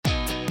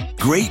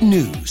Great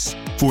news.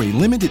 For a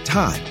limited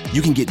time,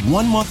 you can get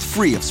 1 month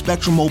free of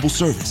Spectrum Mobile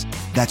service.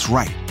 That's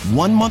right,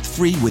 1 month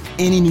free with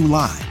any new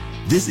line.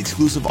 This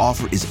exclusive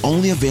offer is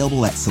only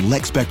available at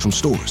select Spectrum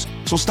stores,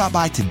 so stop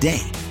by today.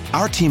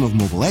 Our team of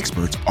mobile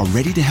experts are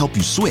ready to help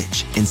you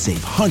switch and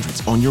save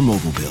hundreds on your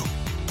mobile bill.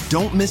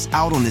 Don't miss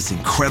out on this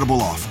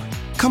incredible offer.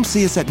 Come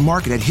see us at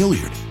Market at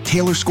Hilliard,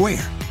 Taylor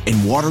Square,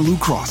 and Waterloo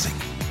Crossing.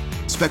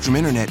 Spectrum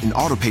Internet and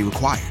autopay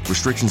required.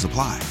 Restrictions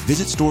apply.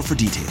 Visit store for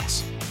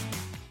details.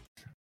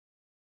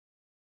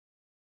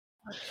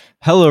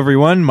 Hello,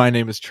 everyone. My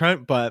name is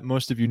Trent, but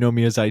most of you know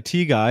me as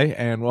IT Guy,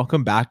 and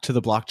welcome back to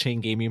the Blockchain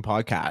Gaming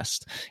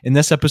Podcast. In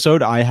this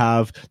episode, I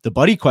have the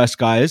BuddyQuest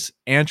guys,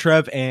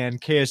 Antrev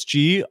and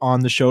KSG,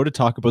 on the show to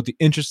talk about the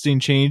interesting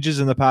changes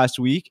in the past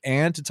week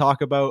and to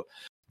talk about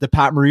the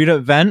Pat Morita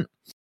event.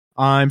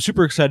 I'm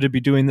super excited to be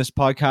doing this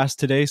podcast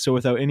today, so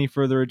without any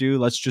further ado,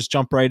 let's just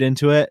jump right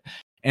into it.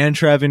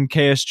 Antrev and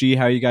KSG,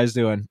 how are you guys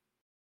doing?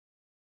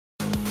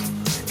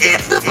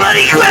 It's the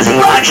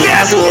BuddyQuest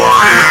Podcast!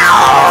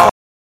 Wow!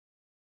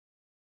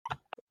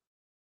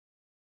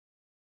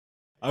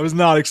 I was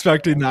not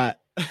expecting that.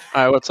 All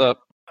right, what's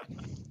up?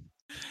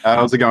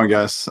 How's it going,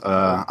 guys?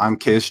 I'm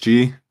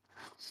KSG.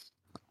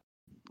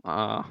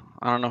 I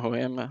don't know who I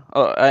am.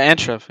 Oh,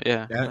 Antrev.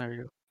 Yeah, there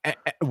you go.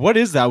 What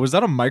is that? Was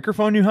that a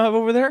microphone you have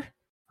over there?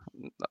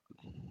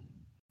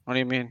 What do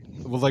you mean?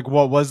 Well, like,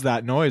 what was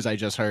that noise I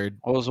just heard?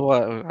 What was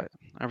what?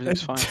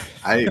 Everything's fine.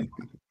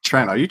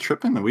 Trent, are you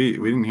tripping? We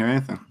didn't hear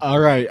anything. All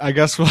right, I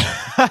guess.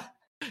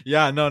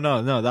 Yeah,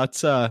 no.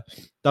 That's I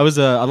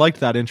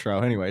liked that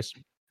intro. Anyways.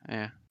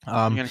 Yeah. You're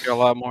gonna hear a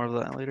lot more of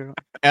that later.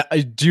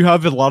 Do you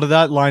have a lot of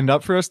that lined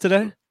up for us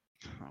today?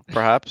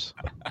 Perhaps.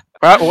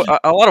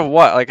 A lot of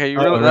what? Like, are you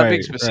really that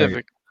being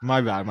specific?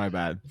 Right. My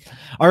bad.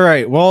 All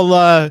right.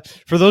 Well,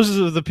 for those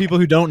of the people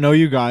who don't know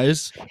you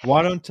guys,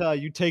 why don't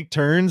you take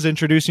turns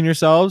introducing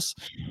yourselves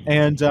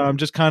and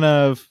just kind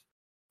of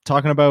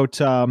talking about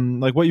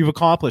like what you've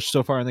accomplished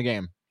so far in the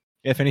game,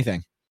 if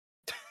anything.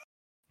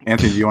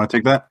 Anthony, do you want to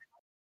take that?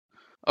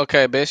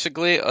 Okay,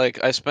 basically,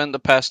 like, I spent the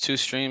past 2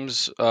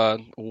 streams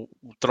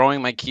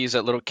throwing my keys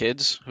at little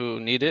kids who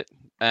need it,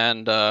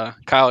 and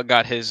Kyle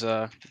got his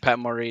Pat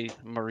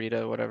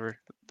Morita, whatever,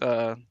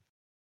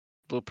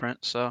 blueprint.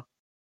 So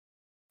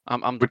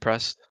I'm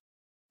depressed.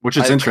 Which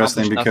is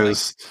interesting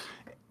because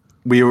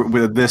we were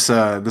with this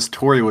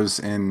Tory was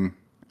in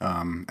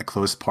a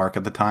closed park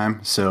at the time,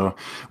 so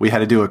we had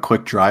to do a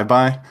quick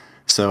drive-by.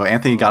 So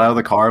Anthony got out of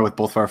the car with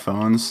both of our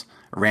phones,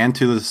 ran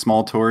to the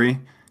small Tory,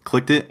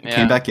 clicked it,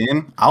 came back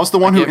in. I was the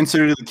one who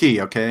inserted the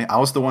key, okay? I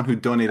was the one who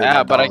donated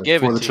that but I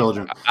gave for it the to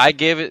children. I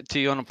gave it to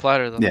you on a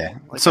platter, though. Yeah.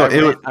 Like, so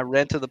I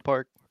ran to the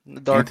park in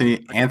the dark.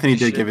 Anthony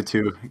did give it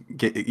to.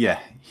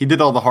 He did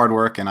all the hard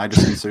work, and I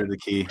just inserted the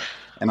key,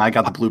 and I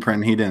got the blueprint,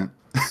 and he didn't.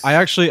 I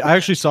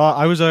actually saw.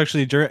 I was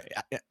actually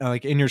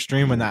like in your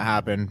stream when that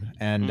happened,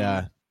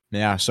 and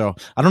yeah. So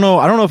I don't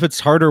know if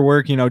it's harder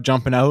work,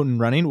 jumping out and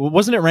running.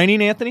 Wasn't it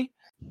raining, Anthony?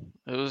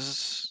 It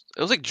was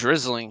like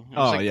drizzling. It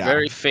was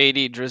very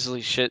fadey, drizzly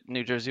shit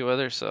New Jersey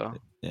weather. So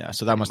yeah,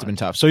 so that must have been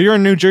tough. So you're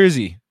in New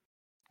Jersey.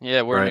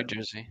 Yeah, we're in New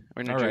Jersey.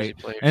 We're New Jersey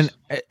players. And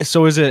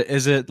so is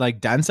it like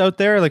dense out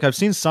there? Like, I've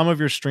seen some of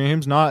your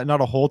streams, not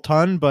a whole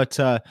ton, but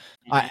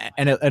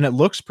it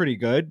looks pretty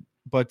good.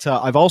 But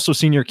I've also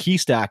seen your key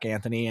stack,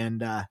 Anthony,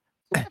 and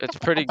it's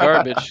pretty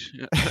garbage.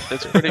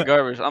 It's pretty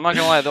garbage. I'm not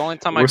gonna lie. The only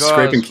time I go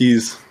scraping out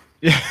keys.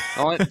 Yeah.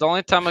 The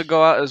only time I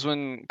go out is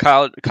when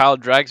Kyle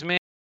drags me.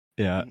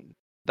 Yeah.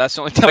 That's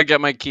the only time I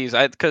get my keys.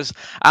 Because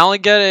I only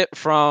get it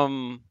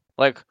from,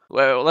 like,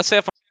 let's say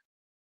if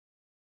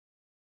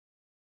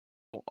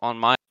I'm on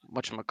my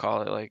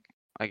whatchamacallit, like,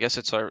 I guess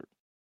it's our,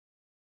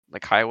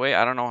 like, highway.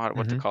 I don't know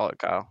what to call it,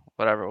 Kyle.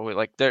 Whatever.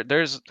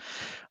 There's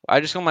I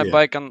just go on my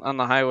bike on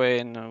the highway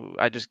and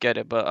I just get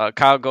it. But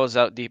Kyle goes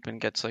out deep and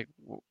gets like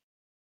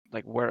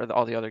where are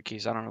all the other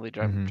keys? I don't really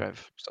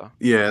drive. So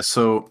yeah.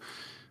 So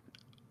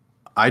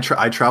I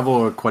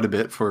travel quite a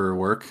bit for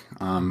work,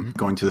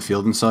 going to the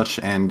field and such.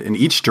 And in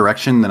each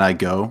direction that I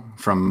go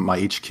from my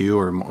HQ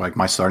or like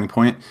my starting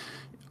point,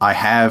 I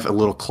have a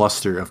little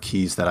cluster of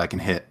keys that I can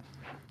hit.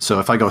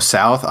 So if I go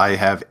south, I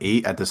have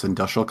 8 at this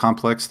industrial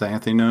complex that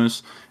Anthony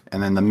knows.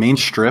 And then the main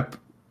strip,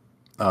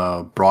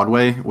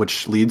 Broadway,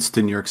 which leads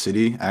to New York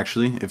City,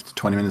 actually, if it's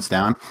 20 minutes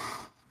down,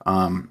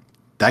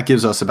 that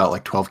gives us about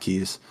like 12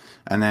 keys.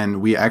 And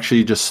then we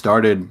actually just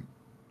started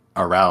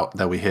a route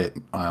that we hit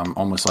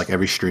almost like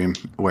every stream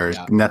where it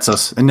nets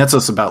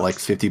us about like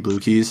 50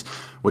 blue keys,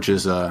 which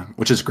is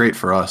great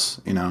for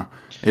us.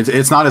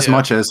 It's not as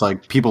much as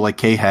like people like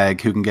K-Hag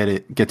who can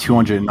get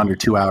 200 in under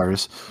 2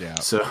 hours. Yeah.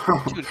 So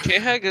dude,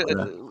 K-Hag,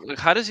 like,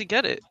 how does he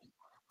get it?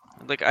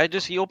 Like,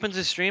 he opens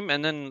his stream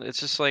and then it's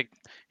just like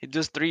he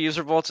does 3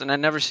 user vaults and I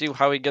never see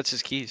how he gets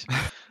his keys.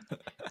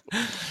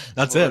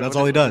 That's it. That's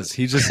all he does.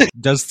 He just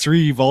does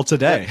 3 vaults a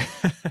day.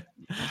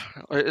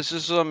 It's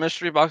just a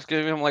mystery box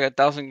giving him like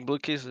 1,000 blue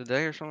keys a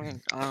day or something.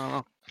 I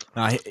don't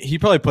know. He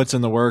probably puts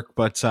in the work,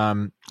 but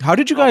how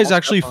did you guys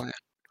actually? How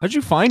did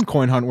you find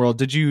Coin Hunt World?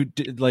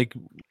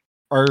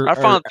 I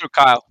found it through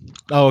Kyle.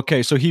 Oh,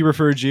 okay. So he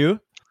referred you?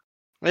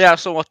 Yeah.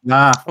 So one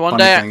funny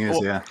day, thing is,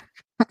 yeah.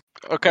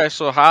 Okay,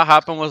 so how it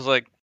happened was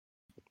like,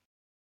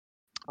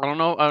 I don't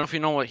know if you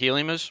know what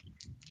helium is.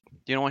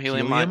 Do you know what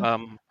helium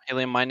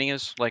mining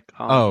is? Like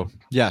oh,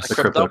 yes, the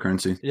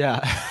cryptocurrency. Yeah.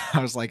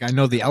 I was like, I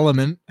know the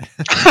element.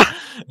 I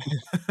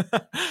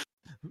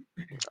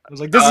was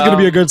like, this is gonna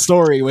be a good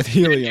story with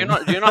helium.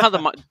 Do you know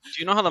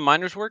how the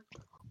miners work?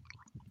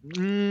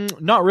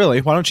 Not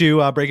really. Why don't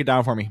you break it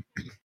down for me?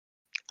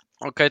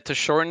 Okay, to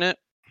shorten it,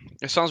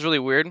 it sounds really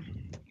weird,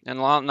 and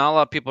not a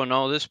lot of people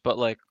know this, but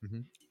like,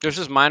 there's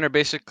this miner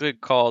basically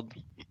called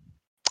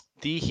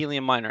the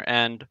helium miner,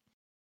 and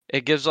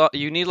it gives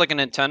you need like an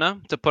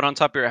antenna to put on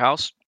top of your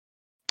house.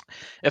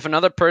 If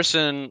another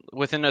person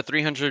within a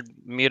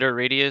 300-meter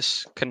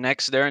radius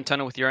connects their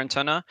antenna with your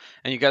antenna,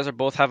 and you guys are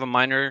both have a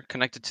miner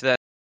connected to that,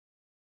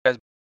 you guys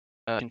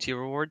NFT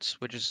rewards,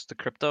 which is the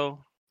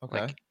crypto,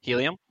 like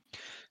helium.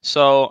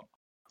 So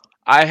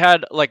I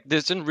had like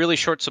this in really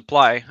short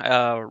supply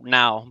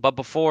now, but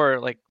before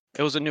like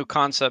it was a new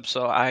concept,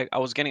 so I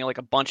was getting like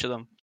a bunch of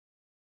them.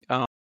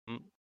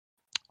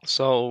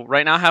 So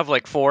right now I have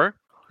like 4.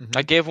 I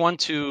was giving one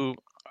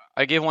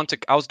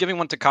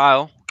to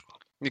Kyle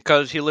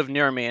because he lived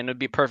near me and it'd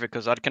be perfect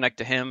because I'd connect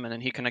to him and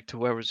then he connect to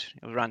whoever's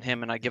around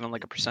him and I'd give him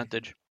like a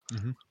percentage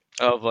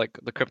of like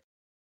the crypto.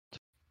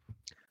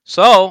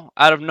 So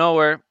out of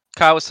nowhere,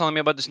 Kyle was telling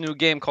me about this new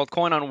game called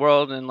Coin on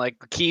World and like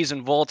keys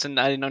and vaults, and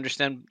I didn't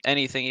understand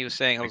anything he was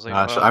saying. I was like,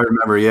 gosh, I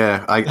remember.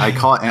 Yeah, I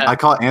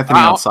caught Anthony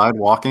outside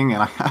walking,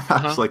 and I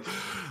was like,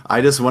 I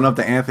just went up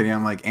to Anthony.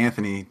 I'm like,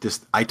 Anthony,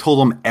 I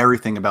told him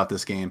everything about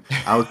this game.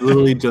 I was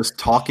literally just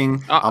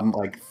talking. I'm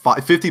like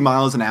 50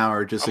 miles an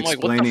hour, just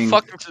explaining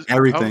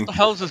everything. What the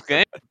hell is this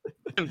game,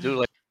 dude?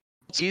 Like,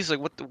 he's like,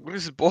 what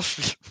is this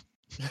bullshit?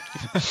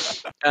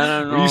 What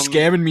are you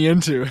scamming me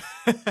into?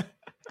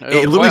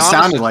 It literally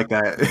sounded like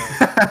that.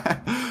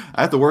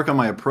 I have to work on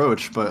my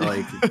approach, but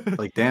like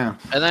damn.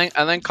 And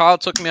then Kyle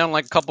took me on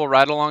like a couple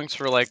ride-alongs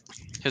for like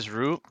his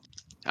route,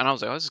 and I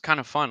was like, oh, this is kind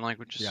of fun. Like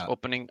we're just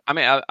opening. I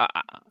mean,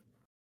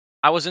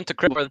 I was into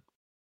crypto,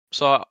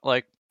 so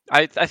like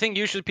I think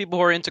usually people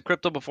who are into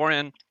crypto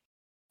beforehand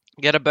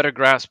get a better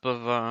grasp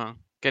of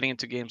getting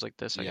into games like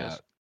this. I guess.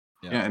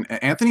 Yeah, and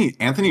Anthony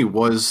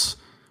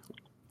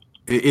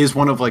is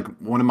one of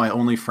my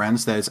only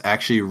friends that is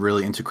actually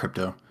really into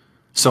crypto.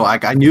 So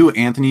I knew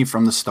Anthony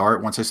from the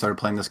start once I started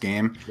playing this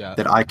game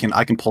that I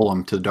can pull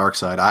him to the dark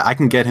side. I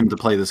can get him to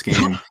play this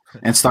game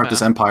and start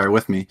this empire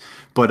with me.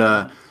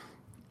 But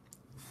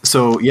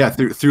so yeah,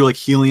 through like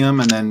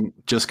Helium and then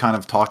just kind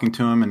of talking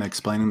to him and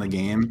explaining the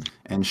game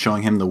and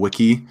showing him the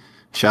wiki.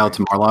 Shout out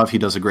to Marlov, he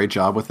does a great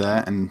job with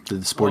that and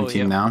the sporting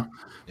team now.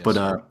 Yes,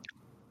 but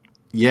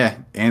yeah,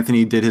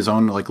 Anthony did his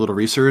own like little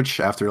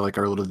research after like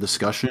our little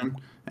discussion,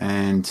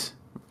 and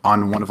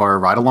on one of our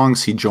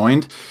ride-alongs he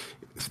joined.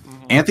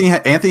 Anthony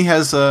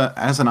has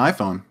an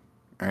iPhone,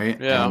 right?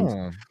 Yeah.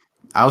 And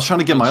I was trying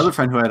to get my other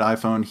friend who had an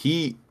iPhone.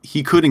 He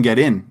couldn't get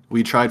in.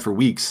 We tried for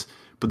weeks,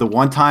 but the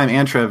one time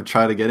Antrev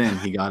tried to get in,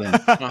 he got in.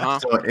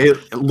 So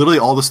it literally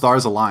all the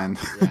stars aligned.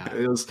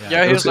 He was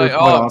like,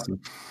 awesome.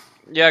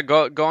 Yeah,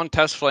 go on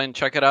test flight and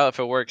check it out if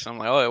it works. I'm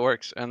like, oh, it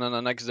works. And then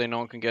the next day, no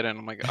one can get in.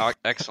 I'm like, oh,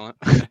 excellent.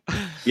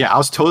 Yeah, I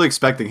was totally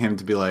expecting him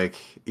to be like,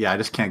 yeah, I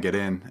just can't get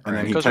in. And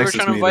then he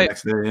texted me the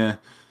next day. Yeah.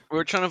 We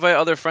were trying to invite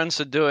other friends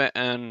to do it,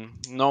 and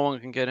no one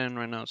can get in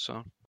right now.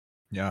 So,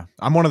 yeah,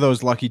 I'm one of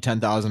those lucky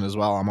 10,000 as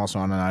well. I'm also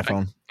on an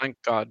iPhone. Thank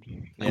God.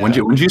 Yeah. When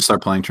did you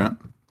start playing, Trent?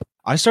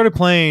 I started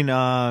playing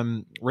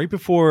right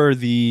before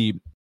the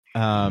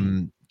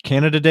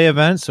Canada Day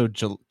event, so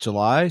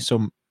July.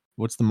 So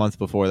what's the month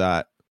before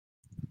that?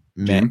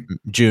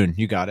 June.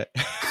 You got it.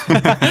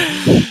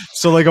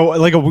 So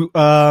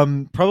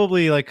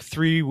probably like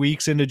 3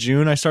 weeks into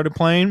June, I started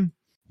playing.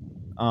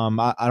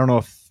 I don't know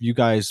if you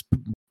guys.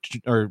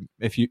 Or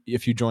if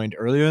you joined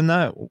earlier than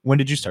that, when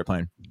did you start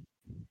playing?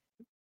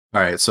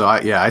 All right, so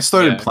I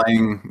started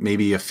playing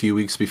maybe a few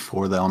weeks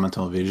before the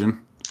Elemental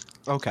Invasion.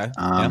 Okay.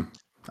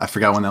 I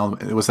forgot when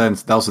it was.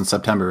 That was in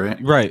September, right?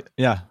 Right.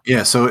 Yeah.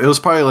 Yeah. So it was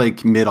probably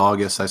like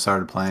mid-August I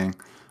started playing.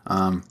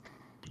 Do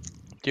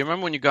you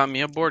remember when you got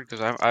me aboard?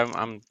 Because I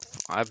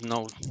have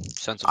no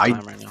sense of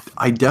time right now.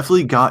 I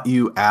definitely got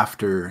you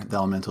after the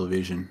Elemental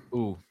Invasion.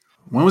 Ooh.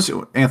 When was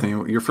Anthony?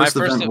 Your first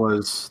event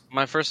was.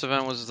 My first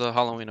event was the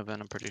Halloween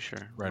event. I'm pretty sure.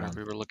 Right.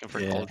 We were looking for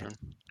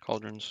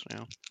cauldrons.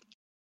 Yeah.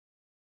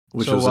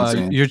 Which was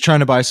insane. You're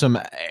trying to buy some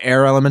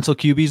air elemental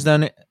cubies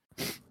then?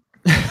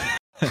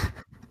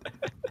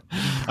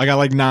 I got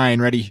like 9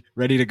 ready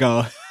to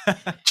go.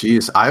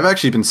 Jeez, I've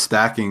actually been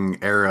stacking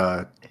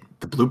air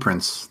the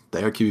blueprints, the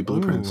air QB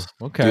blueprints.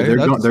 Ooh, okay, dude,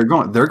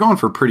 they're going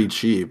for pretty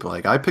cheap.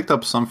 Like I picked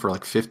up some for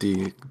like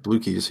 50 blue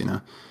keys. You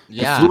know.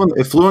 Yeah.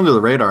 It flew under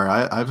the radar.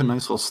 I have a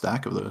nice little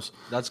stack of those.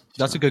 That's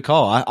a good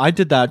call. I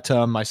did that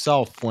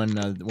myself when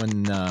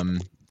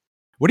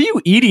what are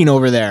you eating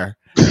over there?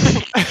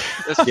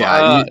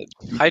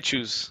 High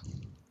chews.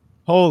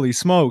 Holy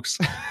smokes.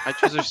 High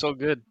chews are so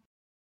good.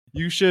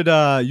 You should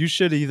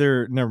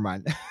either never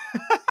mind.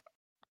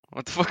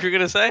 What the fuck are you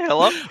gonna say?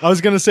 Hello? I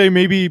was gonna say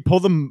maybe pull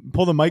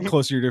the mic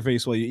closer to your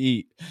face while you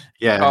eat.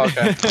 Yeah. Oh,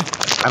 okay.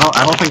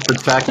 I don't think the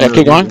fact. Yeah,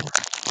 keep going.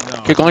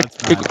 No, Keep going.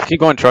 Keep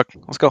going, truck.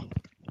 Let's go.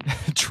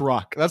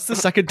 Truck. That's the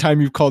second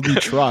time you've called me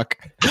truck.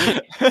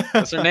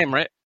 That's her name,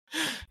 right?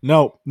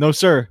 No,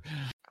 sir.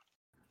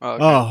 Oh,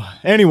 okay.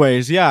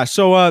 Anyways, yeah.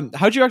 So,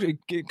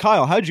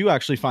 Kyle, how'd you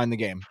actually find the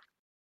game?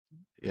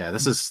 Yeah,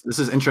 this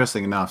is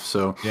interesting enough.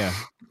 So, yeah,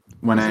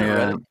 when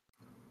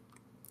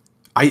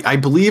I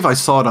believe I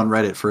saw it on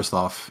Reddit first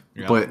off,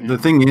 but the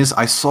thing is,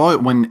 I saw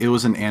it when it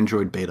was an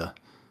Android beta.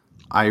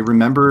 I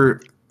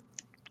remember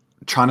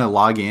trying to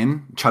log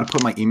in, try to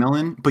put my email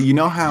in, but you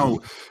know how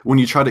when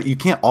you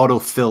can't auto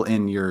fill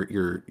in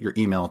your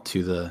email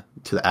to the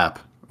app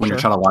when you're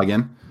trying to log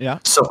in. Yeah.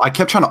 So I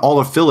kept trying to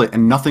auto fill it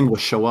and nothing would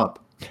show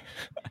up.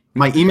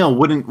 My email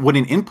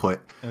wouldn't input.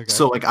 Okay.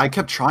 So like I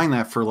kept trying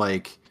that for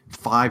like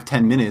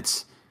 5-10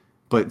 minutes,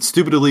 but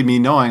stupidly me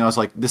knowing, I was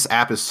like, this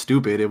app is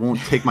stupid. It won't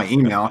take my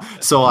email.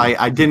 So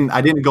I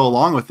didn't go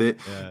along with it.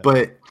 Yeah.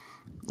 But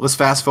let's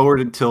fast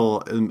forward until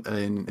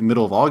in the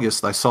middle of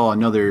August. I saw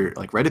another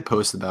like Reddit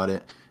post about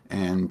it,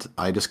 and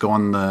I just go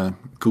on the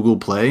Google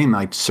Play and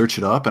I search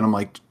it up, and I'm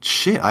like,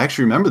 shit, I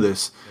actually remember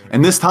this.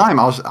 And this time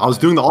I was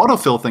doing the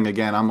autofill thing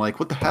again. I'm like,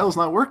 what the hell is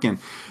not working?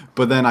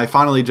 But then I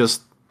finally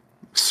just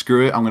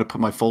screw it. I'm gonna put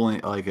my full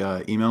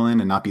email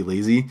in and not be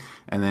lazy,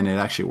 and then it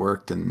actually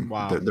worked. And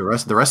the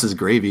rest is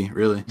gravy,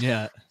 really.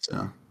 Yeah.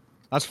 So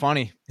that's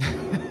funny. You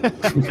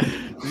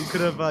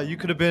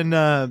could have been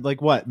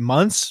like what,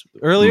 months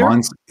earlier?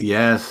 Months,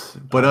 yes.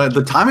 But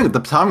the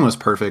timing was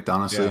perfect.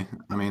 Honestly, yeah.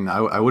 I mean,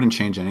 I wouldn't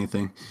change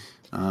anything.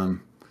 I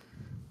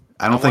want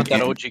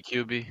that OG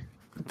QB.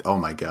 Oh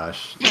my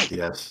gosh,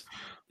 yes.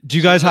 Do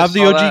you guys have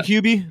the OG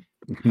QB?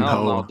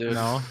 No, dude.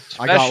 No,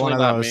 I got one of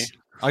those.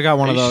 I got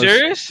one of those.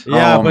 Serious?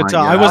 Yeah, but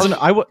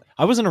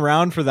I wasn't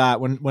around for that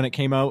when it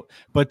came out.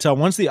 But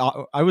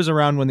I was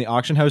around when the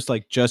auction house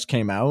like just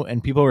came out,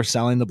 and people were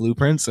selling the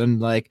blueprints, and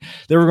like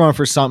they were going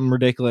for something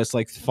ridiculous,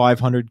 like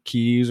 500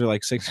 keys or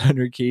like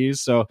 600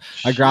 keys. So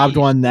I grabbed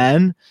one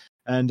then,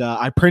 and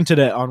I printed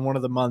it on one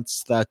of the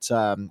months that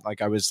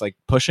like I was like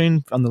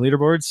pushing on the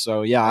leaderboards.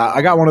 So yeah,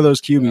 I got one of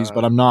those QBs,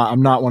 but I'm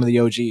not one of the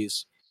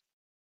OGs.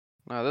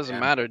 No, it doesn't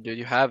matter, dude.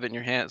 You have it in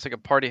your hand. It's like a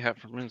party hat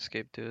from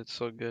RuneScape, dude. It's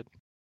so good.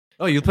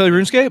 Oh, you play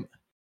RuneScape?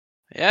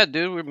 Yeah,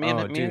 dude. Me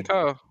and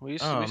Kyle. We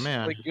used to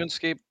like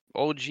RuneScape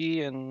OG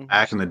and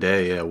back in the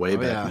day, yeah, way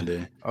back in the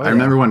day. I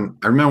remember when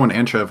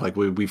Antrev, like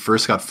we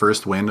first got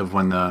first wind of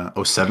when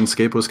the 07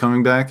 scape was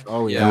coming back.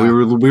 Oh yeah, and we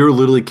were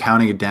literally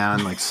counting it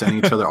down, like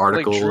sending each other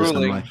articles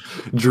and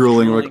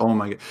drooling. Like, oh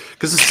my god,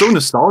 because it's so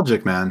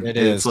nostalgic, man.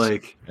 It's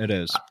like it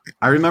is.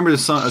 I remember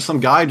some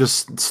guy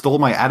just stole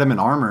my adamant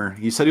armor.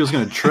 He said he was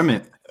going to trim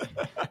it.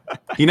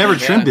 He never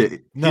trimmed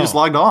it. He just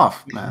logged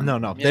off, man.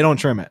 No, they don't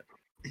trim it.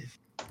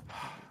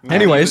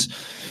 Anyways,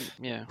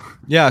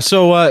 yeah.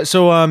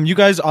 So you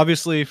guys,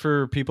 obviously,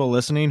 for people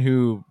listening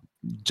who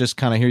just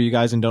kind of hear you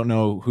guys and don't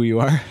know who you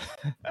are,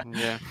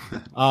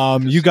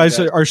 you guys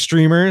are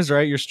streamers,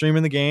 right? You're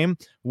streaming the game.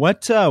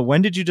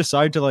 When did you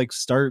decide to like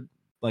start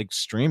like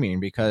streaming?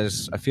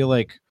 Because I feel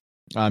like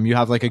you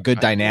have like a good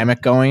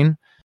dynamic going,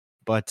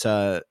 but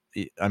I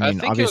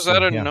think it was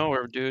out of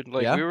nowhere, dude.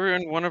 Like we were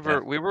in one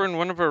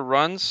of our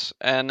runs,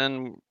 and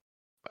then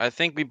I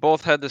think we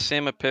both had the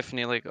same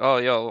epiphany, like, oh,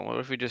 yo, what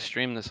if we just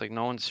stream this? Like,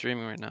 no one's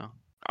streaming right now.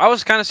 I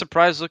was kind of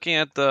surprised looking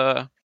at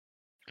no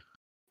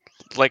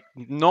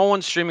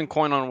one's streaming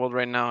Coin on World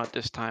right now at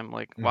this time.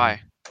 Like,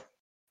 why?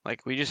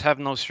 Like, we just have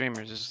no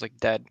streamers. It's like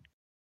dead.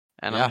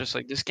 And I'm just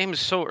like, this game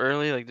is so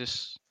early. Like,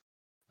 this,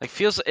 like,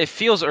 it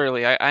feels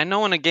early. I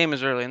know when a game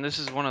is early, and this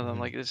is one of them.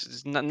 Like, this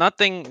is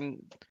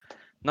nothing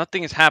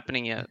is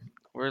happening yet.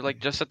 We're like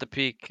just at the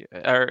peak,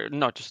 or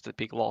not just at the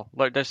peak. Lol.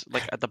 Like, just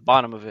like at the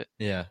bottom of it.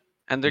 Yeah.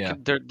 And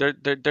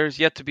there's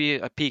yet to be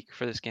a peak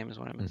for this game, is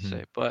what I meant to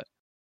say. But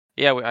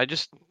yeah, I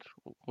just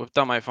whipped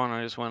out my phone and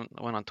I just went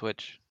on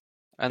Twitch,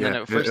 and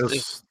then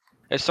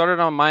it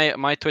started on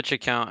my Twitch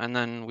account, and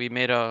then we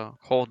made a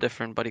whole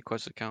different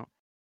BuddyQuest account.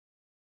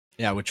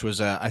 Yeah, which was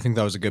I think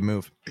that was a good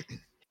move.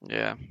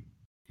 Yeah.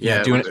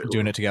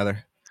 Doing it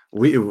together.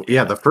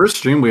 The first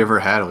stream we ever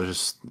had it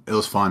was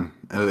fun.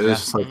 It was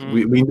just like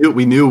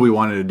we knew we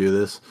wanted to do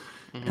this,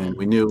 and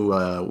we knew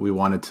we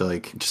wanted to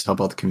like just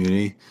help out the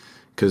community.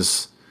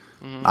 Because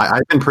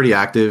I've been pretty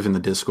active in the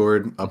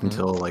Discord up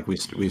until like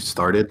we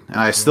started, and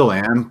I still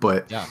am.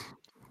 But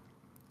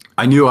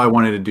I knew I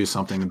wanted to do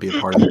something and be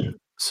a part of it.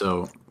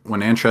 So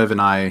when Antrev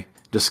and I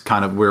just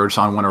we were just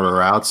on one of our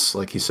routes,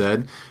 like he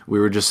said, we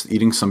were just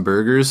eating some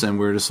burgers, and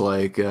we were just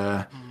like,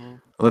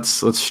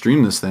 let's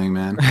stream this thing,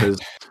 man, because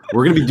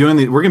we're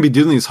gonna be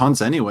doing these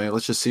hunts anyway.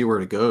 Let's just see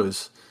where it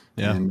goes.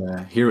 Yeah.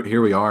 And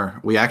here we are.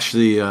 We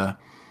actually got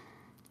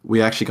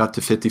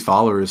to 50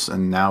 followers,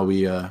 and now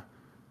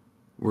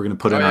we're going to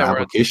put in our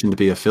application to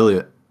be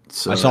affiliate.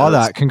 So I saw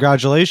that.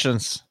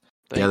 Congratulations.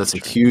 That's a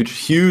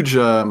huge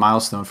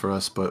milestone for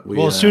us. But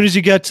as soon as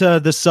you get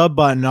to the sub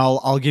button,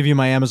 I'll give you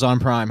my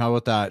Amazon Prime. How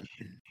about that?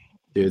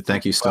 Dude,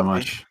 thank you so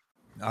much.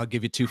 I'll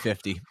give you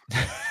 $250.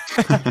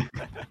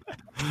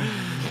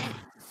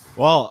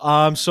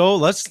 Well, so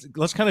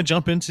let's kind of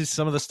jump into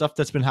some of the stuff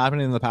that's been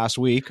happening in the past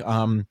week.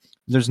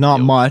 There's not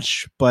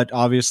much, but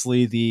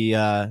obviously the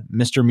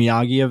Mr.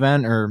 Miyagi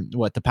event, or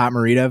what, the Pat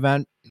Morita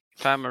event.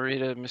 Pat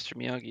Morita, Mr.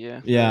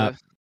 Miyagi, yeah.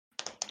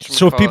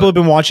 So if people have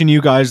been watching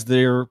you guys,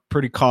 they're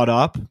pretty caught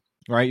up,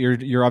 right?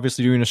 You're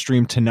obviously doing a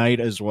stream tonight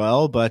as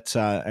well, but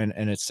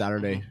and it's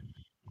Saturday.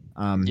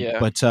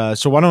 But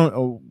so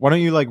why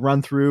don't you like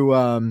run through?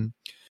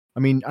 I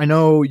mean, I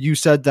know you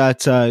said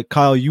that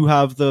Kyle, you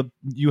have the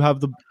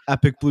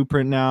epic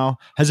blueprint now.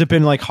 Has it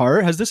been like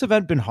hard? Has this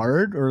event been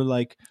hard or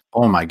like?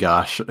 Oh my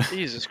gosh!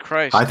 Jesus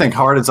Christ! I think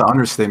hard is an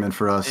understatement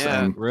for us.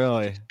 Yeah, and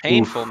really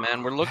painful,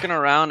 man. We're looking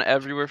around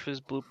everywhere for this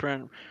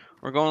blueprint.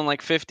 We're going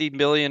like 50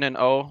 million and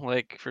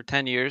like for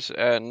 10 years,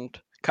 and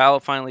Kyle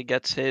finally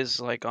gets his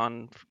like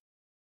on.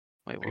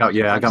 I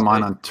got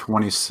mine on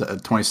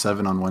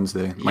 27 on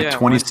Wednesday. My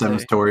 27th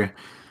story.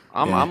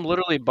 I'm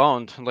literally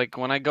boned. Like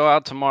when I go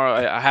out tomorrow,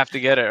 I have to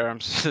get it, or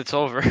it's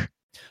over.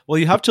 Well,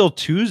 you have till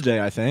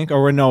Tuesday, I think.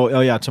 Or no,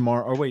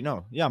 tomorrow. Or wait,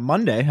 no,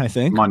 Monday, I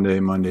think. Monday. Yeah.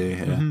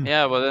 Mm-hmm.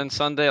 Yeah, but then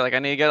Sunday, like I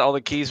need to get all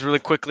the keys really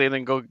quickly, and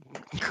then go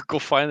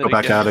find it. Go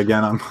back out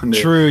again on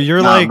Monday. True, you're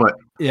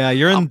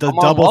you're in the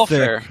double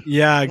thick.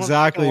 Yeah,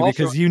 exactly,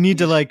 because you need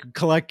to like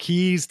collect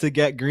keys to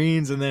get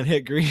greens and then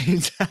hit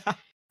greens.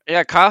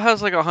 Yeah, Kyle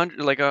has like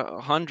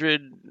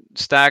 100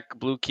 stack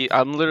blue key.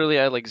 I'm literally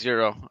at like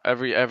 0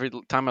 every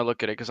time I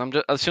look at it, because I'm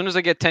just, as soon as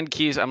I get 10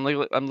 keys, I'm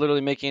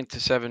literally making it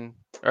to 7,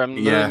 or I'm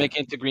literally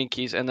making it to green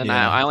keys, and then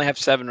I only have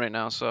 7 right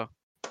now. So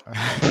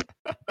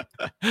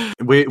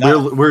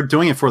we're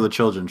doing it for the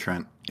children,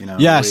 Trent. You know.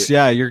 Yes,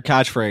 your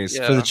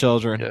catchphrase for the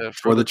children. Yeah,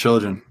 for the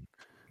children.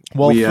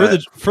 Well,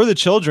 for the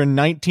children,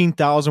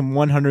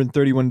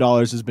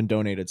 $19,131 has been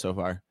donated so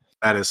far.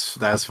 That is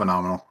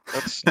phenomenal.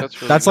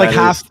 That's like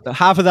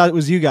half of that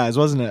was you guys,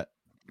 wasn't it?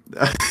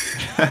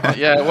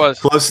 Yeah, it was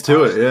close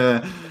to it.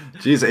 Yeah,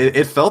 jeez,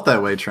 it felt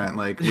that way, Trent.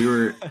 Like we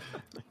were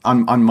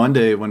on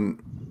Monday when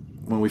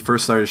we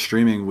first started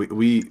streaming.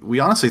 We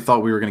honestly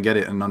thought we were gonna get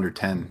it in under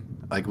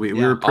 10. Like we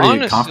were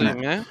pretty confident,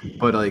 man.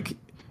 But like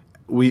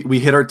we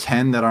hit our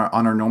 10 that are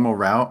on our normal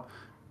route,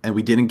 and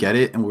we didn't get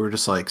it, and we were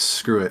just like,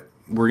 screw it.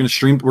 We're gonna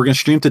stream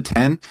to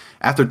 10.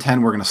 After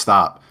 10, we're gonna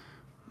stop.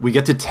 We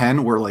get to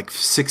 10, we're like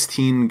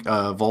 16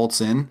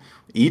 vaults in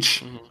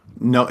each.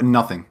 Mm-hmm.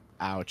 Nothing.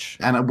 Ouch.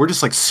 And we're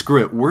just like,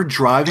 screw it. We're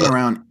driving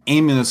around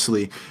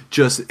aimlessly,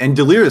 and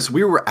delirious.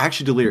 We were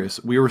actually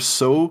delirious. We were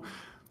so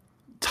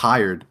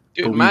tired.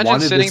 Dude, imagine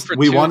sitting for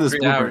 2 or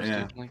 3 hours.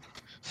 Yeah. Like,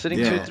 sitting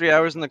 2 or 3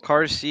 hours in the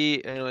car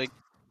seat, and like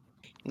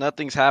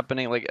nothing's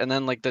happening. Like, and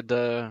then like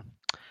the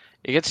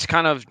it gets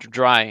kind of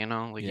dry, you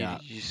know. Like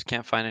you just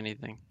can't find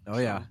anything. Oh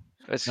yeah,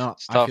 it's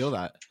tough. I feel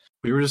that.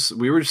 We were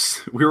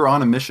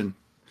on a mission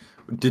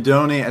to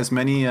donate as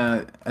many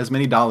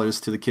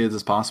dollars to the kids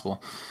as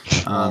possible.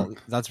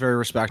 That's very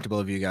respectable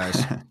of you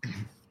guys.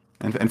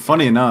 and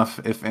funny enough,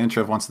 if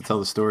Antrev wants to tell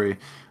the story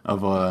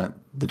of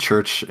the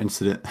church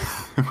incident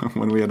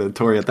when we had a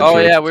Tory at the church. Oh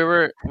yeah,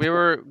 we're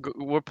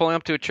pulling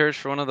up to a church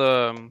for one of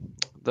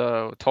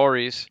the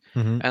Tories,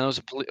 and there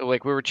was we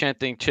were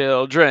chanting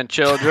children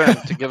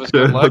to give us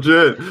good luck.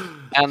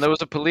 And there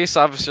was a police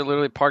officer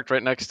literally parked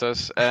right next to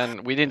us,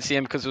 and we didn't see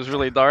him because it was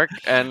really dark.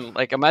 And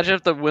like, imagine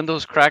if the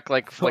windows cracked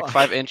like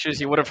 5 inches,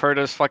 he would have heard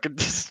us fucking.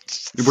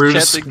 We're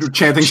just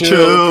chanting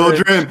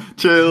children.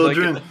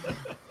 Like,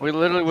 we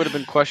literally would have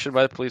been questioned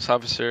by the police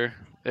officer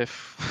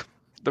if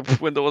the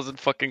window wasn't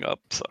fucking up.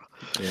 So,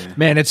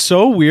 man, it's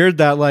so weird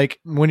that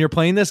like when you're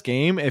playing this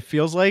game, it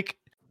feels like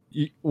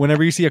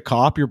whenever you see a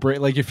cop,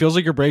 it feels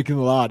like you're breaking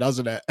the law,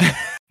 doesn't it?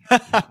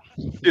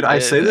 Dude, I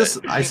say this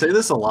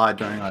a lot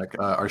during like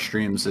our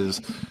streams. Is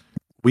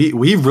we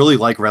really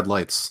like red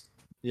lights.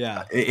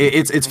 Yeah,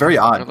 it's very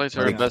odd. Red lights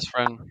are our best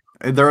friend.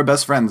 They're our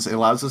best friends. It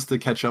allows us to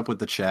catch up with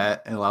the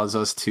chat. It allows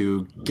us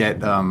to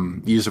get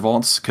user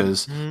vaults,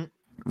 because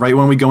right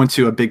when we go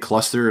into a big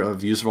cluster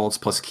of user vaults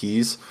plus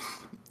keys,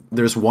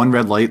 there's one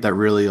red light that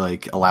really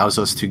like allows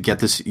us to get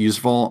this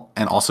user vault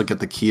and also get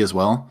the key as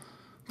well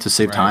to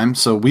save time.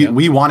 So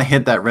we want to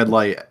hit that red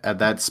light at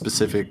that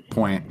specific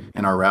point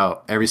in our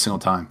route every single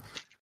time.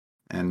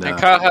 And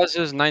Kyle has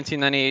his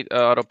 1998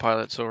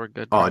 autopilot, so we're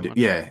good. Oh, dude,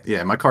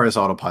 yeah. My car is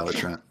autopilot,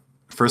 Trent.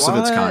 First of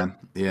its kind.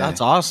 Yeah,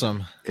 that's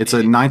awesome. It's a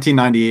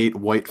 1998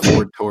 white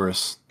Ford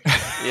Taurus.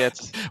 Yeah,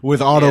 it's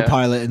with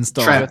autopilot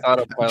installed.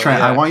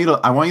 Trent, I want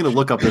you to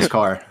look up this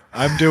car.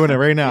 I'm doing it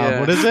right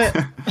now. What is it?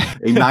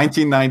 A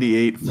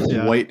 1998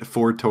 white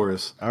Ford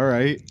Taurus. All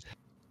right.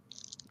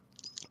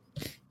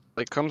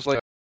 It comes like.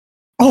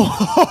 Oh.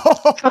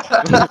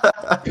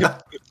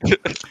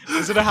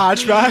 Is it a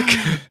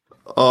hatchback?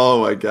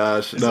 Oh my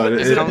gosh! No,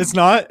 it's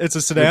not. It's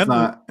a sedan. It's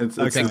not. It's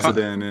a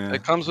sedan. Yeah.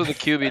 It comes with a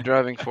QB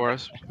driving for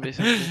us,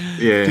 basically.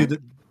 Yeah.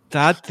 Dude,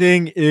 that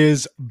thing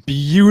is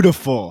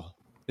beautiful.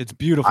 It's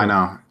beautiful. I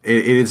know.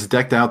 It is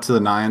decked out to the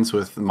nines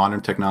with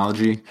modern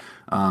technology.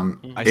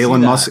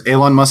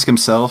 Elon Musk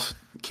himself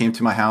came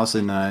to my house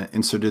and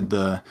inserted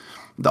the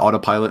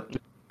autopilot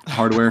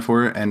hardware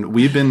for it, and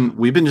we've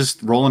been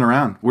just rolling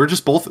around. We're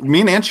just both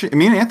me and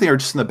Anthony are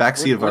just in the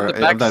backseat of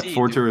that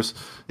Ford Taurus.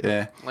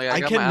 Yeah, Like,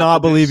 I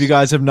cannot believe you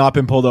guys have not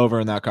been pulled over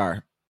in that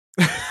car.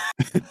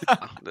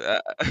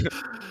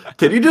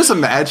 Can you just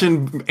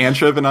imagine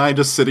Antrev and I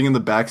just sitting in the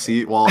back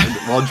seat while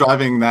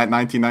driving that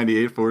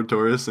 1998 Ford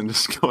Taurus and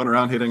just going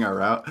around hitting our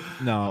route?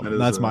 No,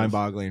 that's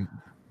mind-boggling.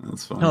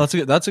 That's fun. No,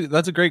 that's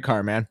a great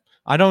car, man.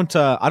 I don't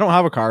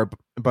have a car,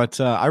 but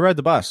I ride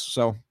the bus,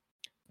 so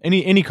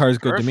any car is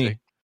good to me.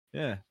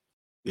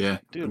 Yeah,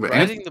 dude,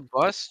 riding the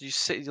bus. You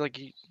say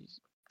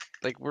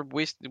we're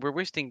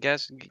wasting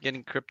gas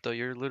getting crypto.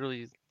 You're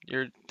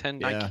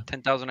 10,000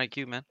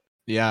 IQ, man.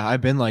 Yeah, I've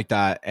been like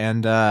that,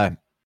 and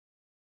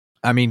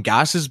I mean,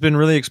 gas has been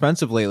really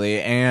expensive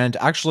lately. And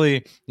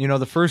actually,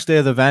 the first day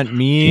of the event,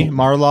 me,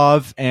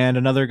 Marlov, and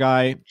another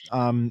guy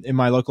in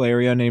my local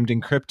area named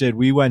Encrypted,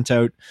 we went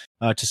out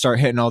to start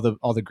hitting all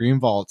the green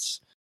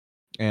vaults.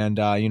 And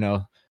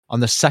on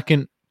the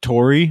second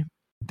Tory,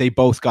 they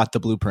both got the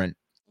blueprint.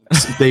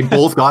 They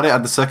both got it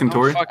at the second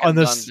Tory? At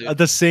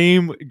the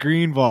same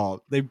green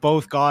vault. They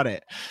both got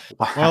it.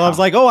 Wow. Well, I was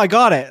like, oh, I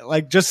got it.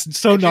 Like, just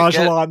so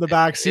nonchalant in the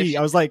back seat.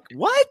 I was like,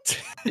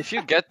 what? If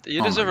you get,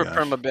 you deserve a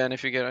perma-ban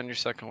if you get on your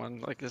second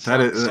one. Like, this that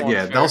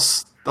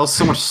was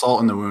so much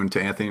salt in the wound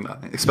to Anthony,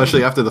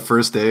 especially after the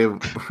first day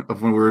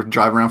of when we were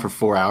driving around for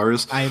 4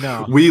 hours. I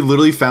know. We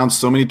literally found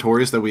so many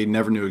Tories that we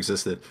never knew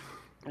existed.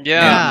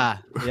 Yeah.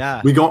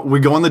 We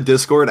go on the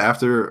Discord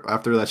after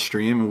that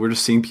stream, and we're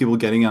just seeing people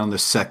getting on their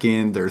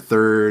second, their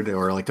third,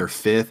 or like their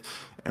fifth,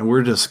 and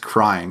we're just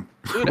crying.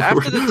 Dude,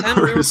 after the 10th,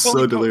 we were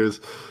so delirious.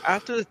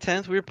 After the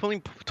 10th, we were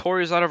pulling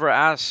Tories out of our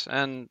ass,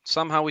 and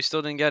somehow we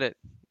still didn't get it.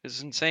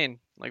 It's insane.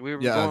 Like, we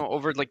were going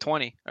over like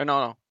 20, or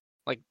no,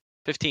 like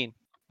 15.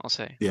 I'll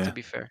say. Yeah. To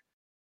be fair.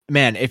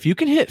 Man, if you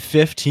can hit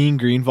 15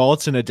 green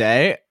vaults in a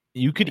day,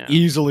 you could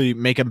easily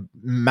make a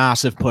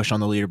massive push on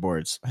the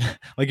leaderboards.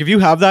 Like, if you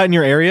have that in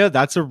your area,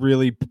 that's a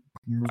really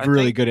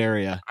good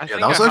area.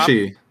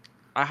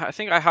 I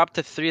think I hopped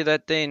to 3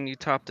 that day, and you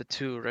topped to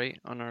 2, right?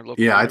 On our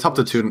local. Yeah, I topped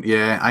to 2.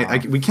 Yeah,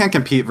 we can't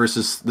compete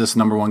versus this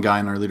number 1 guy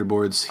on our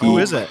leaderboards. Who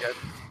is it?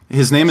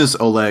 His name is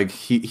Oleg.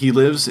 He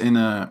lives in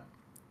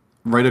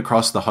right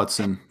across the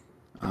Hudson.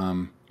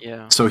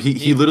 So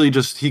he literally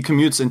he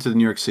commutes into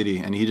New York City,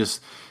 and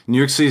New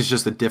York City is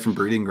just a different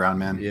breeding ground,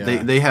 man.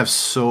 Yeah. They have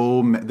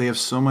so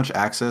much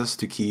access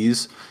to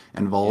keys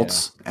and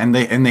vaults, and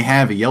they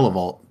have a yellow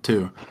vault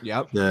too.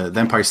 Yep. The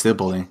Empire State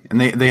Building, and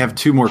they have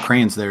 2 more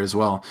cranes there as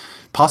well,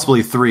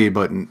 possibly 3,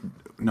 but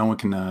no one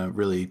can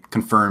really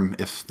confirm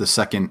if the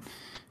second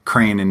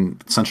crane in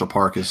Central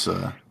Park is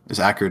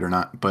accurate or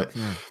not. But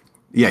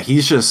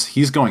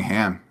he's going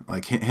ham.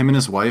 Like, him and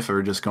his wife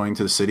are just going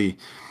to the city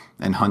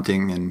and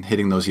hunting and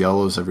hitting those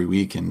yellows every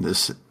week. And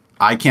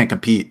I can't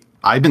compete.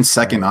 I've been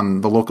second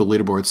on the local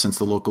leaderboards since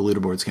the local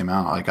leaderboards came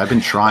out. Like, I've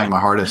been trying my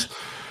hardest.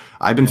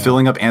 I've been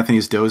filling up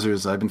Anthony's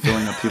dozers. I've been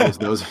filling up people's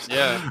dozers.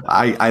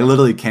 I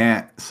literally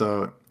can't.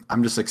 So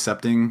I'm just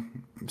accepting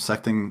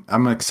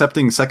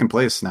second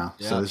place now.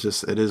 Yeah. So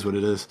it is what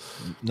it is.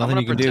 Nothing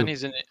you can do.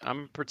 I'm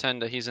gonna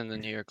pretend that he's in the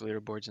New York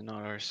leaderboards and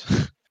not ours.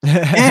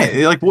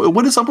 Yeah, like,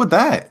 what is up with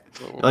that?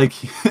 Like,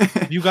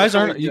 you guys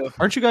aren't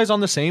you guys on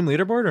the same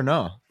leaderboard or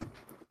no?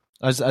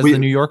 As the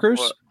New Yorkers?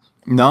 What?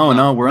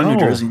 No, we're on New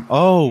Jersey.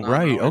 Oh,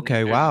 right.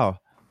 Okay. Wow.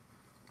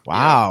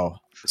 Yeah.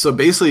 So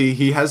basically,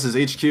 he has his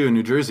HQ in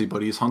New Jersey,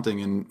 but he's hunting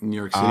in New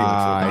York City.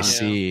 I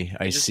see.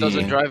 He just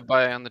doesn't drive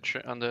by on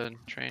the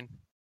train.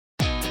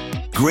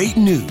 Great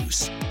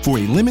news! For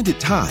a limited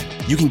time,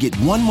 you can get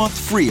 1 month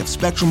free of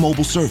Spectrum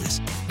Mobile service.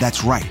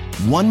 That's right,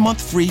 1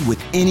 month free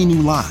with any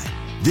new line.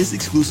 This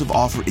exclusive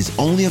offer is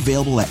only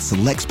available at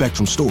select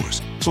Spectrum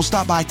stores, so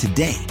stop by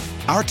today.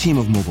 Our team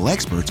of mobile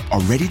experts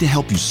are ready to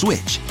help you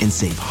switch and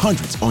save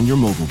hundreds on your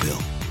mobile bill.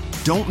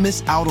 Don't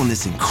miss out on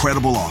this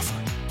incredible offer.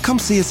 Come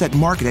see us at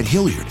Market at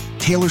Hilliard,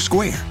 Taylor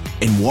Square,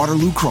 and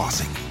Waterloo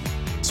Crossing.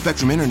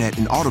 Spectrum Internet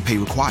and autopay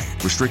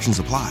required. Restrictions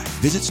apply.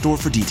 Visit store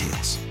for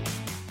details.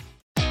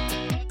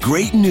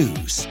 Great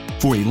news!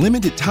 For a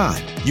limited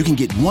time, you can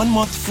get 1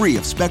 month free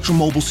of Spectrum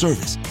Mobile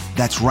service.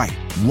 That's right,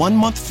 1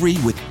 month free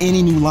with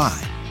any new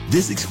line.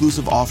 This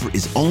exclusive offer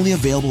is only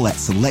available at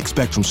select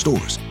Spectrum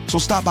stores, so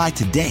stop by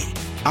today.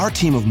 Our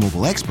team of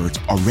mobile experts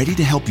are ready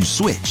to help you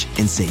switch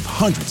and save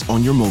hundreds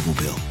on your mobile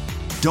bill.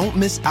 Don't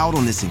miss out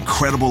on this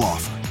incredible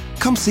offer.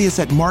 Come see us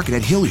at Market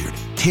at Hilliard,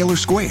 Taylor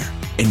Square,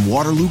 and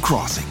Waterloo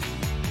Crossing.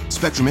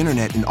 Spectrum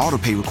Internet and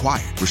autopay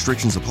required.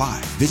 Restrictions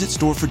apply. Visit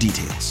store for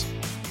details.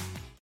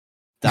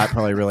 That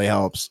probably really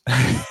helps.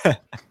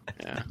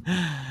 Yeah.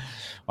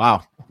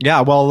 Wow.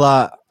 Yeah. Well,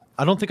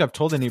 I don't think I've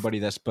told anybody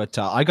this, but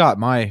I got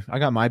my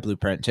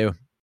blueprint too.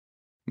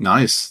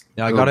 Nice.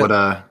 Yeah, I got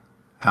it.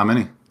 How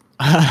many?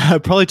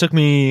 It probably took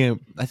me,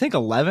 I think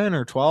 11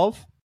 or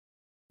 12.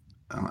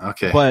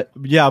 Okay. But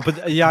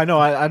I know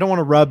I don't want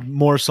to rub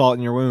more salt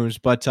in your wounds,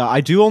 but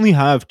I do only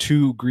have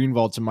 2 green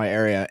vaults in my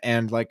area,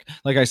 and like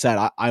I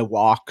said, I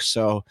walk,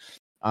 so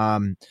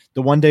The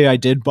one day I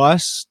did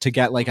bus to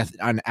get like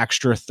an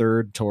extra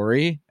third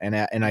Tory, and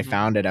I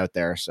found it out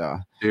there. So,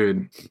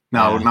 dude,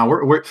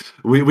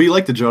 we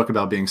like to joke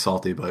about being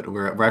salty, but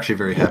we're actually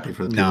very happy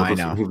for the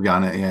people who've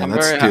gotten it. Yeah,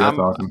 that's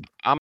awesome.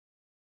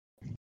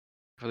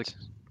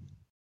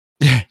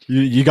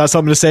 You got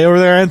something to say over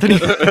there, Anthony?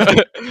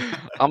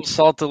 I'm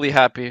saltily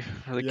happy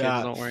for the kids.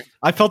 Don't worry.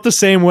 I felt the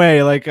same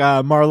way. Like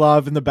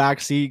Marlov in the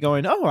back seat,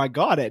 going, "Oh, I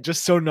got it!"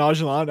 Just so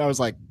nonchalant. I was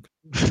like,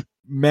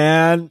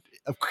 "Man,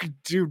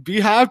 dude,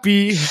 be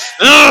happy."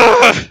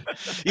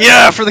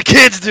 Yeah, for the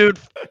kids, dude.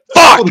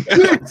 Fuck.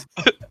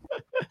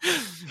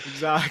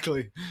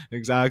 Exactly.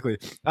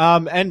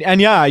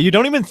 And yeah, you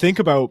don't even think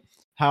about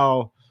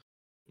how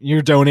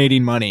you're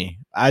donating money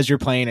as you're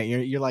playing it.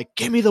 You're like,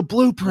 give me the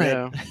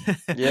blueprint.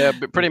 Yeah,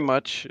 but pretty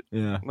much.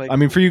 Yeah. Like, I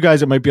mean, for you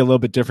guys, it might be a little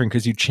bit different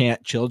because you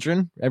chant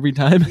children every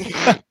time.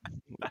 Yeah,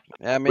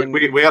 I mean,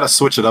 we got to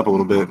switch it up a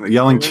little bit.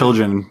 Yelling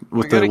children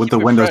with the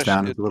windows fresh,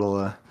 down is a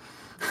little.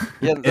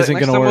 Yeah, isn't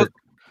gonna work.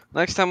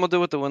 Next time we'll do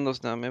it with the windows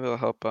down. Maybe it'll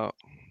help out.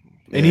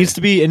 It needs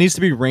to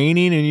be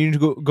raining, and you need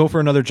to go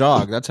for another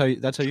jog. That's how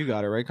you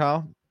got it, right,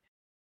 Kyle?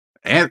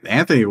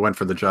 Anthony went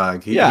for the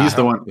jog. He's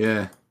the one.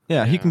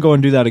 Yeah, he can go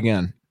and do that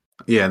again.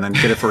 Yeah, and then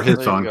get it for his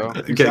phone.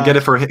 Get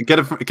it for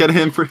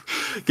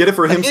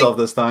himself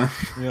this time.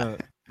 Yeah.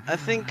 I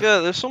think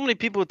there's so many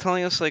people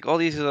telling us like all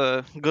these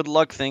good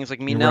luck things.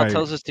 Like me now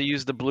tells us to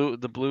use the blue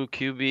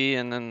QB,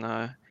 and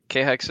then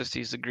K-Hex says to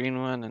use the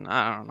green one, and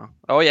I don't know.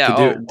 Oh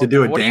yeah, to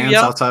do a dance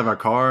outside of our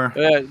car.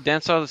 Yeah,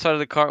 dance outside of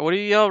the car. What do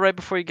you yell right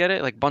before you get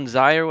it? Like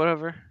bonsai or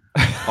whatever.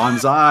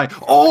 Bonsai.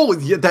 Oh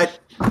yeah,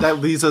 that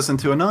leads us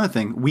into another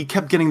thing. We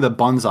kept getting the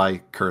bonsai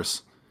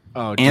curse.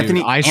 Oh,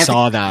 Anthony, I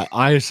saw that.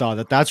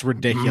 That's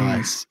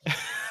ridiculous.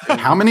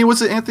 How many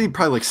was it, Anthony?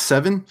 Probably like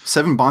seven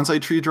bonsai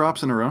tree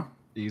drops in a row.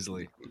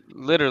 Easily.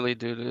 Literally,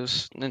 dude, it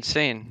was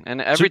insane. And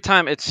every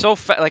time it's so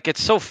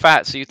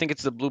fat, so you think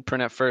it's the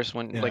blueprint at first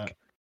when like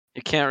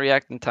you can't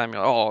react in time.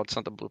 You're like, oh, it's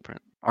not the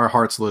blueprint. Our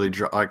hearts literally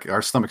drop, like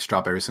our stomachs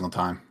drop every single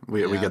time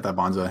we get that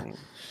bonsai.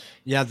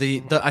 Yeah,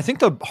 I think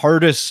the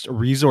hardest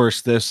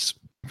resource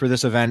for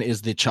this event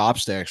is the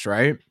chopsticks,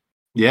 right?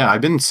 Yeah,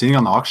 I've been seeing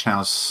on the auction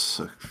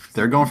house.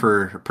 They're going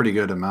for a pretty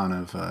good amount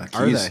of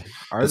keys.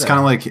 It's kind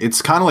of like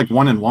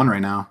 1-in-1 right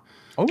now.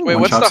 Oh, wait,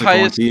 what's the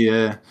highest?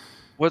 Yeah.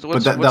 What's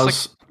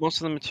most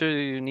of the material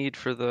you need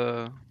for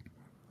the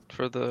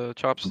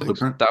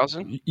chopsticks?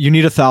 1,000? You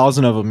need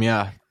 1,000 of them.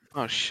 Yeah.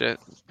 Oh shit!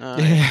 I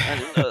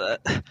didn't know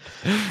that.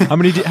 How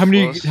many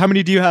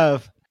do you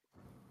have?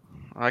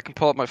 I can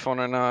pull up my phone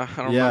right now. I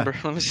don't remember.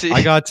 Let me see. I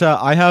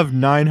have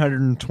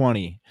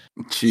 920.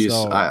 Jeez,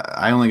 so,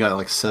 I only got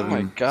like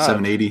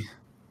 780.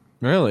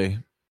 Really?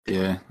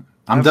 Yeah,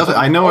 I'm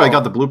definitely. I know I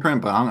got the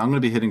blueprint, but I'm going to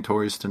be hitting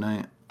Tories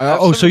tonight.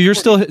 So you're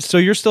still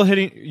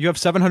hitting. You have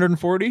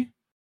 740.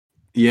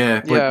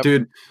 Yeah, but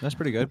dude, that's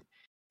pretty good.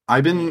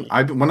 I've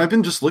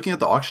been just looking at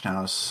the auction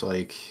house,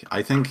 like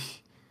I think,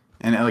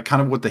 and like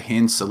kind of what the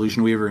hints,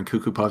 Illusion Weaver and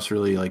Cuckoo Puffs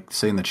really like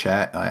say in the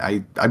chat.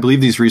 I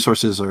believe these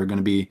resources are going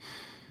to be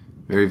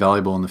very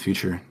valuable in the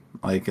future.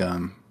 Like,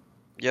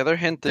 yeah, they're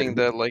hinting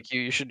that like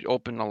you should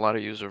open a lot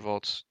of user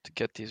vaults to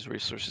get these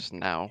resources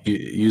now.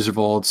 User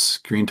vaults,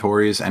 green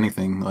Tories,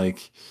 anything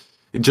like.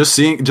 Just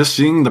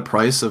seeing the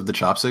price of the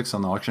chopsticks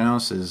on the auction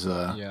house is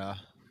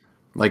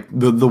like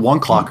the one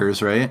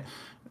clockers, right?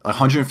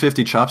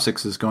 150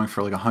 chopsticks is going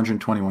for like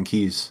 121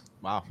 keys.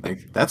 Wow,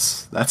 like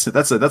that's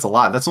a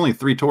lot. That's only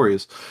 3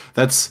 Tories.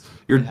 That's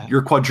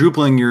you're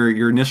quadrupling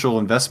your initial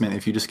investment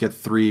if you just get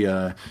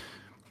 3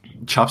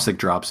 chopstick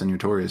drops in your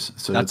Tories.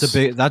 So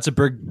that's a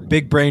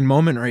big brain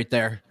moment right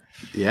there.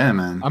 Yeah,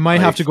 man. I might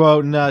have to go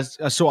out and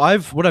so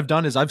what I've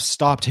done is I've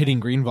stopped hitting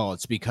green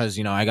vaults because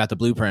I got the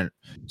blueprint.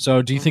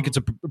 So do you think it's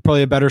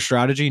probably a better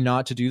strategy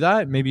not to do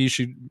that? Maybe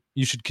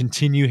you should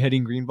continue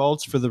hitting green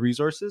vaults for the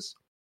resources.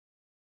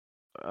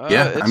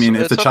 Yeah, I mean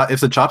if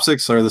the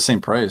chopsticks are the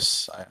same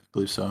price, I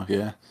believe so.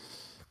 Yeah.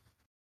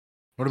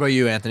 What about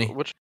you, Anthony?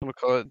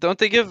 Don't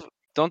they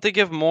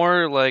give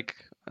more like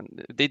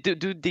they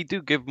do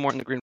give more in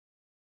the green?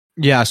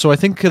 Yeah, so I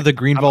think the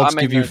green vaults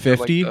give you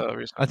 50.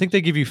 I think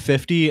they give you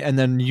 50, and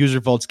then user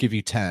vaults give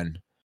you 10.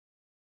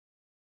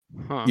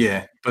 Huh.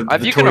 Yeah, but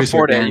if you can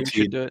afford it, you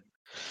should do it.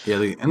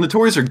 Yeah, and the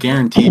Tories are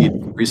guaranteed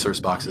resource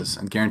boxes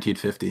and guaranteed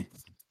 50.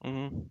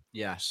 Mm-hmm.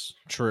 Yes,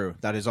 true.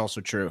 That is also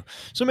true.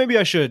 So maybe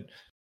I should.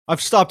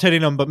 I've stopped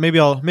hitting them, but maybe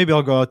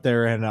I'll go out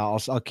there and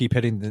I'll keep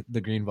hitting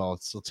the green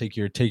vaults. I'll take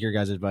your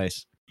guys'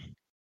 advice.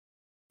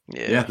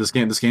 Yeah. This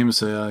game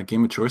is a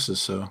game of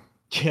choices. So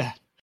yeah,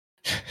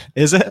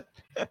 is it?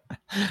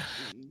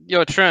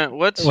 Yo, Trent,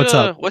 what's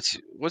up?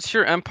 What's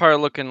your empire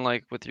looking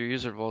like with your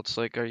user vaults?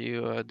 Like, are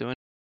you doing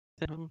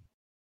anything?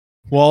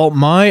 Well,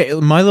 my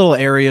little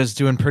area is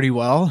doing pretty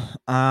well.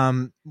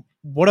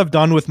 What I've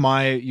done with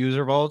my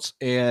user vaults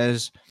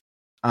is,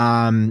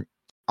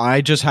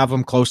 I just have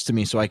them close to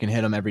me so I can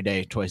hit them every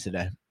day, twice a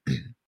day.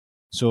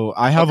 So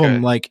I have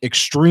them like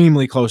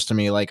extremely close to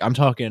me. Like I'm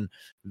talking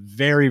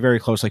very, very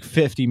close, like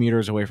 50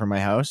 meters away from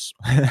my house.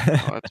 Oh,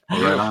 that's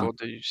beautiful.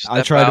 Right. You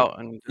step out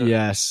and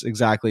yes,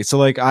 exactly. So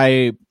like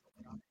I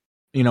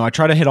I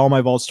try to hit all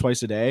my vaults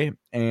twice a day,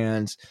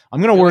 and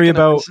I'm gonna You're worry like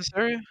in a about. business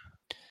area?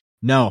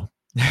 No,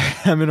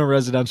 I'm in a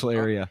residential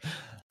area.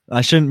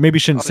 I shouldn't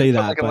Oh, say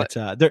that, but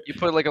there you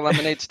put like a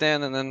lemonade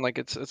stand, and then like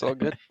it's all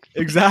good.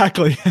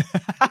 exactly.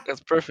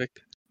 That's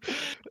perfect.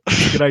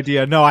 That's a good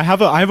idea. No, I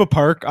have a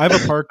park. I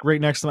have a park right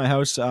next to my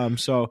house.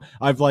 So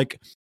I've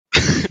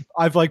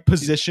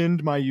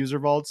positioned my user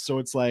vaults so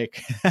it's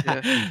like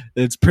Yeah.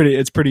 it's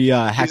pretty You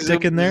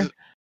hectic in there.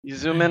 You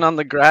zoom in on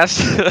the grass.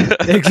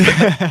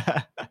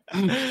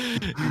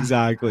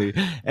 Exactly.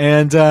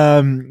 And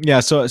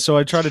yeah, so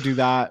I try to do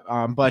that.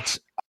 But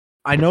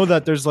I know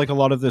that there's like a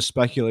lot of this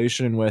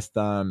speculation with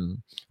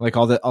like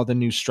all the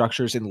new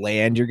structures and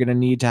land you're gonna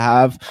need to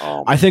have.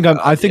 Oh I my think God,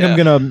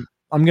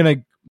 I'm gonna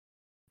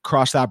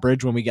cross that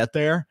bridge when we get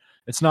there.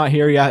 It's not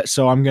here yet,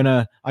 so I'm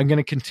gonna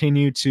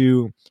continue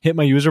to hit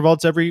my user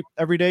vaults every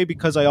day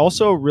because I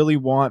also really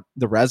want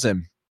the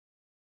resin.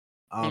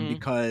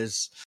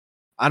 Because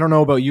I don't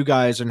know about you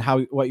guys and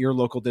what your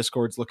local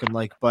Discord's looking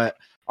like, but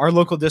our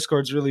local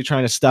Discord's really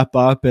trying to step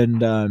up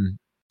and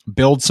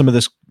build some of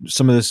this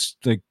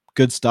like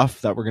good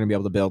stuff that we're going to be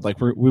able to build.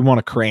 Like we want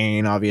a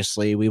crane,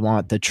 obviously. We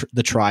want the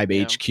tribe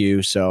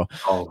HQ. So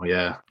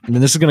and then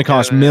this is going to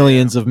cost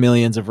millions of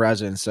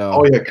resin.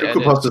 So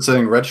Cuckoo Puffs is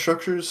saying red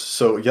structures.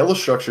 So yellow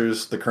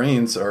structures, the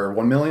cranes are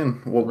 1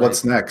 million.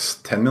 What's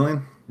next? 10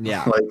 million?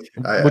 Yeah,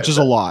 which is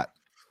a lot.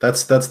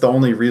 That's the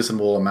only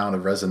reasonable amount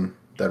of resin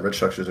that red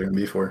structures are going to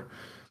be for.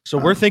 So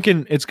we're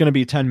thinking it's going to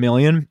be 10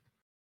 million.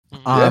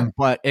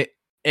 But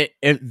it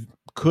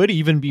could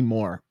even be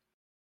more.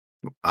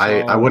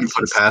 I wouldn't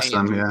put it past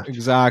them. Yeah,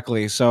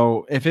 exactly.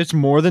 So if it's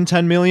more than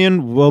 10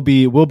 million, we'll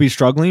be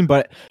struggling.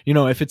 But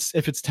if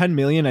it's 10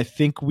 million, I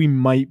think we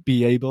might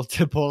be able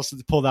to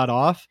pull that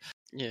off.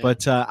 Yeah.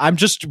 But I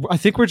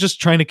think we're just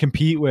trying to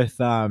compete with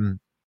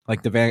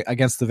like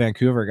against the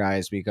Vancouver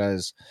guys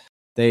because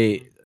they're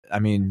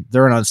an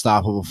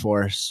unstoppable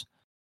force.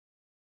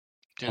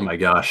 Dude. Oh my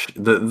gosh,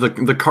 the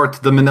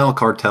Manel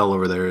cartel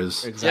over there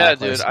is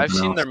exactly. Yeah, dude. I've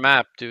seen their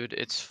map, dude.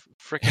 It's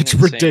freaking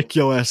insane.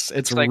 Ridiculous.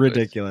 It's like,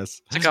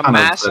 ridiculous. It's like a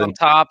mass on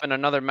top and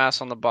another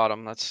mass on the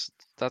bottom. That's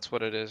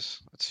what it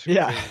is. It's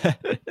yeah.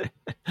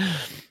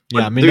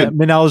 Yeah,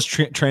 Manel's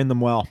trained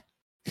them well.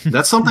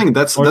 That's something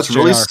that's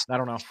really. I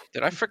don't know.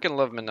 Dude, I freaking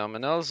love Manel.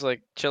 Manel's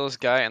like chillest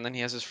guy, and then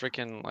he has this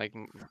freaking like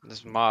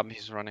this mob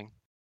he's running.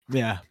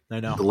 Yeah, I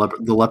know.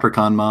 The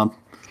leprechaun mob.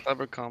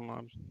 Leprechaun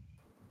mob.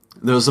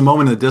 There was a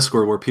moment in the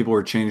Discord where people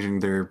were changing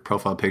their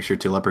profile picture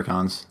to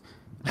leprechauns,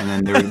 and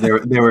then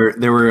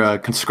they were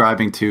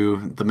conscribing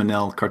to the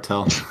Manel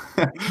cartel.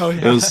 Oh,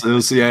 yeah.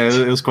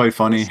 It was quite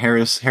funny.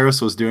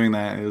 Harris was doing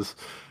that.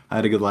 I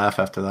had a good laugh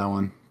after that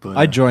one. But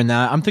I joined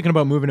that. I'm thinking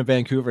about moving to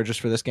Vancouver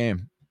just for this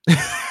game.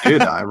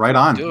 Dude, right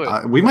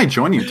on. We might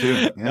join you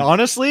too. Yeah.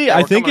 Honestly,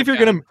 I think if you're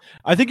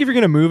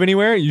gonna move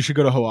anywhere, you should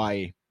go to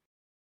Hawaii.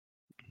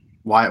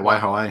 Why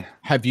Hawaii?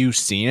 Have you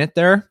seen it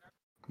there?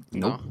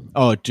 Nope.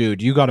 Oh,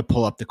 dude, you got to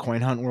pull up the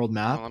Coin Hunt World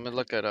map. Let me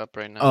look it up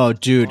right now. Oh,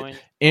 dude,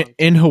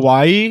 in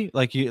Hawaii,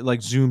 like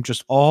you zoom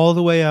just all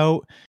the way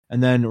out,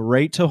 and then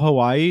right to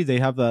Hawaii, they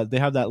have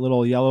that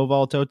little yellow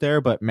vault out there.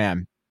 But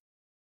man,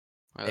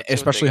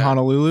 especially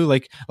Honolulu,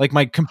 like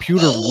my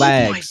computer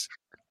lags.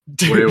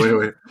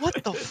 Wait.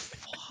 What the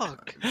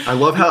fuck? I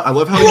love how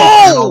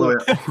all the way.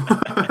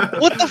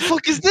 What the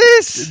fuck is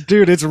this?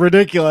 Dude, it's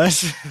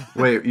ridiculous.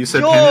 Wait, you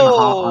said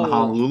on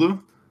Honolulu?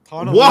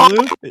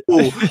 Honolulu?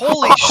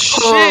 Holy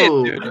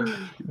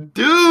shit,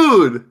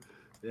 dude!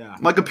 Yeah,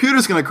 my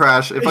computer's gonna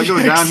crash if I go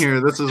down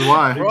here. This is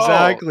why.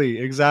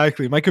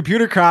 Exactly. My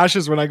computer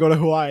crashes when I go to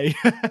Hawaii.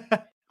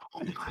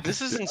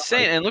 This is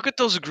insane. And look at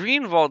those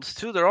green vaults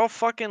too. They're all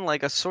fucking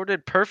like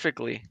assorted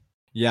perfectly.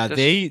 Yeah,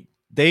 they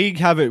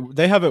have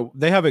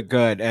it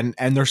good,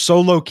 and they're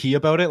so low key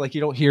about it. Like you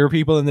don't hear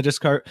people in the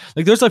Discord.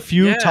 Like there's a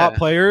few top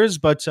players,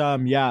 but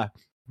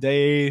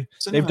they've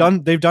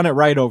done it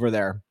right over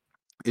there.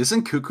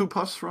 Isn't Cuckoo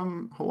Puffs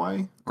from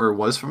Hawaii or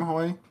was from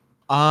Hawaii?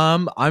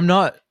 I'm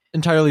not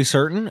entirely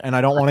certain, and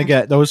I don't want to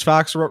get those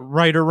facts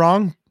right or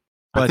wrong.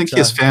 But I think he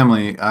has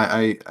family.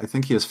 I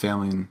think he has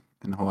family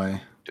in Hawaii.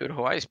 Dude,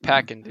 Hawaii's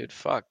packing, dude.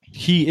 Fuck.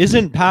 He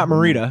isn't Pat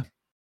Morita,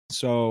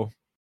 so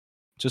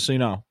just so you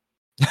know.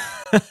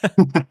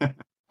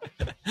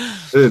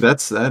 Dude,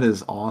 that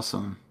is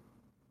awesome.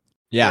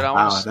 Yeah, dude,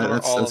 wow,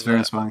 that's very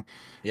inspiring.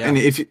 Yeah. And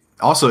if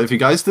you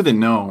guys didn't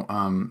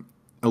know,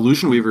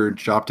 Illusion Weaver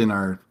dropped in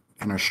our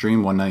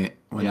stream one night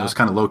when it was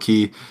kind of low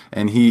key,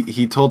 and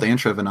he told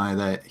Antrev and I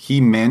that he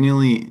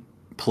manually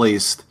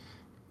placed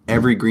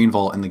every green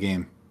vault in the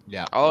game.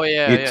 Yeah. Oh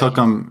yeah. It took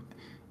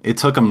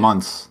him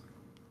months.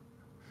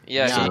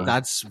 Yeah,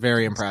 that's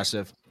very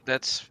impressive.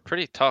 That's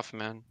pretty tough,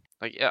 man.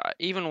 Like,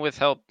 even with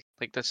help,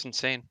 like that's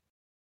insane.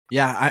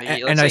 Yeah,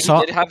 I saw.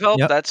 He did have help.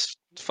 Yep. That's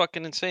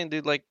fucking insane,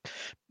 dude. Like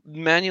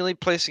manually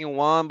placing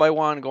one by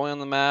one, going on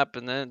the map,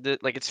 and then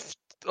like it's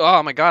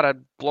oh my god,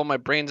 I'd blow my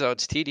brains out.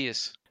 It's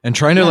tedious. And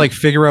trying to like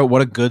figure out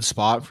what a good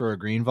spot for a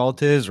green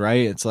vault is,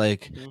 right? It's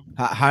like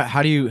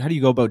how do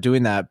you go about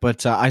doing that?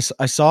 But I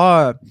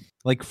saw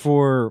like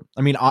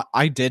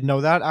I did know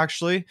that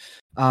actually,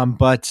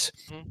 but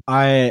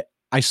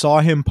I saw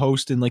him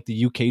post in like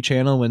the UK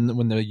channel when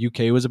the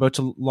UK was about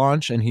to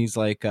launch, and he's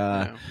like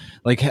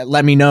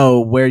let me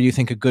know where you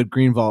think a good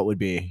green vault would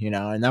be,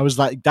 and that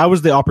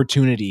was the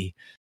opportunity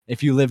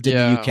if you lived in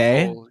the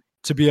UK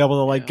to be able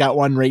to like get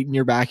one right in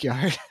your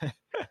backyard.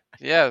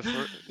 Yeah,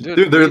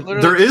 dude,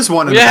 there is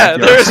one in the backyard.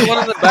 Yeah, there is one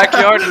in the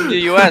backyard in the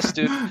US,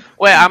 dude.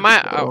 Wait, I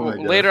might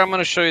later I'm going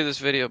to show you this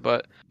video,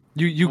 but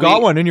you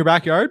got one in your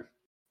backyard?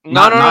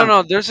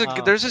 No. There's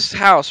this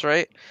house,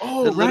 right?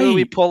 Oh, that literally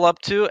we pull up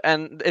to,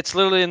 and it's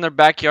literally in their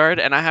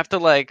backyard, and I have to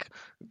like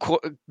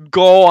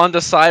go on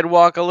the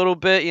sidewalk a little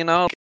bit,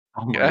 Oh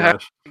my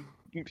gosh.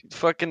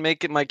 Fucking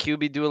make it my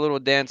QB do a little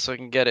dance so I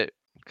can get it,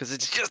 because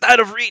it's just out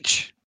of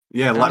reach.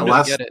 Yeah,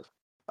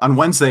 on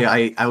Wednesday,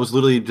 I was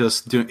literally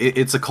just doing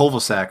it's a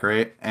cul-de-sac,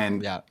 right?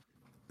 And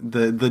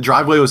the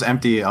driveway was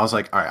empty. I was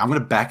like, all right, I'm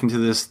gonna back into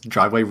this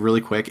driveway really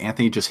quick.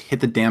 Anthony just hit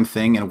the damn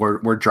thing, and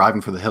we're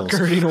driving for the hills.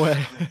 Skirting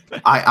away.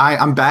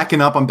 I'm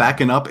backing up,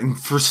 and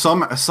for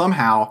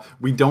somehow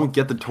we don't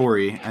get the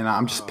Tory, and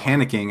I'm just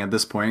panicking at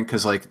this point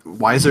because like,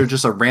 why is there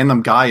just a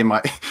random guy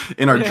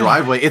in our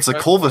driveway? It's a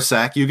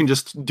cul-de-sac. You can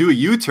just do a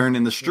U-turn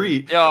in the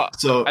street. Yeah.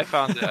 So I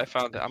found it.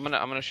 I'm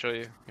gonna show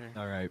you. Here.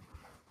 All right.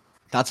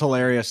 That's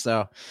hilarious,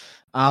 though.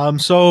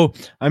 So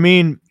I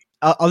mean,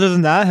 other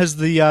than that, has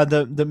the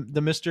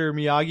Mr.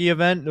 Miyagi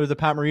event or the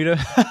Pat Morita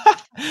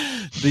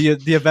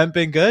the event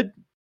been good?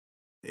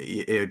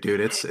 Yeah, dude,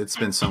 it's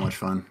been so much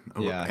fun.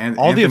 Yeah, and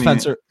all the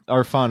events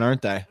are fun,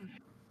 aren't they?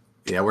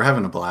 Yeah, we're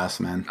having a blast,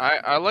 man.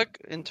 I like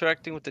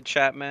interacting with the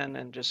chat, man,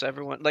 and just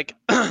everyone. Like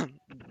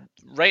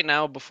right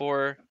now,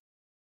 before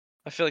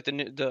I feel like the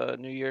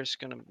new year's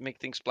gonna make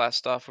things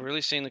blast off. We're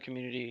really seeing the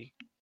community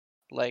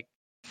like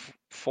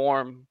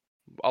form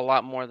a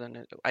lot more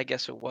than I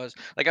guess it was.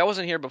 Like I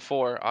wasn't here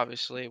before,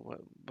 obviously,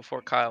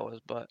 before Kyle was,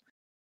 but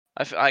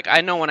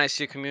I know when I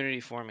see a community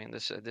forming,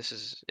 this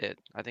is it.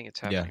 I think it's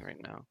happening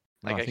right now.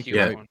 Like I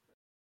huge one.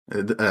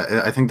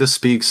 I think this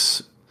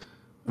speaks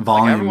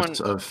volumes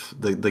of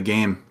the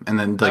game, and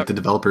then like the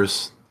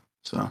developers.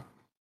 So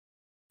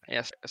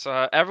yes,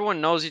 so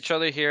everyone knows each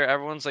other here.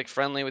 Everyone's like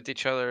friendly with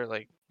each other.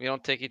 Like we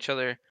don't take each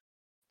other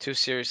too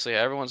seriously.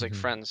 Everyone's like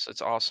friends.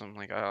 It's awesome.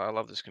 Like I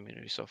love this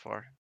community so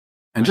far.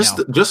 And just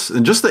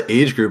the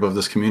age group of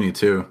this community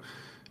too,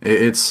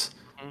 it's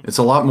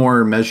a lot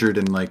more measured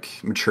and like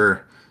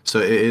mature. So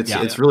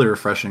it's really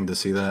refreshing to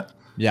see that.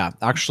 Yeah,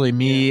 actually,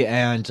 me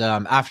and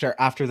after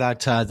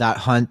that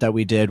hunt that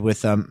we did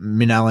with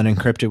Minel and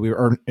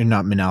Encrypted,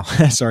 not Minel,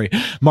 sorry,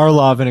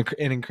 Marlov and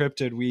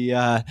Encrypted,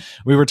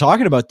 we were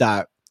talking about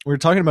that. We were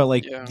talking about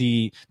like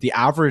the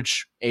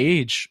average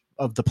age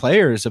of the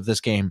players of this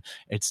game.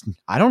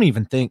 I don't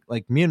even think,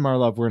 like, me and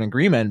Marlov were in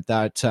agreement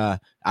that I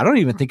don't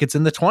even think it's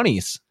in the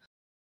 20s.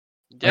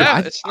 Yeah,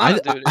 like, it's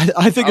not, dude.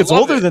 I think it's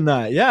older than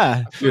that.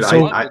 Yeah, dude,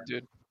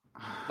 dude.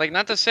 Like,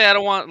 not to say I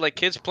don't want like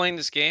kids playing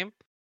this game,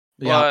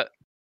 but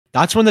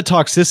that's when the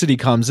toxicity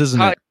comes,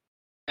 isn't it?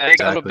 A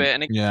little bit,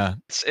 and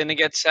it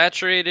gets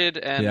saturated,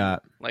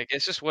 and like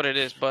it's just what it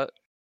is. But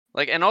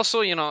like, and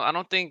also, I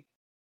don't think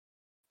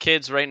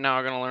kids right now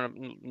are gonna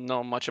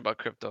know much about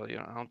crypto.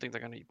 I don't think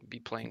they're gonna be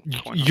playing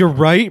coin. You're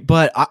right,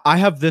 but I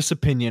have this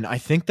opinion. I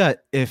think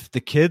that if the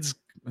kids,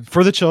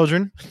 for the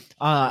children,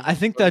 I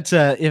think that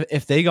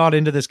if they got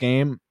into this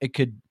game, it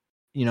could,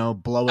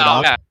 blow it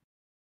up. Yeah.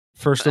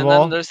 First of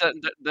all,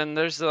 then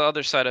there's the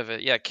other side of it.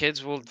 Yeah,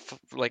 kids will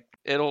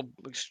it'll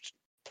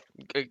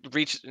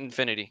reach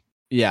infinity.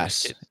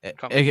 Yes,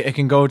 it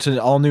can go to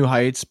all new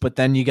heights, but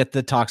then you get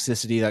the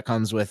toxicity that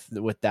comes with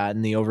that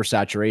and the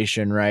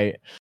oversaturation, right?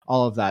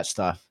 All of that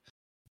stuff.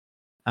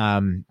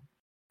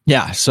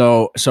 Yeah.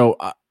 So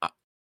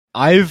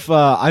I've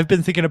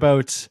been thinking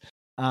about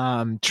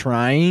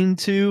trying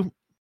to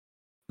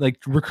like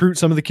recruit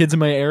some of the kids in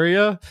my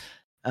area.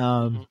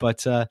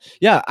 But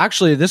yeah,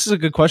 actually, this is a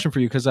good question for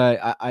you because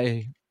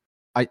I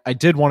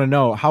did want to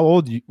know how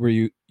old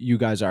you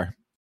guys are.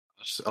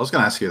 I was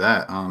gonna ask you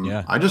that.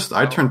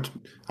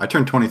 I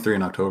turned 23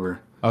 in October.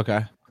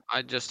 Okay.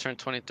 I just turned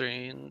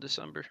 23 in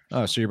December.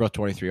 Oh, so you're both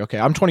 23. Okay,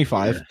 I'm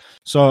 25. Yeah.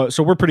 So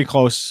we're pretty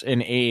close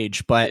in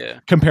age,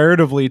 but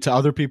comparatively to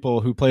other people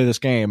who play this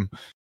game,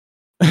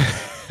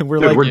 we're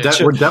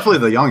definitely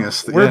the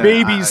youngest. We're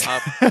babies.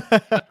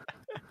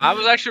 I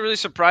was actually really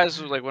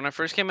surprised. Like when I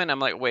first came in, I'm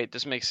like, wait,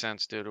 this makes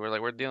sense, dude.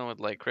 We're dealing with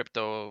like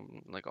crypto,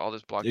 like all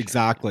this blockchain.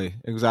 Exactly.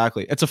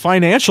 It's a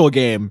financial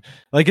game.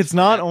 Like it's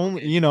not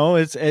only,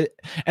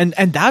 and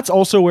that's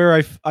also where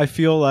I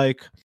feel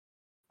like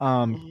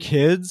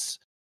kids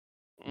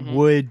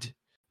would,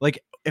 like,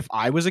 if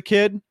I was a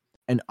kid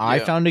and I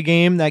found a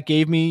game that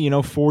gave me,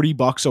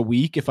 $40 a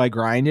week if I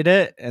grinded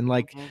it and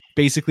like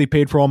basically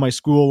paid for all my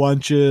school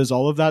lunches,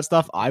 all of that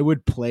stuff, I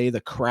would play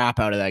the crap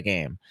out of that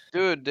game.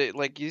 Dude,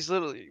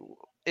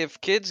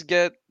 if kids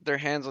get their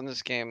hands on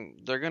this game,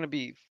 they're going to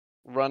be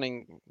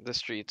running the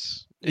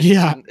streets.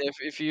 Yeah.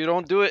 If you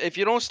don't do it, if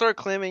you don't start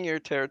claiming your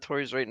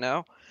territories right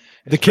now,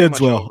 The it's pretty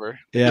kids much will. over.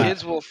 Yeah. The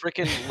kids will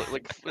freaking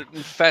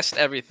infest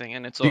everything,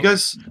 and it's Do you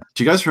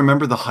guys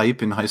remember the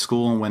hype in high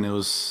school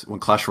when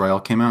Clash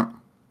Royale came out?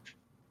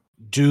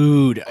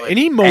 Dude,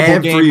 any mobile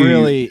game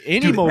really.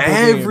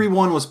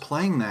 Everyone was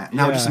playing that.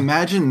 Now just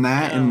imagine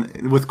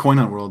that with Coin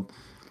Hunt World.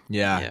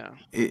 Yeah.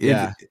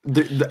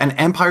 And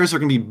empires are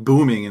going to be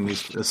booming in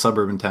these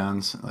suburban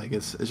towns. Like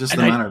it's just a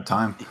matter of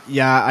time.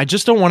 Yeah, I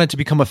just don't want it to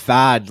become a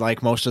fad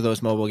like most of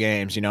those mobile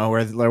games, you know,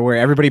 where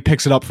everybody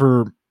picks it up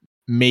for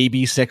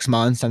maybe 6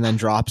 months and then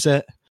drops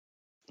it.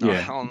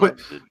 Yeah,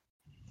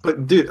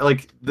 but dude,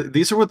 like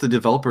these are what the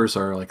developers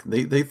are like.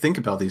 They think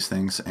about these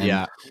things,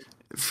 and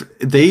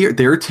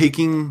they're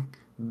taking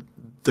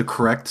the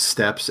correct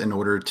steps in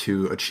order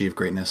to achieve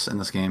greatness in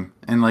this game.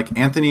 And like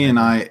Anthony and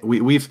I,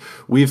 we've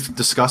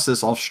discussed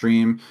this on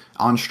stream.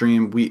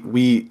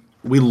 We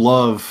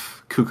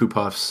love Cuckoo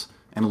Puffs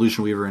and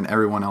Illusion Weaver and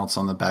everyone else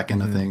on the back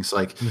end of things.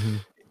 Like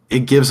it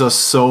gives us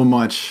so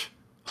much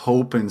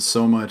hope and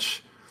so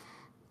much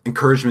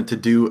encouragement to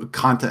do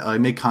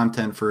content, make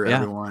content for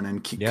everyone,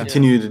 and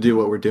continue to do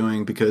what we're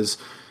doing, because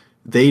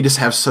they just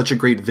have such a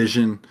great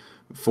vision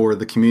for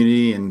the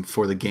community and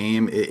for the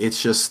game.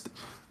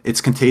 It's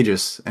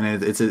contagious, and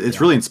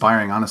it's really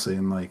inspiring, honestly.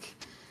 And like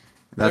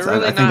that's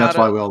really I think that's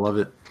why we all love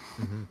it.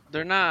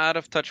 They're not out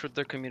of touch with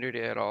their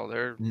community at all.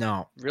 They're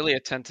really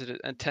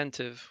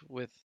attentive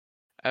with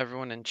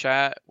everyone in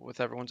chat, with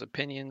everyone's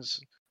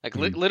opinions. Like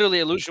literally,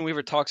 Illusion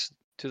Weaver talks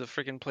to the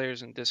freaking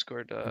players in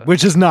Discord,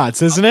 which is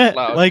nuts, isn't it?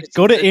 Like,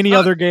 go to any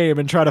other game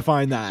and try to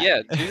find that.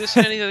 Yeah, do this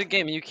in any other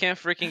game, and you can't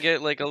freaking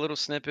get like a little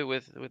snippet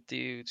with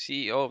the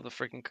CEO of the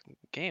freaking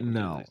game.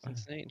 No, it's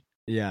insane.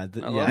 Yeah,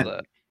 I love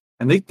that.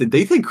 And they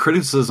take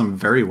criticism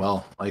very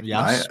well. Like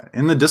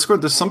in the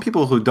Discord, there's some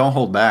people who don't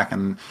hold back,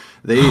 and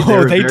they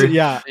don't.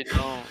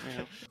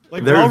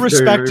 Like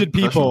well-respected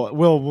people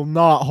will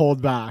not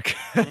hold back.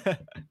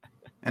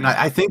 And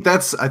I think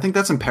that's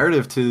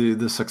imperative to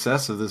the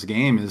success of this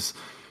game, is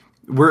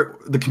where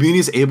the community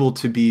is able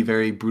to be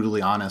very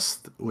brutally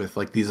honest with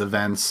like these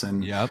events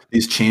and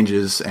these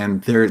changes,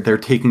 and they're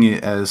taking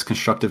it as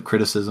constructive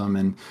criticism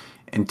and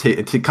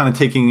kind of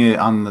taking it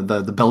on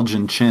the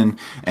Belgian chin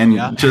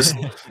and just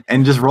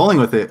rolling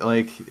with it.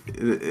 Like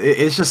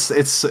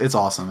it's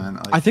awesome, man.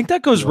 Like, I think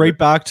that goes right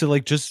back to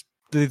like just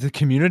the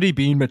community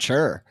being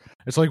mature.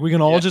 It's like we can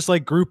all just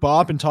like group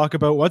up and talk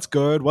about what's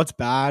good, what's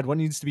bad, what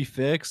needs to be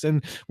fixed,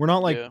 and we're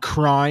not like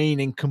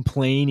crying and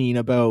complaining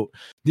about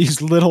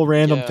these little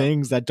random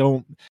things that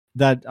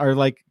are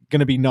like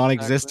going to be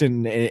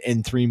non-existent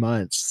in 3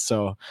 months.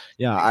 So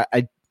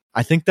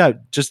I think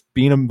that just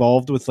being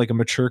involved with like a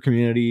mature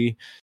community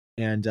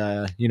and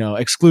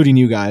excluding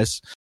you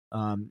guys,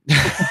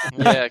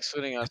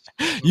 excluding us.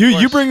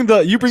 You bring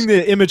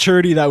the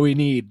immaturity that we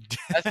need.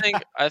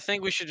 I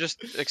think we should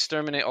just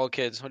exterminate all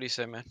kids. What do you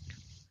say, man?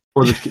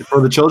 For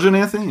the children,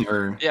 Anthony,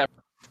 or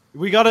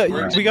we gotta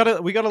let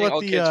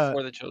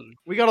the children.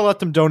 We gotta let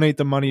them donate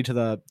the money to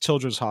the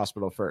children's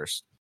hospital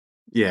first.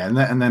 Yeah,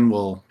 and then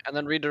we'll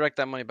redirect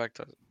that money back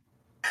to us.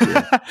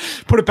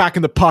 Put it back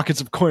in the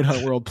pockets of Coin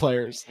Hunt World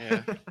players.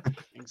 Yeah,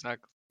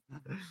 exactly.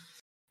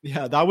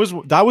 Yeah, that was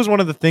one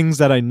of the things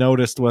that I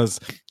noticed was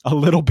a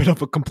little bit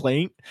of a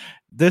complaint.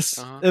 This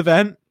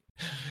event,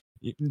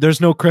 there's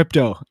no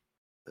crypto,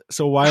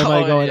 so why am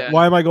I going?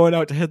 Why am I going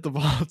out to hit the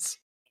vaults?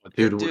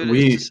 Dude,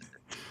 we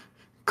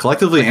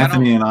collectively,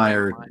 Anthony and I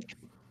are.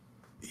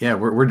 Yeah,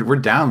 we're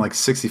down like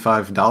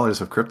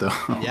 $65 of crypto.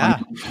 Yeah,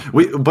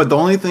 but the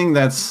only thing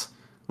that's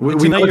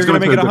we know you're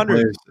going to make it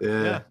 100.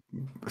 Yeah,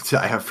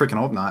 I freaking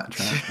hope not.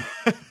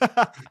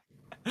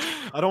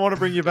 I don't want to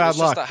bring you bad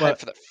luck,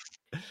 but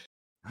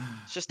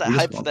it's just that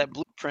hype for that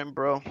blueprint,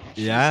 bro.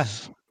 Yeah.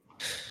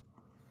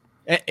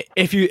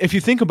 If you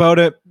think about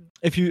it,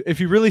 if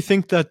you really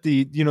think that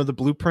the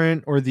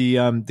blueprint or the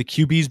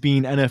QBs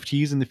being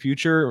NFTs in the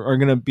future are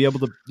going to be able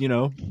to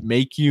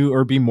make you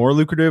or be more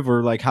lucrative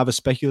or like have a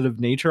speculative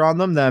nature on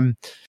them, then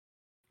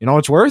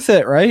it's worth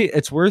it, right?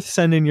 It's worth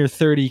sending your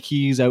 30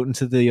 keys out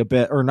into the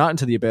abyss, or not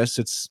into the abyss.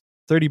 It's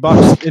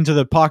 $30 into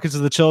the pockets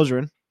of the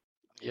children.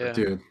 Yeah,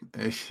 dude,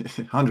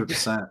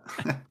 100%.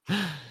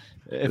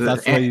 If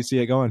that's the way you see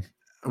it going.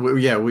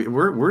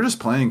 We're just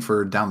playing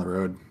for down the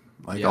road.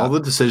 Like all the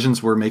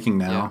decisions we're making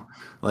now.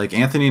 Like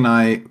Anthony and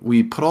I,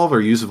 we put all of our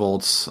use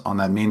vaults on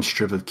that main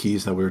strip of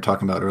keys that we were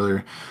talking about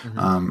earlier.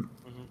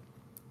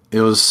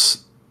 It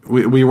was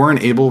we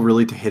weren't able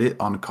really to hit it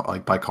on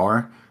like by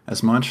car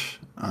as much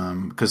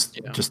because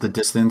just the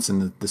distance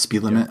and the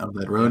speed limit of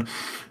that road.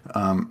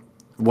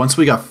 Once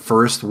we got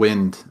first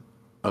wind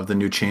of the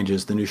new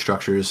changes, the new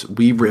structures,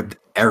 we ripped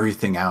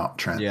everything out,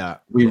 Trent.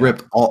 We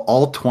ripped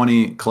all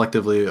 20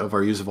 collectively of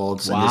our use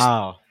vaults.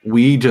 Wow. And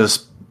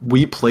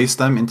we placed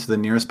them into the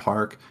nearest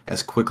park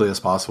as quickly as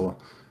possible.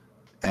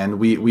 And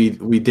we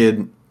did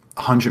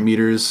 100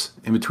 meters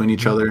in between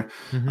each other.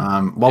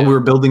 While we were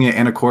building it,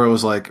 Anacora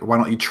was like, why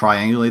don't you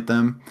triangulate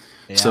them?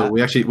 So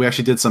we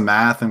actually did some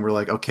math, and we're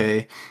like,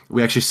 okay,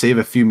 we actually save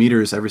a few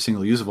meters every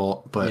single use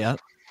vault, but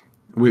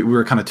we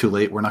were kind of too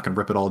late. We're not going to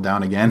rip it all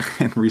down again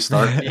and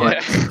restart.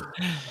 But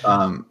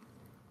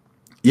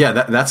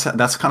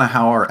that's kind of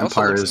how our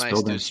empire is nice,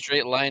 building. Dude.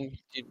 Straight line.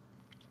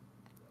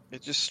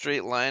 It's just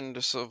straight line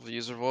just of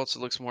user vaults. It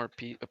looks more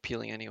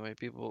appealing anyway.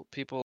 People,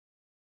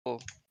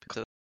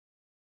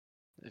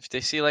 if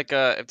they see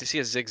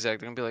a zigzag,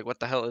 they're gonna be like,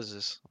 "What the hell is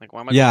this? Like, why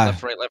am I going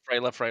left, right, left,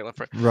 right, left, right, left,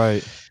 right?"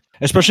 Right.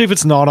 Especially if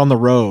it's not on the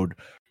road,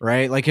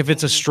 right? Like if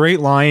it's a straight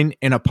line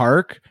in a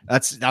park,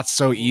 that's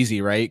so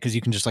easy, right? Because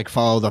you can just like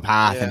follow the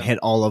path and hit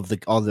all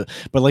the.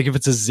 But like if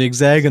it's a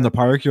zigzag in the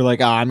park, you're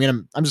like, I'm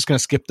just gonna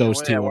skip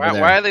those two.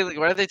 Why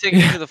are they taking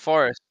me to the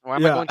forest? Why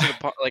am I going to the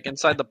pond, like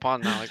inside the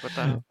pond now? Like what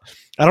the hell?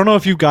 I don't know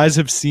if you guys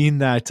have seen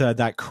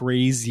that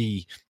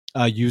crazy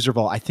user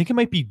vault. I think it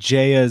might be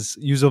Jaya's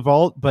user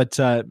vault, but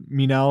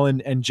Minel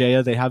and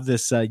Jaya, they have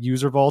this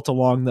user vault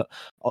along the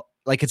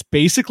like it's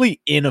basically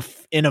in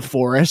a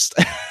forest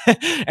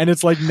and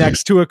it's like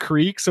next to a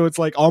creek, so it's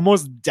like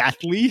almost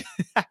deathly.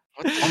 Oh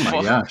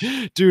my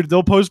gosh, dude,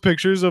 they'll post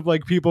pictures of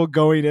like people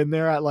going in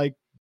there at like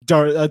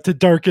to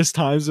darkest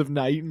times of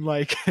night and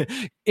like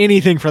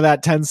anything for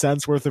that 10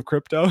 cents worth of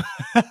crypto.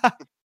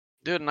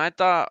 Dude, and I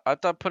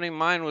thought putting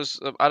mine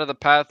was out of the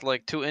path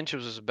like 2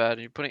 inches was bad.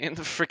 You're putting it in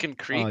the freaking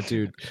creek. Oh,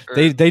 dude,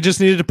 they just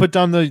needed to put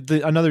down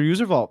the another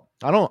user vault.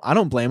 I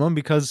don't blame them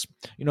because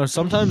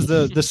sometimes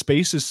the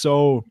space is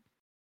so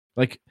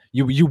like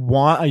you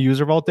want a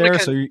user vault there,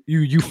 so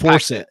you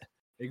force it.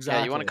 Exactly.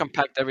 Yeah, you want to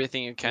compact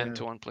everything you can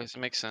to one place. It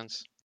makes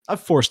sense.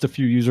 I've forced a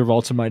few user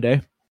vaults in my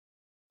day.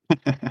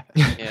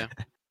 Yeah.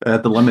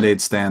 At the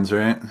lemonade stands,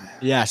 right?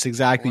 Yes,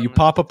 exactly. You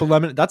pop up a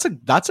lemon. That's an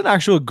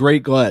actual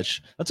great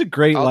glitch. That's a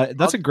great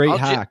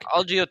hack.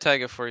 I'll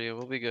geotag it for you.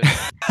 We'll be good.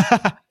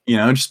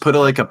 Just put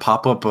a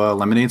pop-up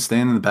lemonade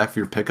stand in the back of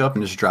your pickup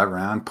and just drive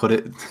around, put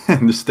it,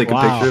 and just take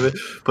a picture of it.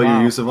 Put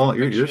your user vault.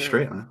 You're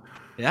straight, man.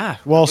 Yeah.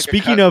 Well,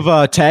 speaking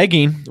of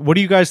tagging, what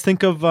do you guys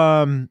think of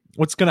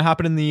what's going to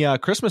happen in the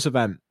Christmas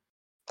event?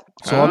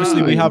 So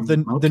obviously we have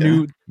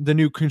the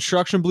new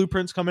construction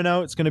blueprints coming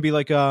out. It's going to be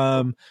like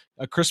a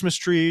Christmas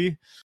tree.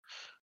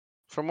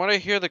 From what I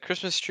hear, the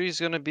Christmas tree is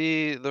going to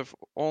be the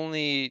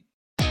only.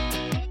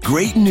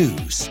 Great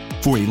news!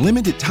 For a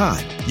limited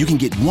time, you can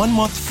get 1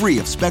 month free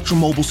of Spectrum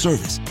Mobile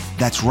service.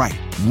 That's right,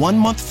 1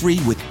 month free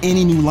with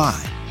any new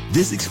line.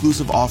 This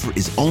exclusive offer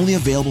is only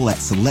available at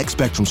select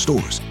Spectrum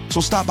stores,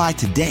 so stop by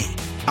today.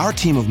 Our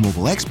team of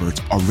mobile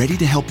experts are ready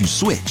to help you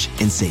switch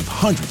and save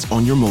hundreds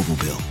on your mobile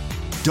bill.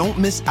 Don't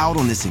miss out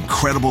on this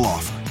incredible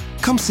offer.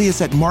 Come see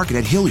us at Market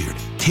at Hilliard,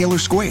 Taylor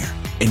Square,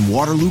 and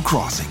Waterloo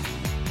Crossing.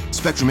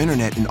 Spectrum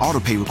Internet and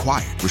autopay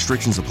required.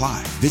 Restrictions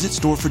apply. Visit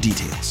store for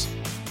details.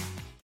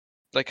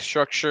 Like a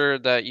structure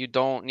that you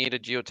don't need a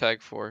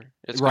geotag for.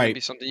 It's going to be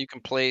something you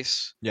can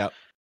place. Yep.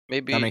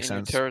 Maybe that makes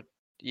sense.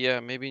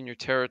 Maybe in your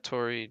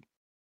territory,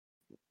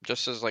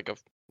 just as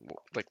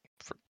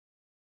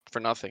for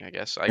nothing, I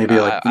guess. Maybe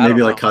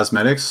like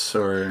cosmetics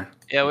or.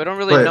 Yeah, we don't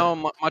really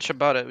know much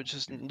about it.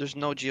 There's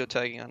no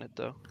geotagging on it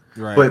though.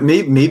 Right. But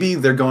maybe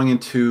they're going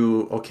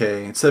into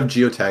instead of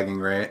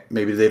geotagging, right?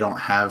 Maybe they don't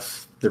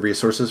have the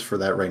resources for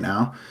that right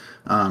now.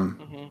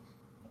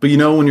 But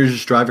when you're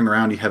just driving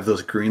around, you have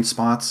those green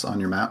spots on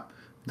your map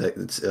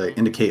that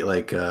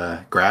indicate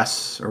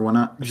grass or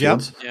whatnot.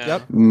 Fields. Yep.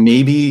 Yep.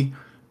 Maybe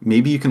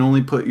you can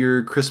only put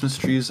your Christmas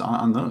trees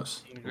on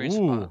those.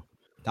 Ooh.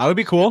 That would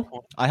be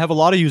cool. I have a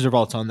lot of user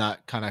vaults on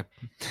that kind of.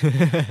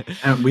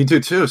 And we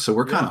do too, so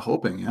we're kind of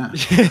hoping, yeah.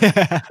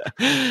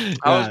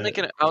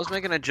 I was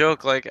making a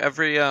joke like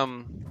every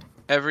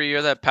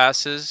year that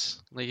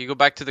passes, like you go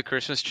back to the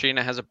Christmas tree and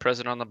it has a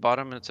present on the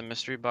bottom and it's a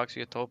mystery box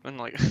you get to open.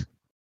 Like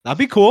that'd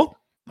be cool.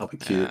 That'd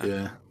be cute,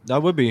 yeah.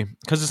 That would be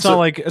because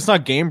it's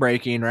not game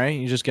breaking, right?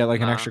 You just get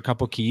an extra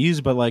couple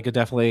keys, but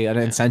definitely an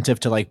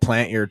incentive to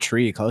plant your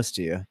tree close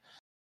to you.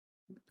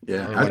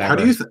 Yeah. How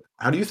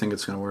do you think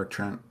it's going to work,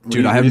 Trent?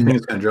 Dude, I think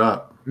it's going to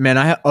drop.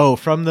 Man,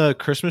 from the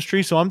Christmas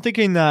tree. So I'm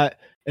thinking that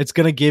it's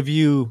going to give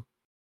you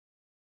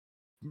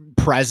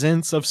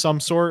presents of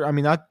some sort. I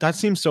mean, that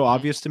seems so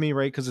obvious to me,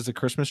 right? Because it's a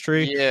Christmas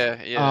tree.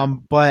 Yeah.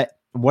 But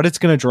what it's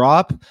going to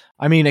drop,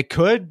 I mean, it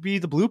could be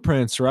the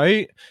blueprints,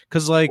 right?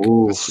 Because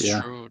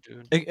true,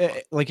 dude.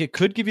 It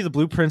could give you the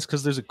blueprints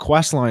because there's a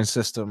quest line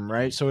system,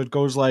 right? So it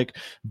goes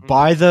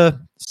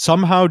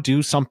somehow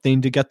do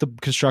something to get the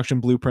construction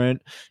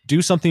blueprint,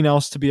 do something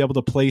else to be able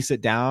to place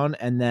it down,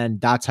 and then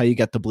that's how you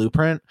get the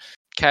blueprint.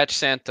 Catch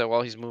Santa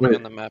while he's moving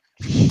on the map.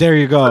 There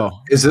you go.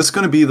 Is this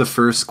going to be the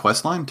first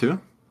quest line too?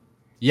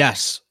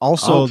 Yes.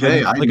 Also,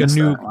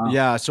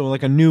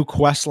 a new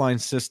quest line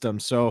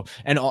system. So,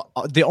 and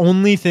the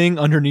only thing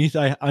underneath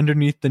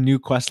the new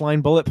quest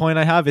line bullet point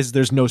I have is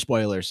there's no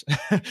spoilers.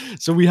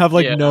 So we have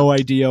no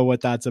idea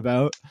what that's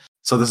about.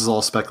 So this is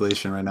all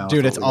speculation right now,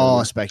 dude. It's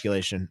all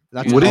speculation.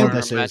 That's all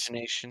this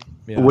imagination. Is.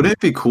 Yeah. Wouldn't it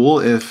be cool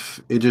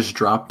if it just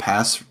dropped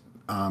past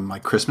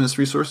Christmas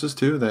resources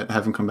too that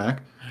haven't come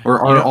back,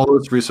 or are all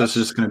those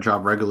resources just going to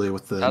drop regularly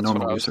with the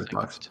normal resource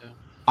box?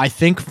 I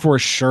think for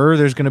sure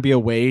there's going to be a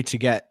way to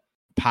get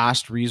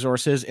past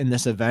resources in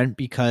this event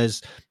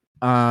because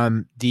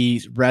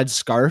the red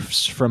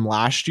scarfs from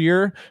last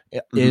year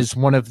is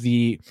one of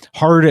the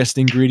hardest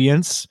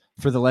ingredients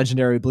for the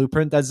legendary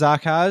blueprint that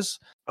Zach has.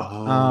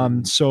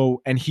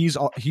 So, and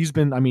he's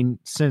been, I mean,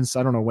 since,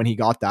 I don't know when he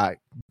got that,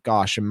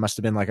 gosh, it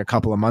must've been like a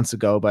couple of months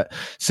ago, but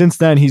since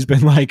then he's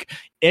been like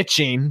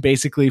itching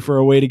basically for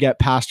a way to get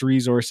past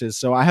resources.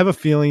 So I have a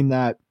feeling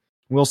that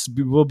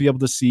we'll be able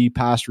to see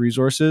past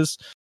resources,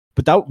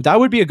 but that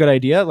would be a good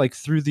idea. Like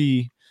through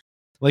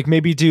like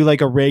maybe do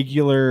like a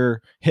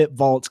regular hit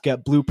vaults,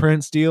 get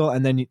blueprints deal.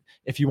 And then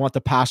if you want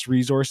the past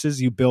resources,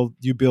 you build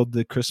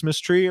the Christmas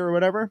tree or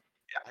whatever.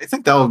 I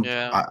think that'll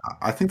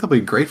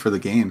be great for the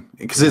game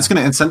because it's going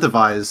to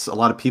incentivize a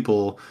lot of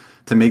people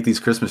to make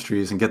these Christmas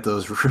trees and get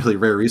those really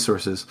rare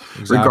resources.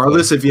 Exactly.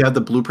 Regardless if you have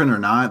the blueprint or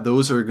not,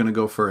 those are going to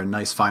go for a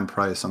nice fine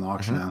price on the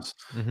auction house.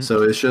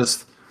 So it's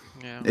just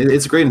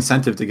it's a great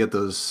incentive to get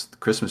those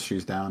Christmas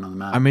trees down on the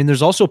map. I mean,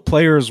 there's also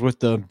players with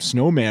the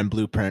snowman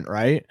blueprint,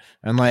 right?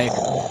 And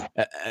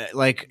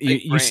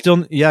you still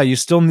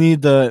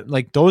need the,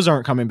 like, those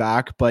aren't coming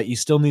back, but you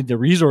still need the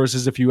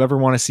resources if you ever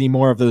want to see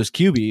more of those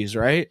QBs,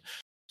 right?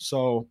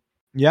 So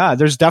yeah,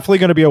 there's definitely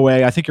going to be a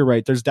way. I think you're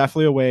right. There's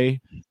definitely a way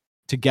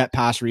to get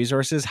past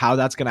resources. How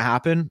that's going to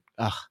happen,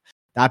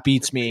 that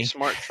beats me.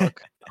 Smart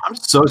truck. I'm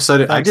so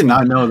excited. I did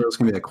not know there was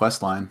going to be a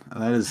quest line.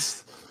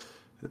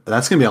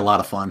 That's going to be a lot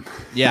of fun.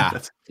 Yeah.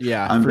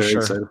 I'm very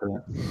excited for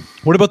that.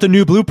 What about the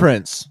new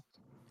blueprints?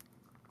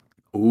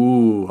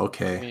 Ooh,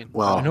 okay.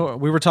 Well, I know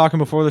we were talking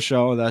before the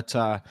show that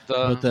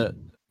the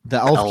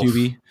elf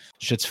QB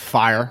shit's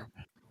fire.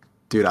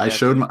 Dude, I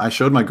showed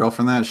my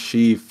girlfriend that.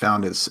 She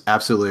found it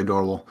absolutely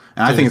adorable.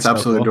 And I think it's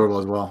absolutely adorable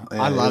as well.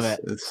 Yeah, I love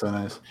it. It's so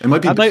nice. It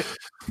might be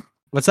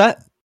What's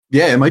that?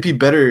 Yeah, it might be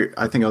better.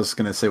 I think I was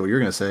going to say what you're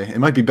going to say. It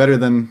might be better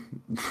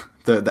than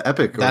the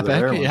epic. Or the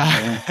rare one.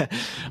 Yeah.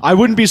 I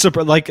wouldn't be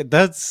surprised. Like,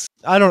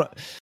 I don't know.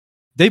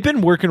 They've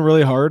been working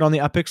really hard on the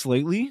epics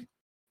lately.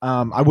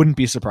 I wouldn't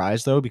be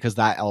surprised though, because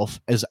that elf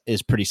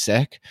is pretty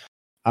sick.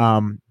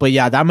 But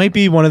yeah, that might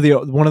be one of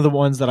the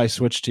ones that I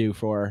switched to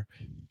for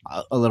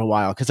a little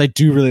while, because I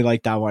do really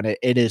like that one.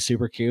 It is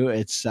super cute.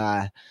 It's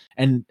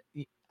and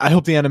I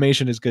hope the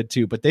animation is good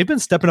too. But they've been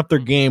stepping up their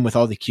game with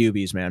all the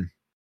QBs, man.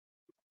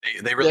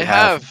 They really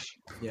have.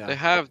 Yeah. They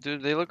have,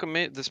 dude. They look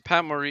amazing. This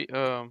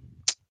Mr.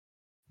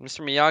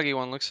 Miyagi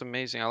one looks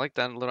amazing. I like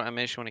that little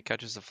animation when he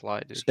catches the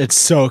fly, dude. It's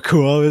so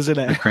cool, isn't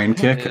it? The crane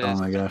kick. Oh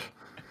my gosh.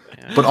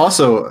 Yeah. But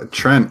also,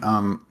 Trent,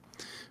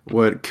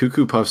 what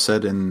Cuckoo Puff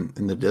said in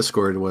the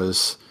Discord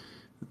was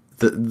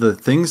the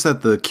things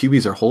that the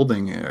QBs are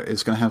holding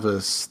is going to have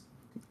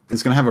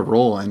a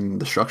role in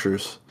the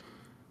structures.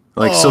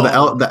 Like, so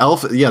the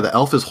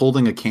elf is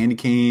holding a candy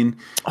cane.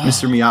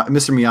 Mr.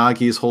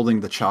 Miyagi is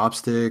holding the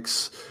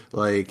chopsticks.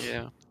 Like,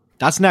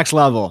 that's next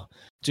level,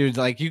 dude.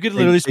 Like, you could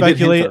literally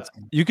speculate.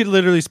 You could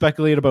literally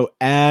speculate about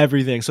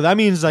everything. So that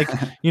means, like,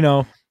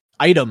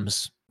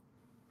 items,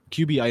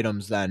 QB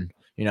items. Then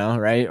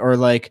right? Or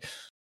like,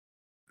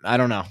 I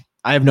don't know.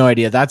 I have no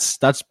idea. That's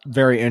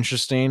very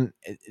interesting.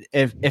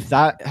 If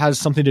that has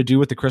something to do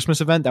with the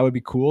Christmas event, that would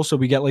be cool. So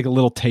we get like a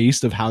little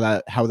taste of how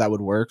that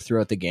would work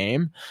throughout the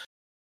game.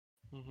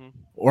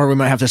 Or we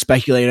might have to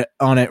speculate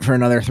on it for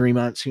another 3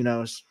 months. Who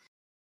knows?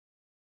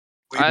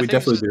 We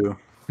definitely do.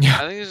 Yeah,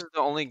 I think this is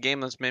the only game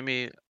that's made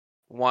me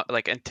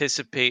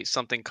anticipate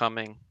something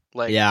coming.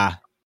 Like,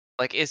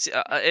 like it's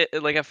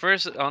like at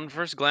first, on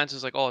first glance,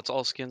 it's like, oh, it's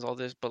all skins, all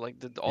this, but like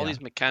all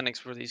these mechanics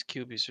for these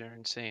QBs are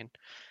insane.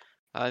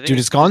 Dude,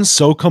 it's gone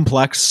so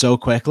complex so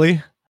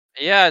quickly.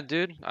 Yeah,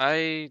 dude,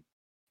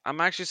 I'm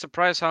actually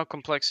surprised how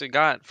complex it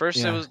got.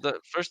 First,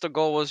 the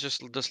goal was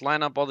just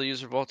line up all the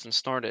user votes and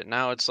start it.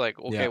 Now it's like,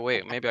 okay,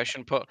 wait, maybe I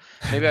shouldn't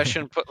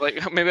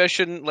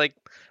like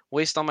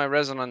waste all my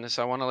resin on this.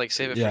 I want to like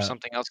save it for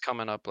something else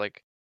coming up.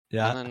 Like,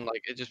 and then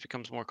like it just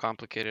becomes more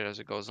complicated as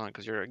it goes on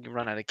because you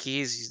run out of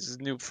keys. These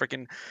new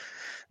freaking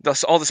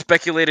all the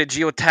speculated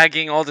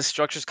geotagging, all the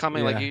structures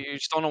coming. Like you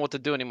just don't know what to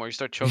do anymore. You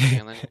start choking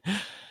and then.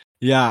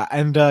 Yeah,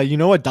 and you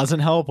know what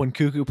doesn't help? When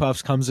Cuckoo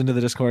Puffs comes into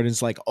the Discord and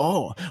it's like,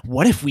 "Oh,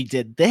 what if we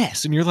did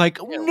this?" And you're like,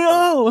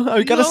 "No,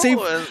 I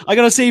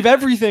gotta save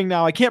everything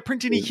now. I can't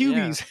print any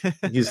QBs."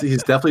 Yeah.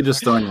 He's definitely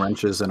just throwing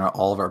wrenches in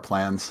all of our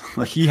plans.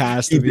 Like he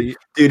has to be,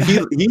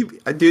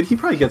 dude. He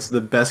probably gets the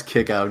best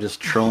kick out of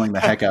just trolling the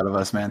heck out of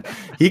us, man.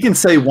 He can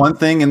say one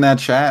thing in that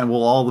chat, and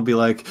we'll all be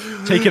like,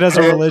 "Take it as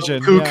a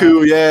religion."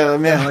 Cuckoo,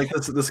 man. Like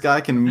this guy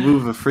can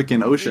move a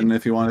freaking ocean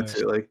if he wanted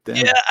to. Like, damn.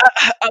 Yeah,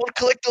 I would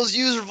collect those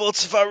user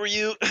votes if I were you.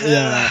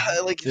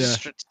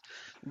 Just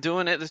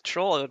doing it to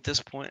troll at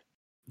this point.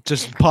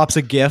 Just pops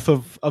a gif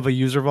of a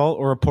user vault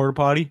or a porta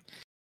potty.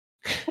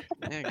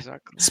 Yeah,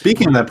 exactly.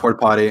 Speaking of that porta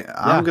potty,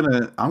 I'm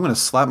gonna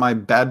slap my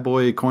bad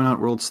boy Coin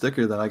Out World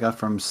sticker that I got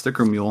from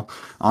Sticker Mule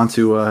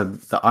onto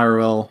the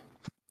IRL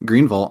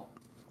green vault.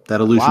 That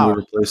illusion we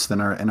replaced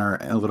in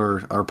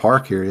our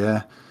park here.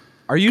 Yeah.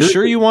 Are you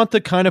sure you want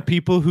the kind of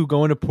people who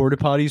go into porta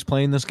potties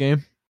playing this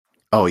game?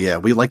 Oh yeah,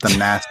 we like the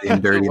nasty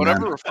and dirty.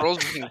 Whatever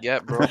referrals you can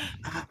get, bro.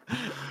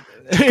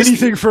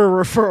 Anything for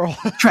a referral.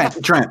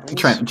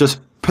 Trent, just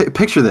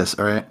picture this,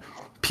 all right?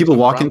 people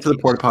walk into the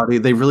porta potty.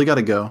 They really got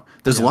to go.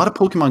 There's a lot of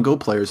Pokemon Go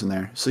players in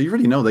there, so you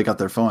already know they got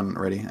their phone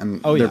ready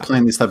and they're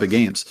playing these type of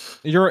games.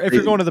 If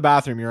you're going to the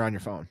bathroom, you're on your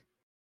phone.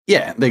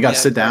 Yeah, they got to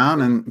sit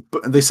down, and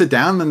they sit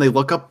down, and they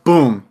look up.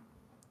 Boom.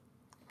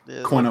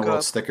 Coin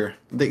World sticker.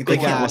 They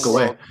can't look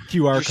away.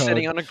 QR code.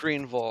 Sitting on a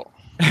green vault.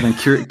 And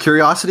then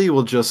curiosity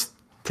will just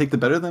take the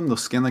better of them. They'll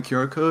scan the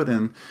QR code,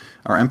 and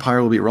our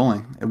empire will be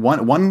rolling.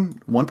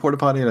 One porta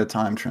potty at a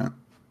time, Trent.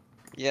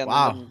 Yeah.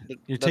 Wow.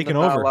 You're taking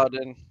over.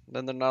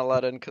 Then they're not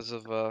allowed in because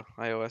of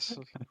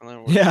iOS.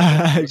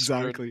 Yeah,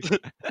 exactly.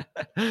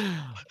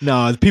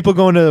 No, the people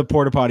going to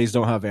porta potties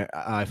don't have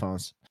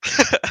iPhones.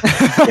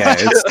 Yeah,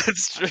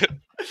 that's true.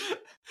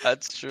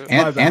 That's true.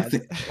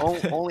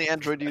 Only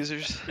Android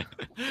users.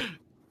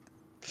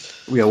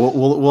 Yeah,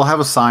 we'll have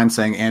a sign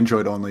saying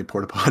Android only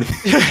porta potty.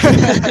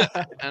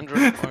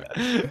 Android.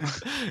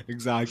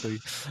 Exactly.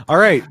 All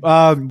right.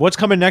 What's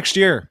coming next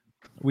year?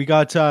 We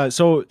got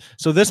so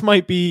this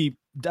might be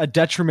a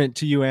detriment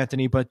to you,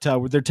 Anthony, but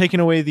they're taking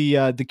away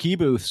the key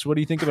booths. What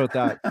do you think about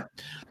that?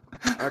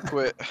 I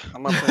quit.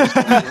 I'm not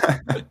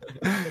playing.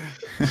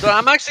 So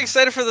I'm actually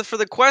excited for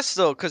the quest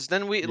though, because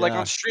then we like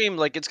on stream,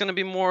 like it's gonna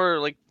be more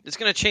like it's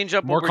gonna change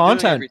up more what we're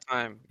content doing every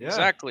time. Yeah.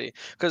 Exactly,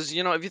 because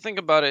if you think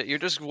about it, you're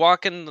just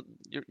walking,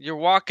 you're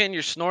walking,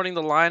 you're snorting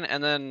the line,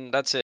 and then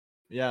that's it.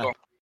 Yeah. So,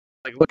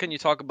 like, what can you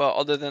talk about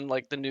other than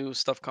like the new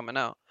stuff coming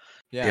out?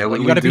 Yeah, like,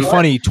 you got to be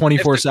funny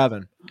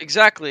 24/7.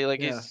 Exactly,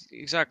 like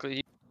exactly.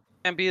 You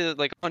can't be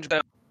like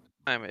 100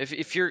 time.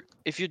 If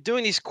you're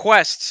doing these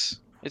quests,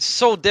 it's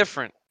so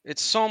different.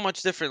 It's so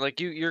much different. Like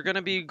you're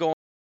gonna be going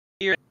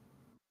here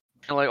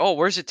and like, oh,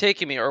 where's it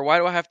taking me, or why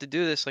do I have to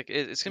do this? Like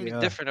it's gonna be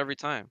different every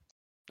time,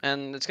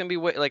 and it's gonna be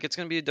it's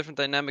gonna be a different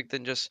dynamic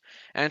than just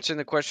answering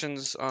the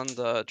questions on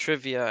the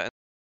trivia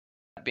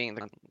and being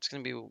it's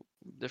gonna be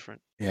different.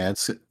 Yeah,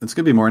 it's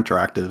gonna be more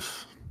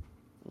interactive.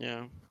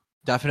 Yeah.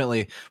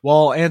 Definitely.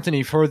 Well,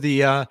 Anthony, for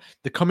the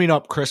coming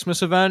up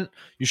Christmas event,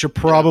 you should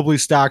probably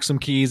stack some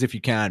keys if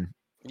you can.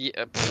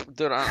 Yeah,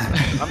 dude,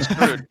 I'm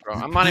screwed, bro.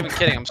 I'm not even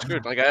kidding. I'm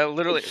screwed. Like I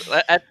literally,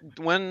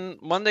 when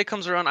Monday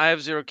comes around, I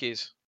have 0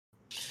 keys.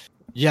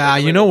 Yeah,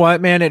 you know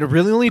what, man? It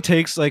really only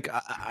takes like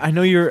I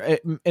know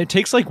it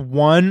takes like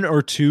 1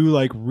 or 2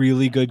 like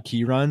really good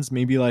key runs,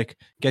 maybe like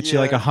get you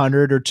like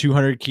 100 or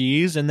 200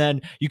 keys, and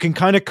then you can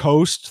kind of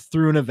coast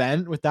through an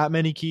event with that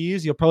many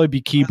keys. You'll probably be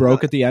key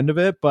broke at the end of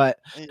it, but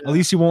at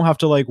least you won't have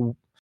to like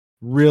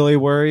really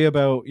worry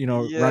about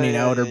running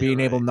out or being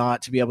able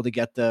not to be able to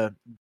get the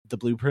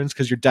blueprints,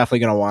 because you're definitely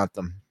gonna want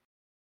them.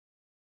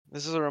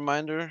 This is a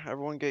reminder.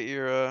 Everyone, get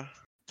your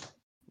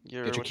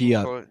key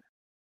up.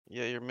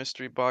 Yeah, your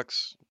mystery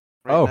box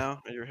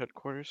now at your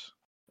headquarters.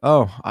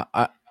 Oh,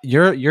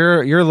 you're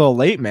a little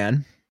late,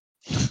 man.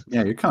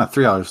 Yeah, you're kind of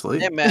 3 hours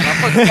late. Yeah, man.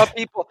 I'm talking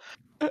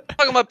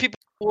about people.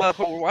 Who are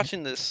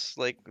watching this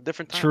like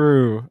different times.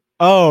 True.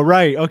 Oh,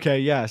 right. Okay.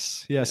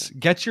 Yes.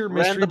 Get your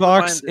mystery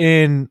box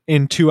in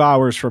 2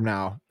 hours from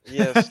now.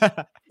 Yes.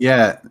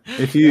 Yeah.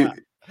 If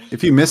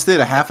you missed it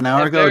a half an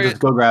hour ago, just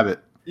go grab it.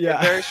 Yeah.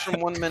 It varies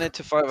from 1 minute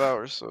to 5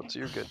 hours, so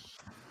you're good.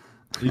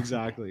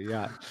 Exactly.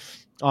 Yeah.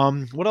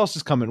 What else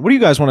is coming? What do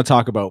you guys want to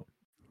talk about?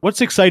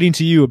 What's exciting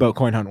to you about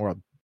Coin Hunt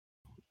World?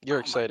 You're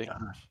exciting.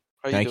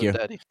 Thank you.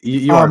 Daddy?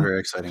 You are very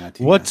exciting.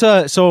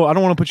 So I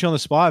don't want to put you on the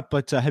spot,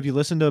 but have you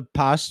listened to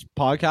past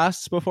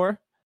podcasts before?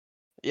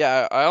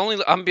 Yeah, I'm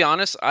gonna be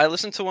honest. I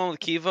listened to one with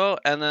Kivo,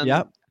 and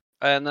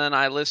then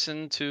I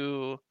listened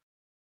to,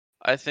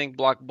 I think,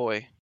 Block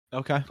Boy.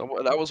 Okay. So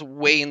that was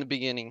way in the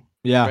beginning.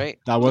 Yeah, right?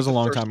 That was a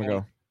long time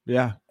ago.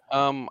 Yeah.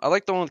 I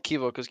like the one with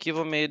Kivo because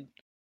Kivo made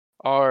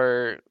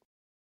our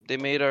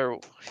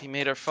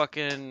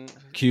fucking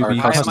QB.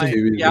 Our custom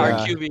QBs. Our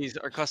QBs,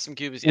 our custom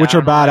QBs. Which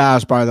are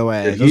badass, by the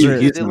way. Those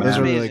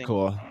are really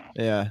cool.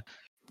 Yeah.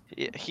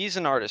 He's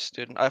an artist,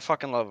 dude. I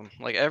fucking love him.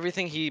 Like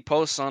everything he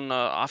posts on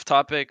off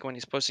topic when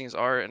he's posting his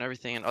art and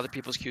everything, and other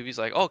people's QBs,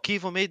 like, oh,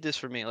 Kivo made this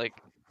for me. Like,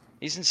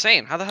 he's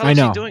insane. How the hell is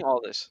he doing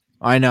all this?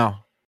 I know.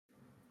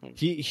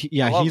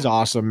 He's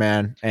awesome,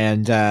 man,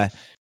 and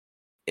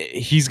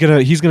he's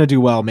gonna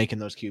do well making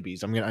those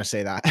QBs. I'm gonna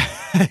say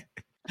that.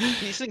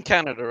 He's in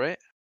Canada, right?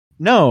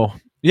 No.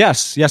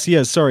 Yes, he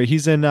is. Sorry,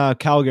 he's in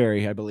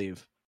Calgary, I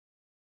believe.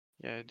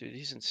 Yeah, dude,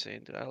 he's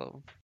insane. Dude, I love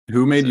him.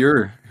 Who made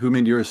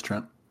yours,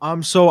 Trent?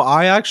 So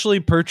I actually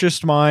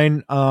purchased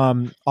mine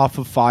off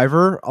of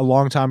Fiverr a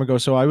long time ago.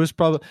 So I was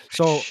probably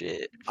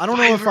I don't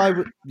know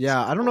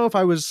if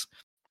I was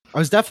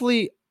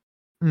definitely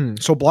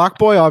so Block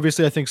Boy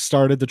obviously I think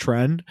started the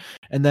trend,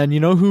 and then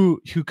who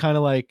kind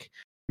of like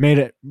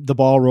made the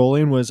ball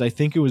rolling was, I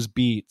think it was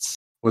Beats.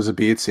 Was it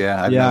Beats?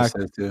 Yeah, I've noticed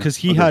that too. Because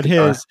he had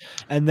his,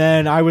 and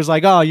then I was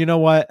like, oh, you know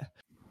what?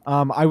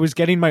 I was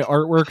getting my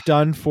artwork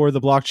done for the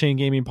Blockchain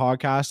Gaming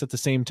podcast at the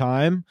same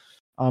time.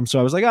 So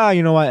I was like,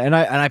 you know what? And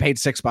I paid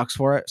 $6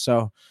 for it.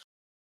 So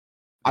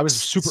I was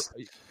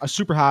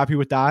super happy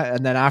with that.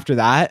 And then after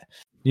that,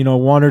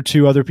 one or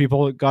two other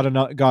people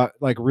got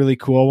like really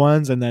cool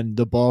ones, and then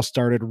the ball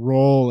started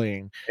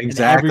rolling.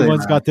 Exactly. And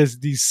everyone's got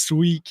these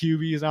sweet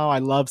QBs now. I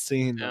love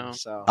seeing them.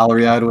 So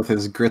Alriad with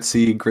his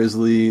Gritzy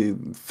Grizzly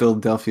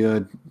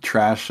Philadelphia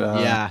trash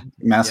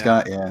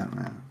mascot. Yeah,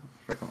 man.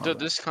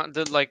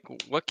 Dude, like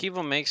what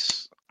Kiva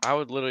makes, I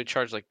would literally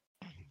charge like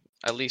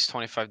at least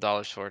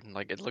 $25 for it.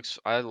 Like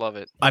I love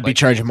it. I'd be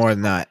charging more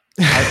than that.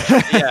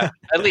 Yeah,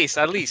 at least,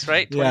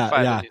 right?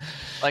 25. Yeah.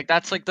 Like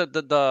that's like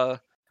the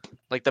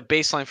like the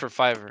baseline for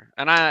Fiverr.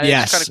 And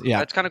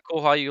it's kind of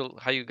cool how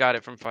you got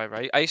it from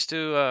Fiverr. I used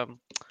to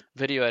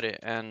video edit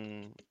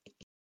and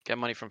get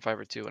money from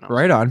Fiverr too.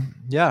 Right on.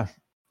 Yeah.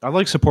 I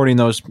like supporting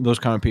those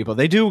kind of people.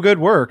 They do good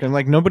work, and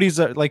like nobody's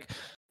like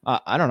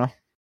I don't know.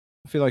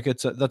 I feel like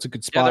that's a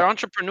good spot. Yeah, they're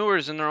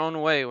entrepreneurs in their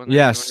own way. When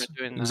they're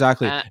doing that.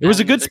 Exactly. It was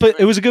a good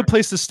it was a good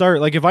place to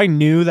start. Like if I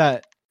knew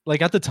that,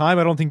 like at the time,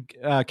 I don't think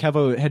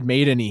Kevo had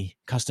made any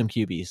custom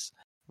QBs.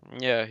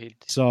 Yeah,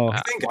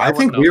 I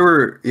think we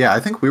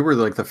were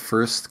like the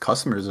first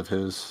customers of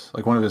his,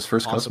 like one of his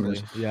first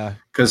customers. Yeah,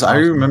 because I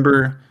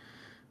remember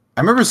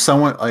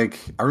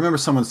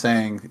someone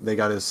saying they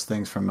got his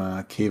things from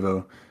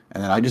Kevo,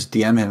 and then I just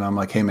DM him. I'm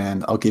like, hey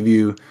man, I'll give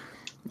you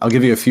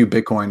a few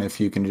Bitcoin if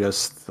you can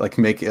just like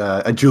make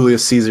a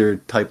Julius Caesar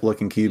type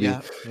looking QB.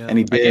 Yeah. And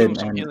he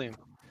did,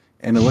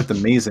 and it looked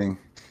amazing.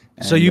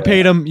 And, so you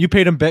paid him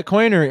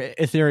Bitcoin or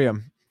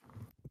Ethereum?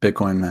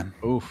 Bitcoin, man.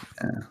 Oof.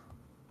 Yeah.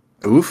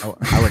 Oof.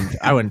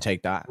 I wouldn't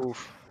take that.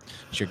 Oof.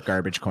 Get your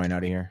garbage coin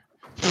out of here.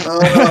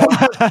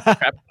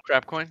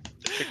 Crap coin?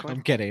 Bitcoin?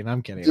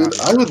 I'm kidding. Dude,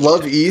 I would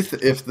love ETH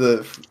if the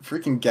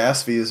freaking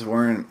gas fees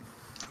weren't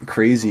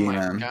crazy,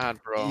 man. God,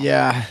 bro.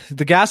 Yeah,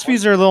 the gas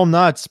fees are a little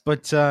nuts,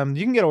 but you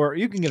can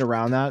get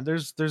around that.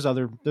 There's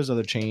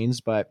other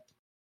chains, but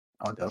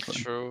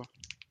definitely true.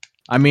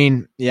 I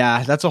mean,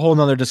 yeah, that's a whole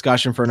nother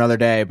discussion for another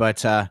day.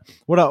 But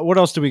what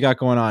else do we got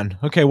going on?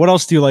 Okay, what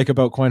else do you like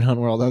about Coin Hunt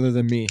World other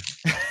than me?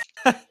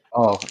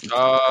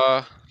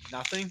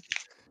 Nothing.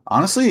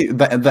 Honestly,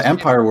 the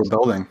empire we're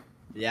building.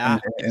 Yeah,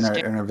 in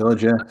our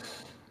village. Yeah.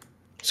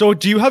 So,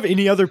 do you have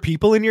any other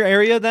people in your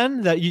area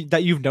then that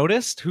you've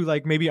noticed who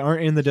like maybe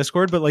aren't in the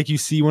Discord, but like you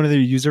see one of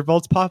their user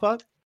vaults pop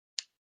up?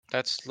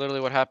 That's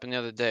literally what happened the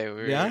other day.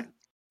 Yeah.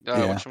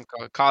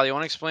 Kyle, you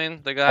want to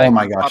explain the guy? Oh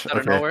my gosh! Out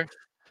of nowhere?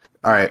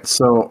 All right,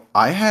 so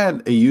I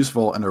had a use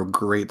vault in a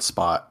great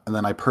spot, and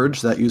then I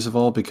purged that use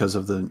vault because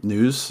of the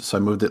news, so I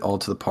moved it all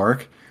to the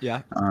park.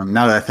 Yeah.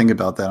 Now that I think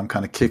about that, I'm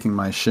kind of kicking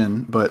my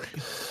shin, but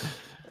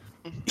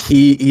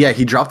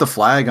he dropped a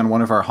flag on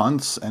one of our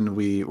hunts, and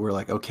we were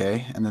like,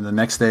 okay. And then the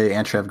next day,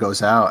 Antrev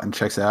goes out and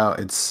checks out.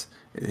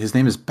 His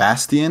name is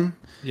Bastian.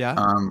 Yeah.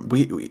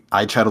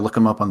 I try to look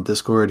him up on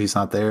Discord. He's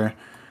not there.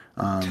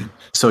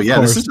 So yeah,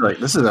 this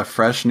is a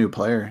fresh new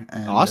player.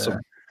 And,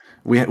 awesome.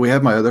 We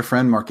have my other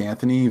friend Mark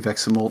Anthony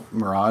Veximolt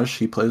Mirage.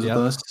 He plays with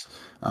us.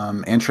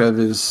 Antrev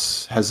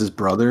has his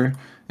brother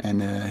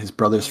and his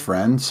brother's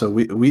friend. So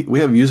we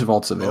have user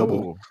vaults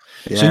available.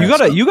 Yeah, so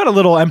you got a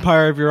little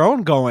empire of your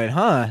own going,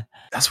 huh?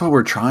 That's what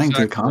we're trying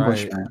to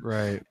accomplish, man.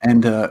 Right.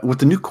 And with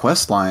the new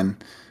quest line,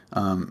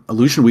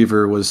 Illusion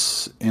Weaver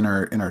was in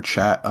our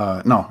chat.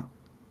 No,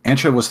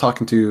 Antrev was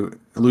talking to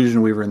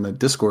Illusion Weaver in the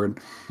Discord.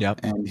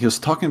 Yep. And he was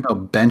talking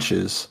about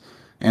benches.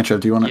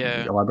 Antrev, do you want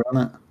to elaborate on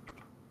that?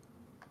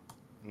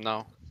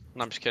 No,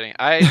 I'm just kidding.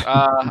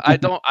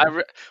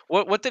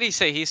 What did he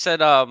say? He said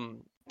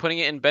putting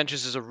it in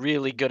benches is a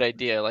really good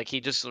idea. Like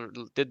he just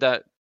did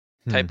that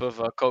type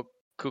of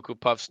cuckoo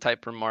puffs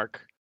type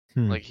remark.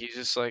 Like he's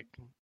just like,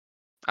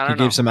 I don't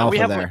know. He gave some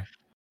alpha there.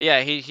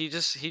 Yeah, he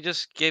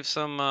just gave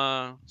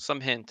some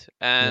hint,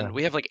 and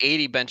we have like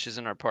 80 benches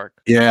in our park.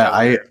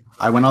 Yeah,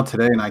 I went out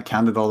today and I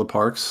counted all the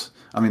parks.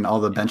 I mean, all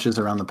the benches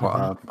around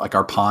the like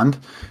our pond.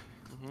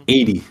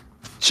 80.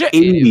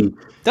 80.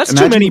 That's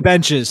too many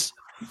benches.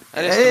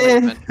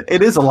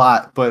 It is a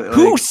lot, but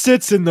who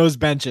sits in those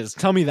benches?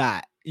 Tell me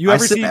that. You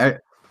ever see?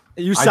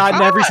 You sat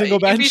in every single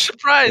bench. You'd be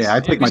surprised. Yeah, I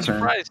take my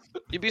turn.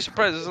 You'd be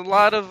surprised. There's a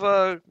lot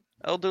of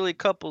elderly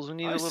couples who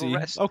need a little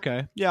rest.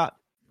 Okay, yeah.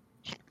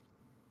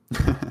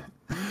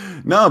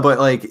 No, but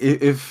like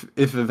if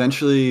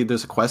eventually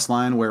there's a quest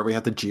line where we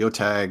have to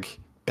geotag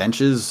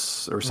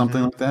benches or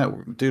something like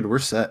that, dude, we're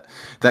set.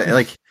 That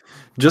like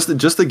just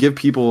to give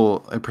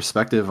people a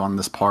perspective on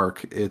this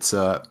park, it's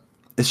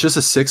just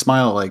a 6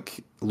 mile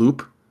like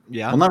loop.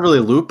 Yeah. Well, not really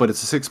a loop, but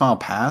it's a 6 mile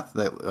path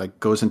that like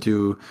goes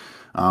into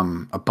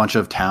a bunch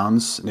of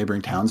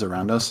neighboring towns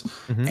around us,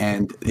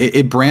 and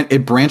it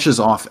branches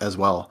off as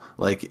well.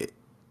 Like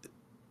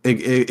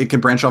it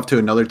can branch off to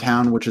another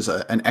town, which is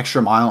an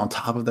extra mile on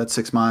top of that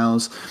 6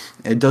 miles.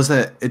 It does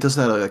that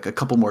like a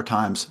couple more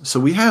times. So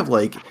we have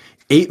like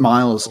 8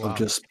 miles of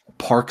just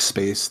park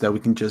space that we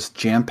can just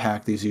jam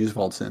pack these use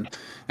vaults in,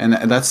 and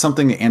that's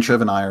something that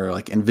Antrev and I are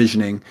like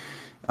envisioning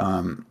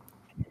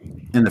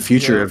in the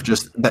future of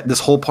just that this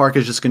whole park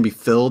is just going to be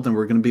filled, and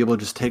we're going to be able to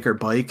just take our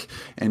bike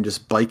and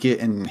just bike it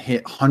and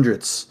hit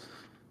hundreds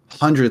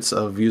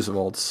of use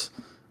vaults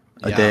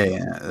a day.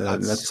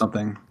 That's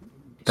something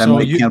that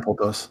might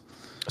catapult us.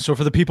 So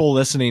for the people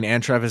listening,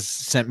 Antrev has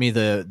sent me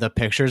the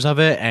pictures of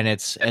it, and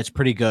it's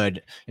pretty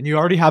good. And you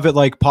already have it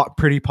like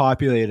pretty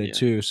populated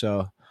too.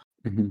 So,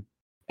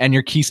 and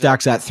your key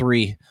stack's at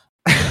 3,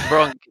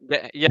 bro.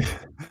 Yeah,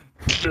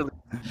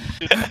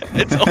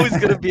 it's always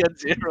gonna be at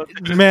 0.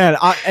 Man,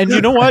 and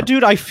you know what,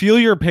 dude? I feel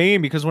your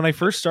pain because when I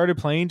first started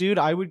playing, dude,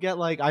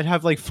 I'd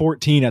have like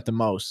 14 at the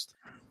most.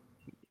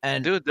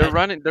 And dude, they're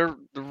running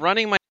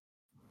my.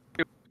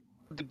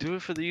 Do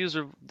it for the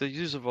user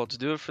votes.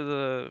 Do it for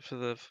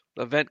the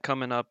event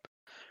coming up,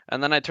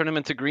 and then I turn them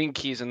into green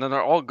keys, and then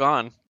they're all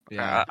gone.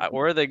 Yeah,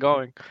 where are they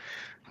going?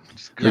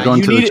 They're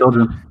going to the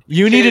children.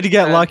 You needed to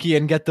get lucky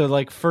and get the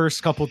like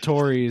first couple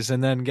Tories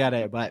and then get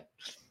it, but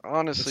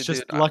honestly, it's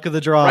just dude, luck of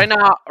the draw. Right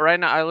now,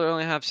 I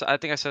only have. I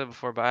think I said it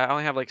before, but I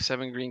only have like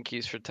 7 green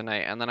keys for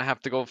tonight, and then I have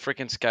to go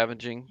freaking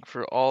scavenging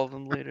for all of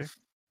them later.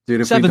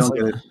 Dude, if we don't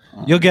get it,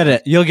 you'll get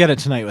it. You'll get it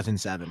tonight within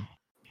 7.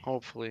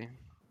 Hopefully.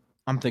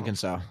 I'm thinking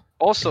so.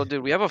 Also,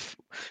 dude, we have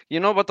you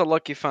know about the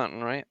lucky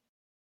fountain, right?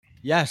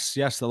 Yes,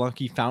 the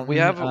lucky fountain. We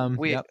have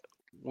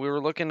we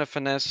were looking to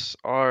finesse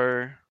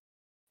our.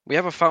 We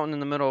have a fountain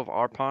in the middle of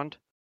our pond,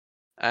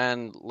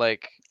 and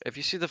like if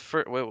you see the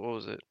first, wait, what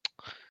was it?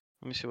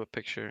 Let me see what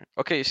picture.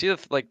 Okay, you see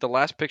the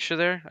last picture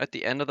there at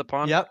the end of the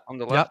pond. Yep. On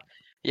the left. Yep.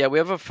 Yeah, we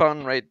have a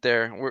fountain right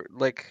there.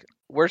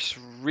 We're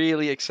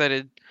really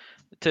excited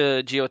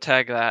to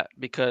geotag that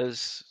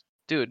because,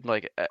 dude,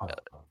 like,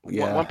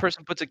 one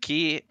person puts a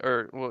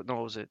what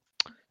was it?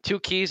 2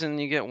 keys and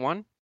you get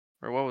 1,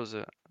 or what was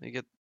it? You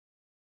get.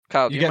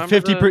 Kyle, you get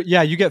 50%.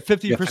 You get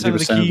 50% of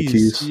the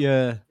keys.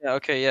 Yeah. Yeah.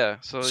 Okay. Yeah.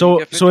 So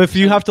if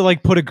you have to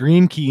like put a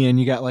green key in,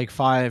 you get like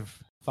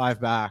 5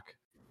 back.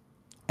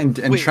 And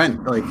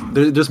Trent, like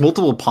there's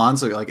multiple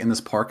ponds like in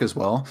this park as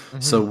well.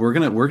 Mm-hmm. So we're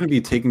gonna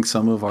be taking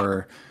some of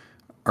our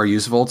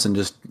use vaults and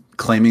just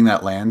claiming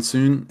that land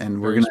soon.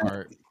 And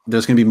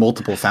there's gonna be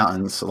multiple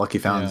fountains, lucky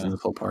fountains in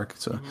this whole park.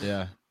 So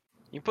yeah,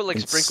 you put like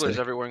sprinklers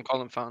everywhere and call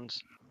them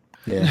fountains.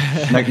 Yeah,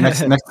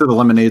 next to the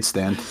lemonade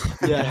stand.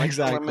 Yeah,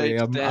 exactly.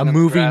 A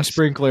moving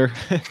sprinkler.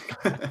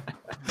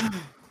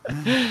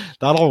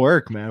 That'll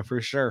work, man, for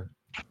sure.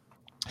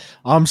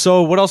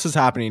 So what else is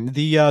happening?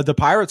 The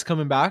Pirates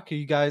coming back.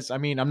 You guys, I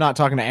mean, I'm not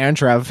talking to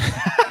Antrev.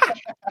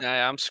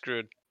 Yeah, I'm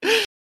screwed.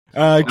 You're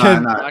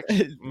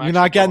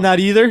not getting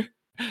that either?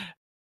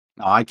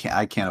 No, I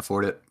can't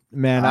afford it.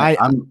 Man,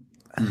 I'm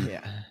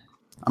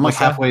like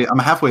halfway. I'm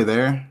halfway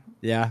there.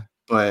 Yeah.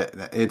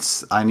 But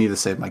I need to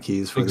save my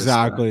keys for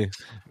exactly.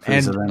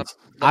 This event.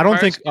 I don't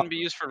think it's going to be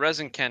used for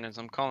resin cannons.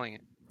 I'm calling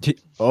it.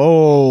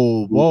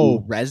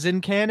 Whoa, resin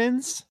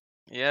cannons?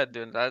 Yeah,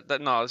 dude.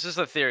 No, it's just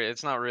a theory.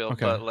 It's not real.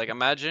 Okay. But like,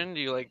 imagine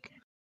you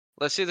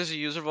let's say there's a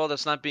user vault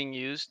that's not being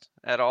used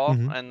at all,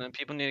 and then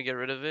people need to get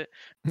rid of it.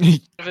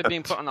 Instead of it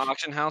being put on the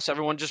auction house,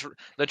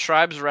 the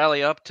tribes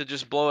rally up to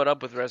just blow it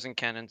up with resin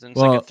cannons, and it's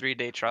like a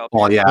 3-day trial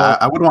period. Well, yeah,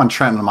 I would want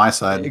Trent on my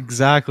side.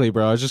 Exactly,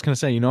 bro. I was just gonna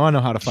say, I know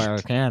how to fire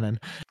a cannon.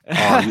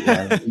 Oh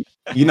yeah,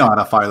 you know how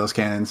to fire those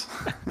cannons.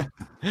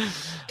 I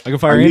can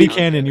fire any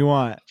cannon you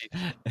want.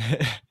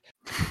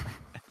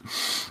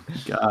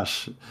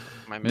 Gosh,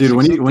 dude,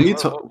 when you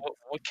talk.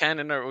 What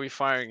cannon are we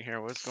firing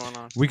here? What's going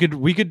on? We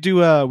could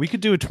do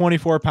a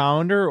 24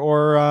 pounder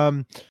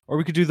or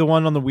we could do the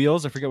one on the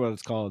wheels. I forget what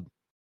it's called.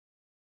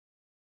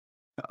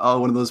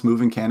 Oh, one of those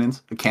moving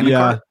cannons. A cannon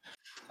cart?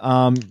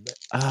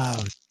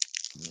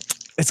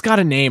 It's got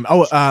a name.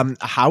 Oh,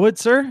 a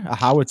howitzer? A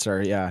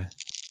howitzer, yeah.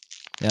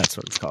 Yeah, that's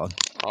what it's called.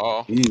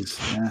 Oh. Jeez,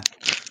 yeah.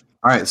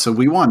 All right, so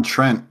we want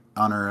Trent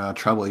on our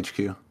travel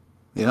HQ.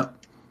 Yep.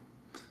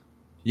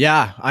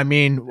 Yeah, I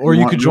mean, or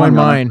you could join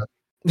mine.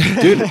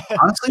 Dude,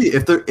 honestly,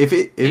 if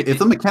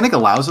the mechanic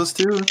allows us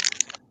to,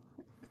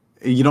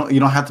 you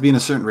don't have to be in a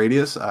certain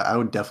radius. I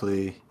would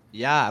definitely.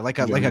 Yeah, like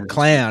a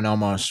clan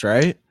almost,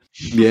 right?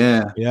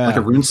 Yeah, like a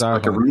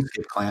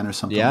RuneScape clan or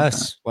something.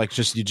 Yes, like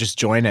you just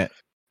join it,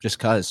 just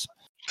cause.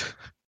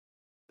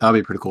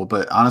 That'd be pretty cool.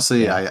 But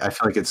honestly, I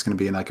feel like it's going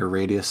to be in like a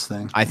radius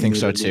thing. I think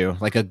so too,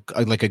 like a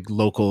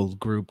local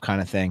group kind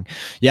of thing.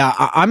 Yeah,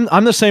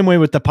 I'm the same way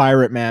with the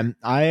pirate, man.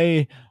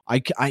 I've.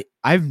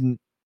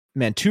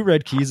 Man, 2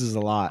 red keys is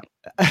a lot.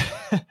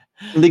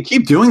 They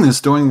keep doing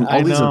this during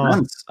all these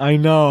events. I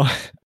know.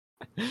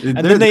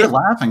 They're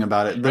laughing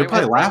about it. They're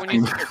probably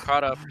laughing.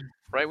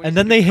 And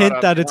then they hint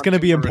that it's going to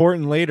be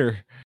important later.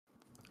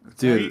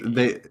 Dude,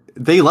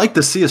 they like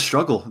to see a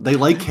struggle. They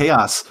like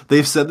chaos.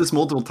 They've said this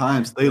multiple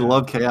times. They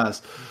love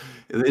chaos.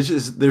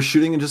 They're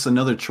shooting just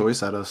another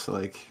choice at us.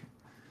 Like,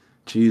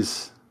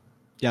 geez.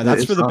 Yeah,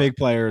 that's for the big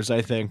players,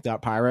 I think,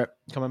 that pirate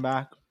coming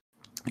back.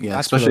 Yeah,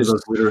 that's especially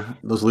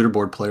those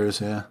leaderboard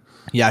players.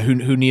 Yeah,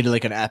 who need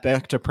like an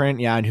epic to print.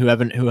 Yeah, and who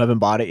haven't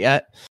bought it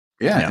yet.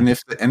 Yeah, and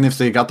if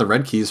they got the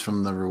red keys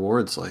from the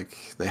rewards, like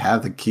they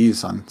have the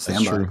keys on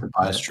standby.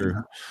 That's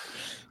true.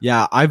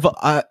 Yeah, I've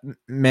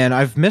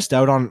missed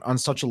out on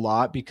such a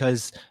lot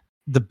because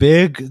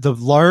the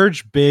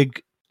large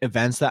big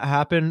events that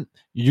happen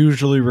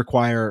usually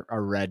require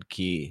a red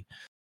key.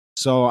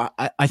 So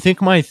I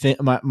think my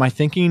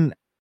thinking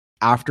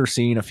after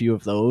seeing a few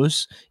of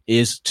those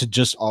is to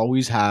just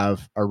always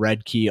have a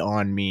red key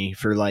on me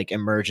for like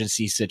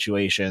emergency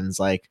situations.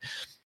 Like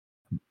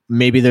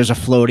maybe there's a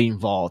floating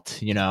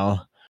vault, you know,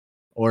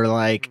 or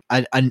like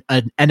an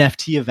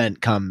NFT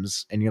event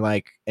comes and you're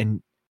like,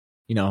 and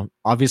you know,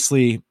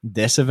 obviously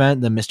this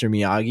event, the Mr.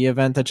 Miyagi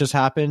event that just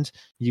happened,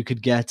 you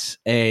could get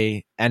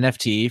a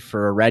NFT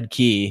for a red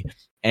key,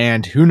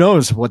 and who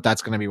knows what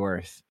that's going to be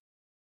worth.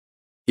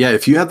 Yeah,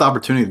 if you had the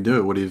opportunity to do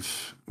it,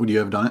 would you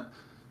have done it?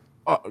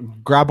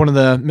 Grab one of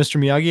the Mr.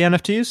 Miyagi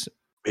NFTs?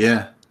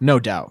 Yeah. No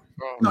doubt.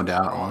 No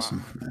doubt.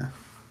 Awesome. Yeah.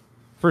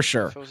 For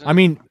sure. I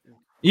mean,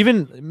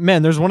 even,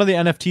 man, there's one of the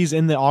NFTs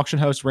in the auction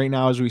house right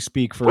now as we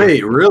speak.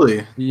 Wait,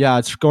 really? Yeah,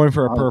 it's going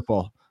for a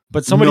purple.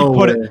 But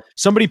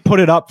somebody put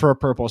it up for a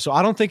purple. So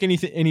I don't think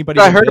anybody.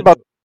 I heard about.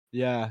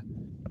 Yeah,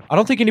 I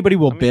don't think anybody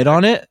will bid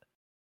on it.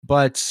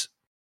 But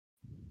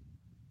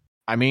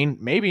I mean,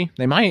 maybe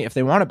they might if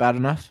they want it bad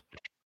enough.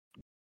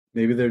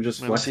 Maybe they're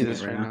just flexing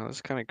this it right now.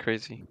 It's kind of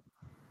crazy.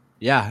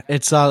 Yeah,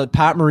 it's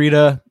Pat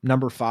Morita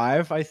number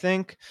 5, I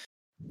think.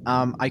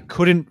 I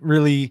couldn't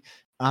really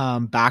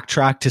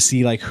backtrack to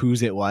see like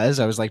whose it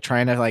was. I was like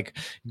trying to like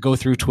go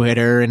through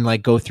Twitter and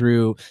like go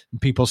through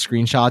people's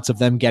screenshots of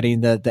them getting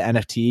the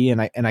NFT,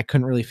 and I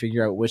couldn't really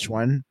figure out which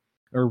one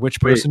or which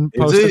person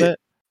posted it.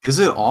 Is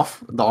it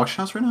off the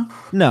auction house right now?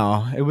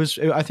 No,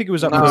 I think it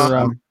was up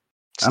for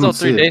still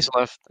 3 days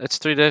left. It's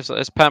 3 days.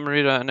 It's Pat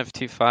Morita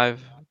NFT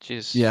 5.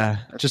 Jeez. Yeah,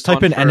 just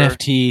type in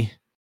NFT.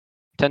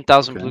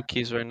 10,000 blue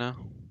keys right now.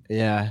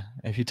 Yeah,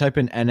 if you type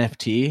in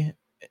NFT,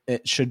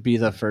 it should be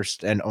the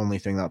first and only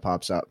thing that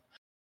pops up.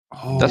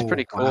 Oh, that's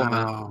pretty cool,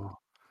 man.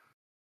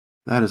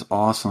 That is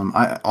awesome.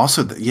 Let's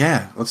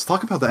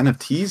talk about the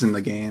NFTs in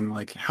the game.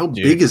 Like, how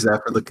big is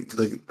that for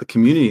the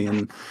community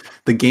and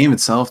the game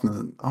itself?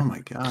 Oh my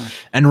gosh!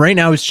 And right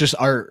now it's just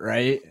art,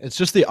 right? It's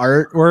just the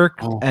artwork,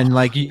 and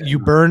like you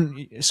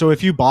burn. So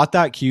if you bought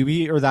that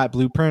QB or that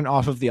blueprint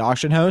off of the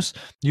auction house,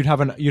 you'd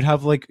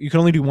have like you can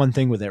only do one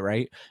thing with it,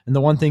 right? And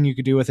the one thing you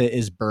could do with it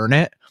is burn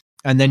it,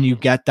 and then you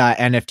get that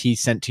NFT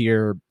sent to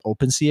your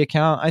OpenSea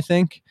account, I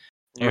think.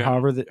 Or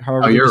however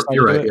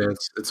you're right. Yeah,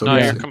 it's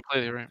okay. You're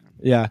completely right.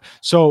 Yeah,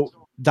 so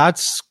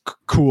that's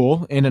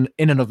cool in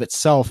and of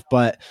itself,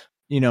 but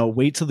you know,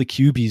 wait till the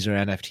QBs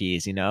are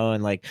NFTs, you know,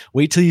 and like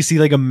wait till you see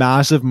like a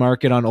massive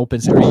market on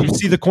OpenSea. You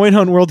see the Coin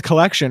Hunt World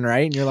collection,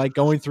 right? And you're like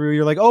going through,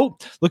 you're like, oh,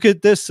 look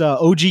at this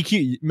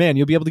OGQ, man,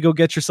 you'll be able to go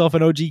get yourself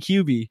an OG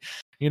QB,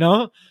 you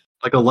know.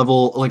 Like a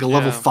level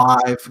 5,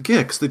 yeah,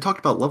 because they talked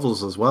about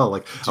levels as well.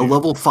 Like a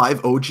level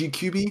 5 OG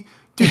QB.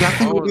 Dude, that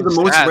thing would be the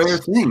most rare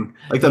thing.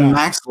 Like the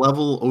max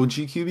level OG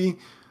QB.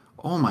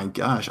 Oh my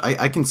gosh.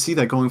 I can see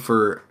that going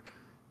for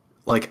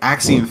like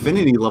Axie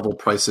Infinity level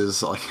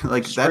prices. Like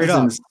that is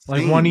insane.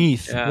 Like 1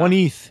 ETH. Yeah. 1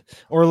 ETH.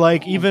 Or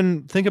like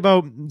even think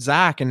about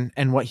Zach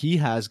and what he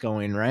has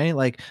going, right?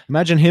 Like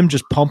imagine him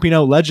just pumping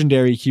out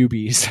legendary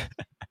QBs.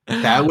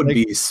 That would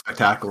be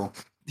spectacular.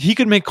 He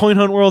could make Coin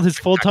Hunt World his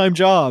full-time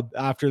job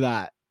after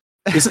that.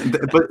 Isn't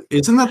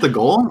that the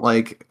goal?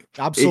 Like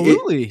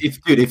absolutely.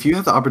 If you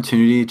have the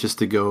opportunity just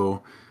to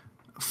go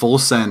full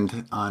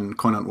send on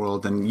Coin Hunt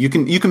World, then you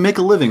can make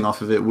a living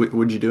off of it.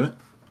 Would you do it?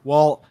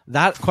 Well,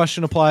 that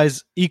question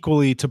applies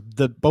equally to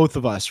the both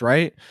of us,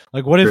 right?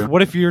 Like, what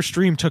if your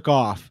stream took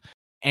off,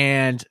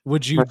 and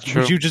would you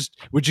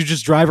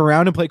just drive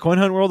around and play Coin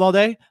Hunt World all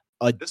day?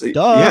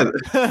 Duh.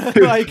 Yeah.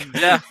 Like,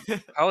 yeah.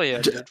 Hell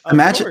yeah.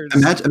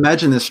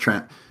 Imagine this,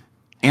 Trent.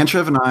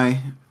 Antrev and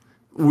I,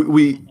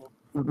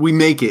 we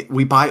make it.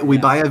 We buy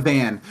a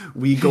van.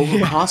 We go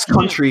across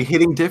country,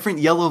 hitting different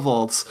yellow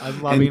vaults,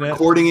 and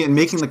recording it and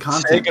making the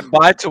content. Say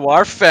goodbye to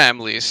our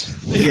families.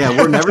 Yeah,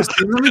 we're never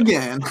seeing them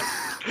again.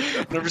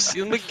 Never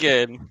see them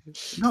again.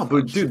 No,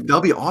 but dude,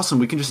 that'll be awesome.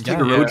 We can just take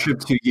a road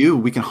trip to you.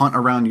 We can hunt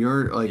around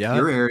your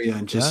area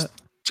and just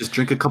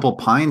drink a couple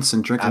pints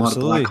and drink a lot of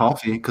black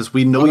coffee because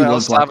we know you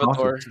love black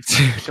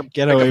coffee.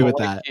 Get away with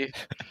that.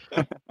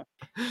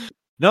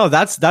 No,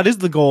 that is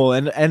the goal,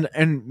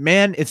 and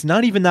man, it's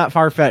not even that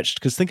far fetched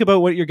because think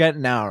about what you're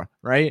getting now,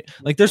 right?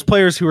 Like there's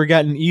players who are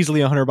getting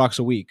easily $100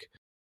 a week.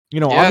 You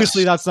know,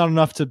 obviously that's not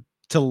enough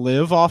to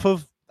live off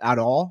of at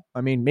all.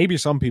 I mean, maybe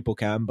some people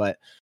can, but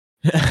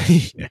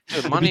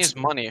dude, money is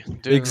money.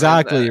 Dude,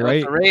 exactly,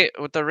 right?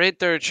 With the rate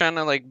they're trying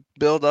to like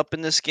build up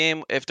in this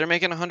game, if they're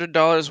making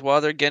 $100 while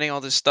they're getting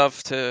all this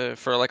stuff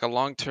for like a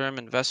long-term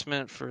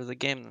investment for the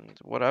game,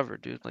 whatever,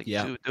 dude. Like,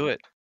 do it.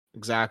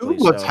 Exactly.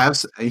 Kugelbos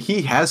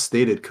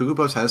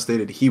has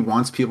stated he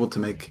wants people to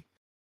make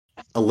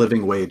a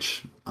living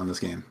wage on this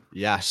game.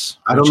 Yes.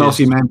 I don't know if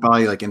he meant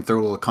by like in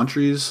third world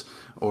countries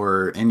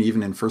and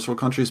even in first world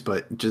countries,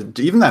 but just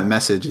even that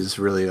message is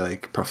really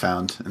like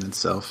profound in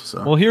itself.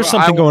 So well, here's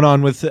something going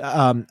on with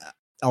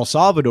El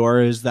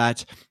Salvador is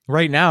that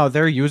right now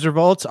their user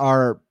vaults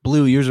are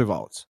blue user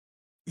vaults.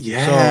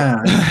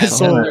 Yeah.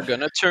 So they're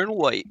gonna turn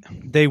white.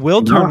 They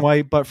will turn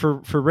white, but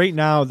for right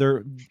now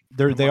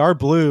they are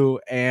blue,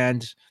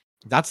 and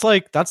that's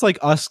like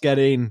us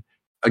getting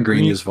a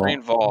green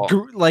vault.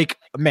 Like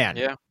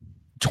man,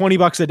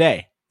 $20 a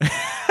day.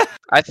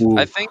 I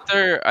think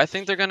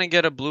they're gonna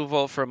get a blue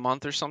vault for a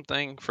month or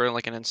something for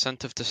like an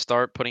incentive to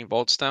start putting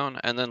vaults down,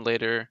 and then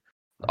later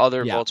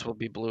other vaults will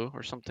be blue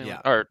or something. Yeah.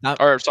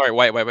 Or sorry,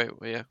 white.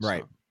 Yeah.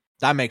 Right. So.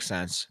 That makes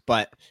sense.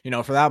 But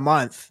for that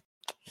month,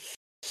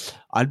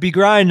 I'd be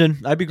grinding.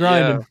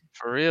 Yeah,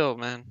 for real,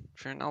 man.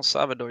 If you're in El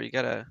Salvador, you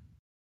gotta,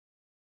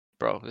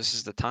 bro. This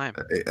is the time.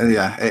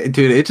 Yeah,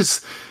 dude.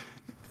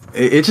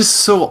 It's just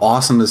so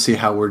awesome to see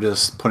how we're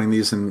just putting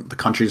these in the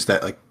countries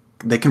that like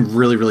they can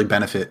really, really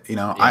benefit.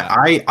 Yeah.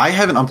 I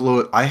haven't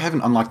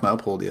unlocked my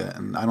uphold yet,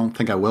 and I don't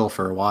think I will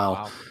for a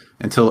while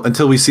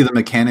until we see the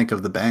mechanic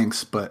of the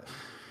banks. But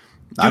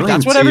dude,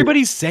 that's what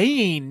everybody's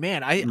saying,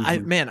 man.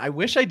 I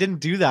wish I didn't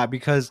do that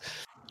because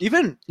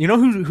even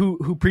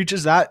who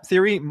preaches that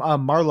theory,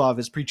 Marlov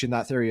is preaching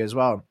that theory as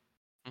well.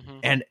 Mm-hmm.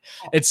 And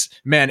it's,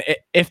 man,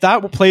 if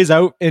that plays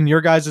out in your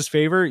guys'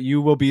 favor,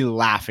 you will be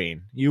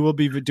laughing. You will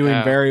be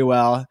doing very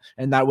well,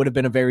 and that would have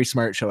been a very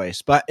smart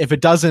choice. But if it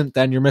doesn't,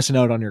 then you're missing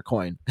out on your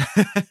coin.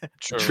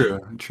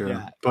 True.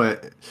 Yeah.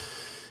 But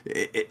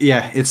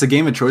it's a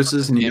game of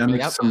choices, and you gotta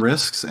make some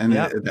risks, and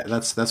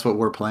that's what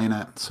we're playing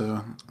at.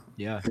 So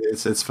yeah,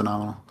 it's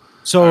phenomenal.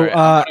 So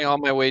I'm putting all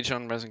my wage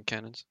on resin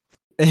cannons.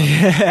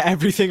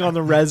 Everything on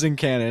the resin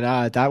cannon.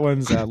 That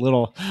one's a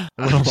little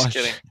I'm just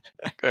kidding.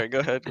 Okay, go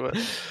ahead.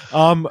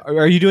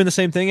 Are you doing the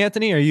same thing,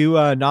 Anthony? Are you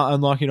not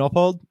unlocking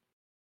uphold?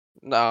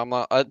 No, I'm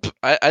not.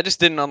 I just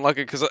didn't unlock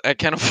it because I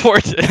can't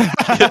afford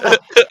it.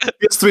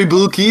 It's 3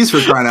 blue keys for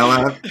crying out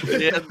loud.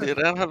 Yeah, dude.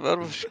 I don't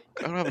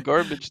have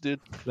garbage, dude.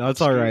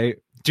 That's all right,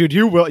 dude.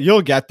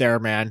 You'll get there,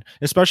 man.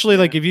 Especially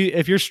like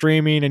if you're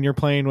streaming and you're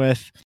playing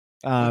with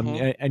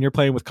and you're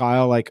playing with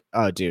Kyle, like,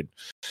 oh dude,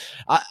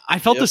 I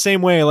felt the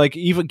same way. Like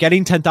even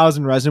getting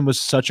 10,000 resin was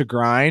such a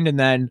grind, and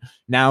then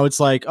now it's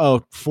like,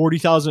 oh,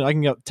 40,000. I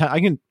can get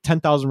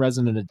 10,000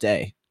 resin in a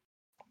day.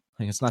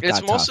 Like it's not.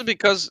 It's mostly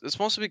because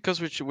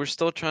we're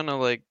still trying to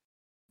like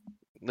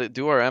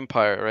do our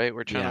empire, right?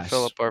 We're trying to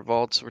fill up our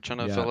vaults. We're trying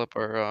to fill up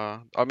our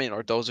our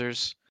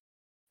dozers.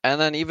 And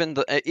then even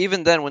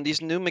then, when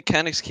these new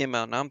mechanics came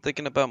out, now I'm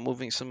thinking about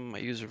moving some of my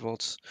user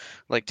vaults,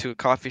 like to a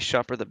coffee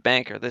shop or the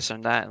bank or this or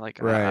that. Like,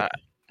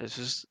 it's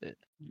just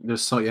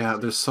there's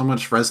so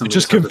much resin. It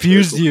just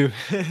confused you.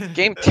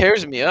 Game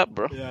tears me up,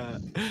 bro. Yeah,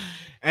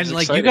 and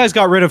like exciting. You guys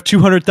got rid of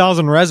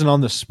 200,000 resin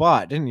on the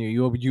spot, didn't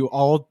you?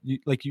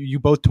 You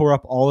both tore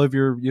up all of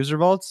your user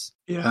vaults.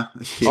 Yeah.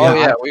 Oh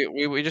yeah,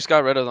 we just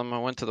got rid of them. I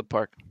went to the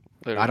park.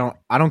 Literally.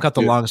 I don't got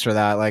the lungs for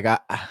that. Like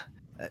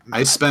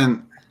I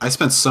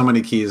spent so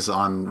many keys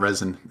on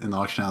resin in the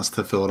auction house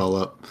to fill it all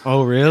up.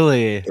 Oh,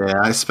 really?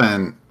 Yeah, I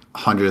spent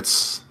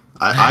hundreds.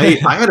 I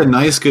had a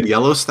nice, good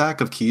yellow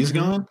stack of keys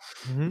going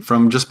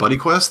from just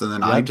BuddyQuest, and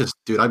then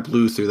I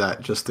blew through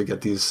that just to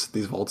get these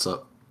vaults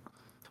up.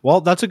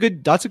 Well, that's a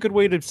good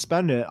way to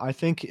spend it. I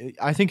think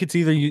it's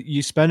either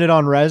you spend it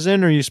on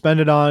resin or you spend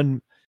it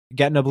on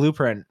getting a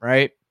blueprint,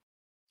 right?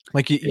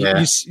 Like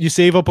you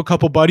save up a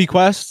couple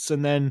BuddyQuests,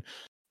 and then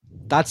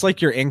that's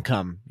like your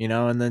income,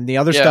 and then the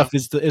other stuff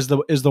is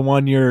the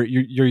one you're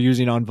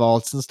using on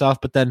vaults and stuff.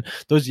 But then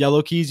those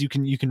yellow keys you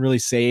can really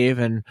save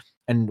and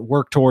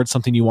work towards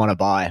something you want to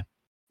buy.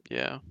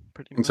 Yeah,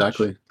 pretty much.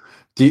 Exactly.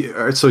 Do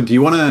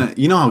you want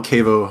to? You know how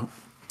Cavo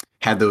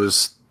had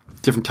those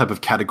different type of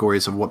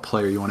categories of what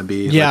player you want to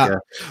be? Yeah,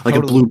 like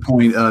a blue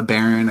point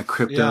baron, a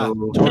crypto.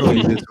 Yeah,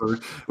 totally.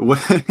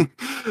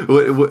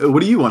 What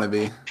do you want to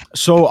be?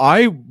 So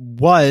I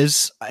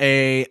was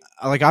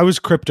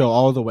crypto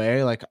all the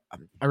way. Like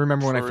I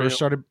remember when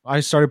I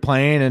started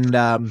playing, and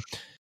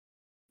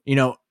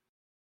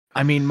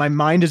my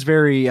mind is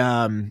very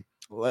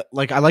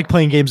like I like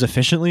playing games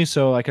efficiently.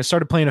 So like I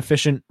started playing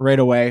efficient right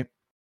away,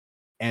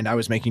 and I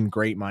was making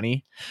great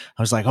money.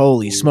 I was like,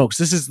 holy smokes,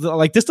 this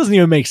doesn't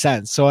even make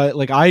sense. So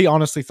I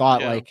honestly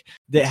thought like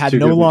that had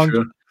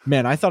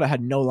I thought it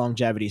had no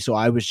longevity. So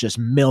I was just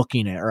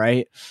milking it.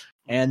 Right.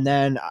 And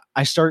then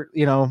I start,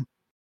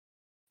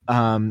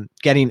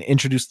 getting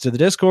introduced to the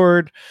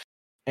Discord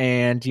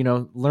and,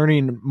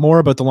 learning more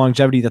about the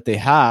longevity that they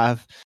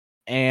have.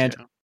 And,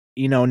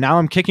 now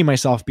I'm kicking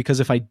myself because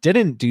if I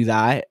didn't do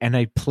that and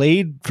I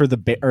played for the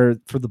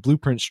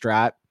blueprint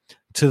strat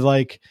to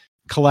like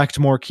collect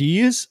more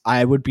keys,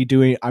 I would be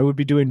doing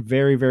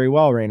very, very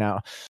well right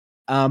now.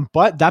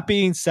 But that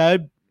being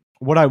said,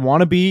 what I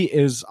want to be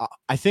is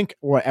I think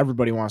what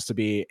everybody wants to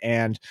be,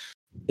 and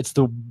it's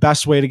the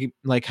best way to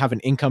like have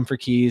an income for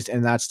keys,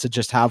 and that's to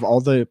just have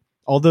all the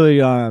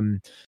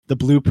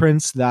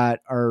blueprints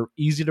that are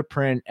easy to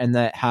print and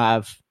that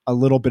have a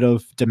little bit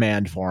of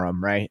demand for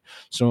them, right?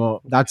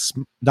 So that's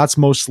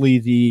mostly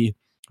the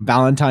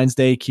Valentine's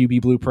Day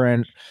QB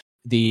blueprint,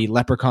 the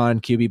Leprechaun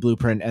QB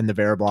blueprint, and the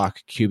Veriblock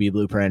QB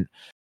blueprint.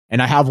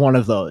 And I have one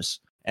of those.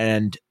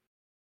 And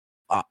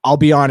I'll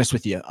be honest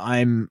with you,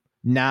 I'm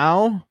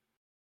not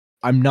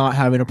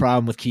having a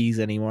problem with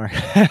keys anymore.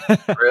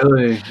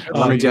 Really?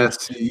 Let me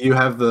guess. You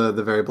have the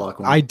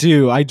Veriblock one. I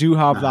do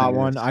have that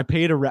one. I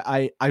paid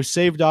I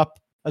saved up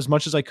as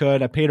much as I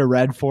could. I paid a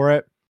red for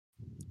it.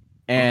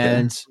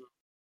 And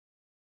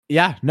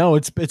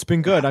it's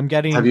been good. I'm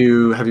getting. Have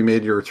you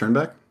made your return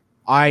back?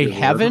 I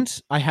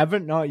haven't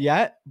not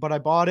yet, but I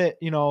bought it,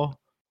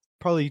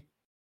 probably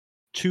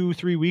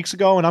 2-3 weeks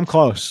ago, and I'm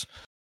close.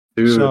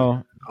 Dude.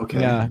 So okay.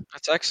 Yeah.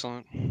 That's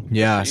excellent.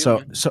 Yeah.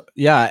 So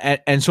yeah.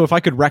 And so if I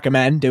could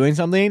recommend doing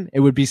something, it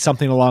would be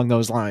something along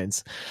those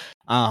lines.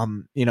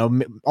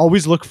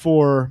 Always look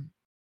for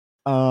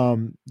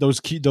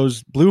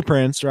those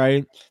blueprints,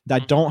 right?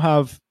 That don't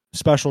have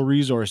special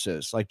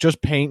resources, like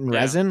just paint and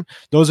resin.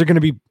 Those are going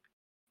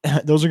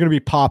to be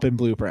popping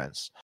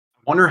blueprints. I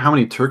wonder how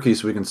many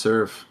turkeys we can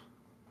serve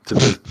to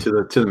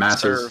the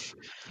masses.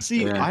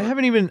 See, yeah. I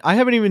haven't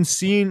even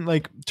seen,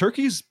 like,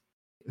 turkeys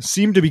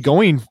seem to be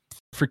going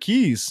for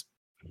keys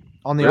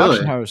on the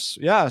auction house.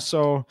 Yeah.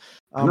 So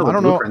I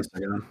don't know.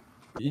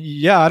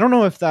 Yeah. I don't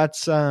know if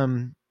that's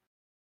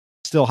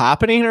still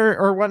happening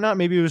or whatnot.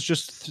 Maybe it was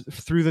just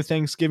through the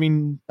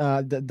Thanksgiving,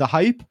 the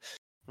hype,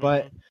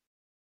 but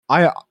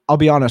I'll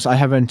be honest. I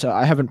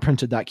haven't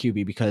printed that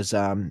QB because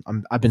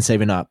I've been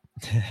saving up.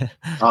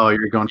 Oh,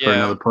 you're going for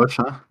another push,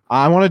 huh?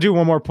 I want to do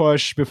one more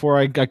push before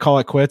I call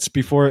it quits.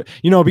 Before,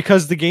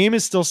 because the game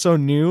is still so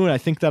new, and I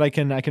think that I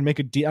can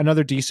make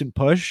another decent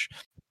push.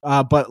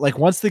 But like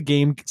once the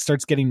game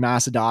starts getting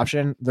mass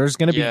adoption, there's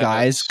gonna be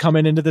guys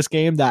coming into this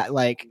game that,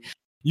 like,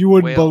 you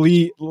wouldn't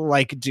believe,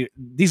 like, dude,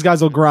 these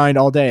guys will grind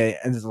all day.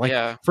 And it's like,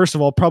 first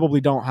of all,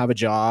 probably don't have a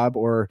job,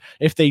 or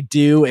if they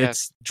do,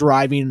 it's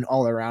driving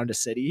all around a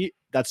city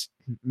that's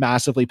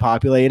massively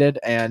populated.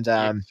 And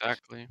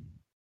exactly.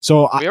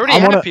 So we already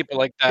have people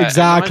like that.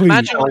 Exactly.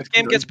 Imagine when this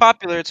game gets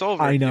popular, it's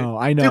over. I know.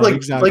 Dude,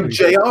 exactly. Like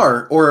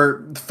JR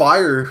or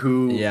Fire,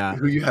 who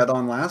you had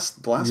on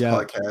last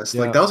podcast.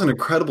 Like, that was an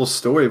incredible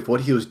story of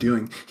what he was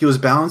doing. He was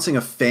balancing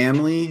a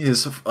family,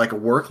 his like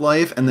work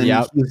life, and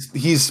then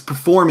he's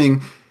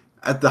performing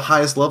at the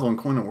highest level in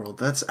Coin World.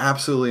 That's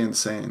absolutely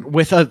insane.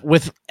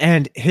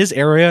 And his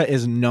area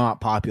is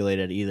not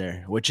populated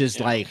either, which is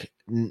like,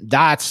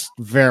 that's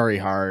very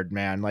hard,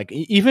 man. Like,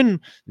 even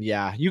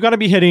you got to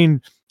be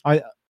hitting.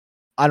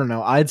 I don't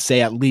know. I'd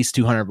say at least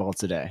 200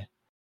 volts a day,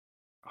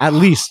 at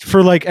least,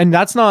 for like, and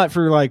that's not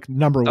for like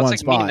number one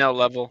spot. That's like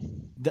level.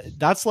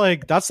 That's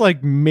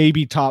like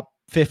maybe top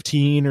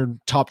 15 or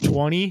top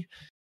 20,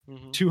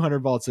 200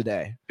 volts a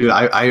day. Dude,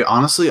 I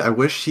honestly, I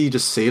wish he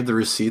just saved the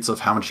receipts of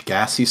how much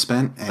gas he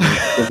spent and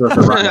give us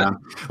a rundown.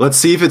 Let's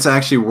see if it's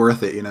actually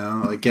worth it.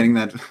 Like getting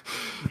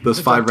those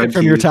 5 red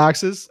from your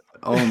taxes.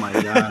 Oh my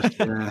gosh,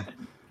 yeah.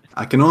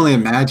 I can only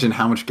imagine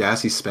how much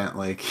gas he spent.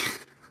 Like,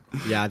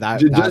 yeah,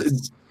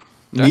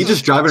 me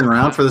just driving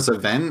around for this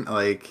event,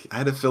 like, I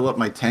had to fill up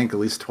my tank at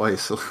least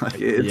twice. Like,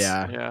 you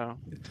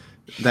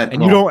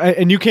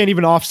can't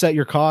even offset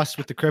your costs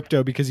with the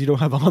crypto because you don't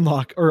have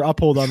unlock or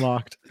uphold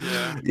unlocked.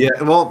 I'm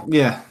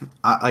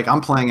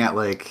playing at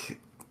like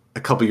a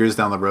couple years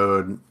down the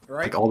road.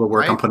 Right. Like, all the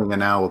work I'm putting in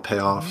now will pay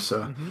off.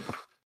 So,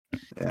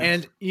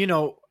 and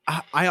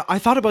I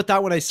thought about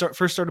that when I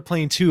first started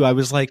playing too. I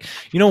was like,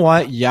 you know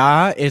what?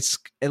 Yeah, it's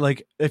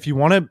like, if you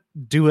want to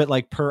do it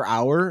like per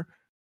hour,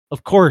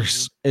 of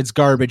course it's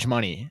garbage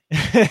money.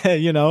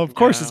 Of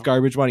course it's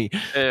garbage money.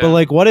 But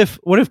like, what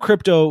if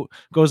crypto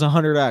goes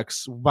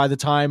 100x by the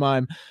time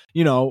I'm,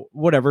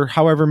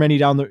 however many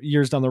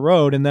years down the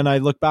road, and then I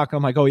look back and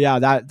I'm like, oh yeah,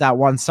 that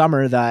one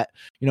summer that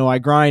I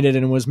grinded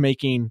and was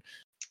making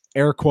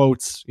air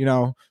quotes,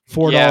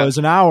 $4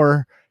 an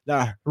hour.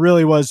 That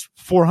really was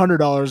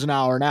 $400 an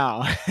hour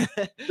now.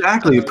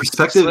 Exactly.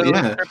 Perspective.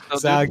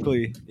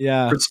 Exactly.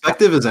 Yeah.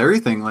 Perspective is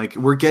everything. Like,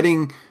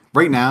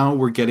 right now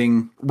we're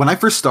getting, when I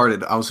first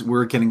started, we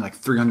were getting like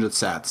 300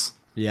 sats.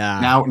 Yeah.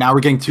 Now we're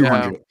getting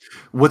 200. Yeah.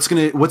 What's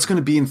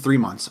gonna be in 3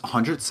 months?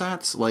 100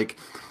 sats? Like,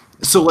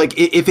 so like,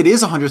 if it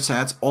is 100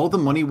 sats, all the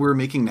money we're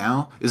making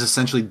now is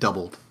essentially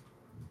doubled.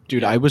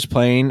 Dude, I was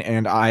playing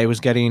and I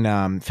was getting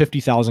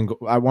 50,000.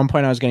 At one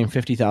point I was getting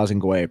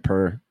 50,000 Gwei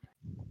per.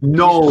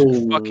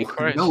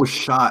 No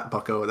shot,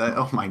 Bucko.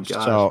 Oh my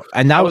god. So,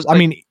 and that was,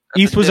 like,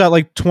 ETH was at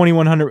like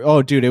 2,100.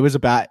 Oh, dude, it was a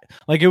bat.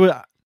 Like, it was,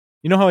 how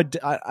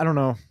I don't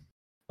know.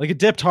 Like, it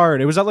dipped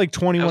hard. It was at like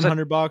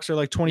 $2,100 or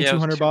like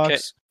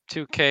 $2,200.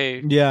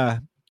 2K. Yeah.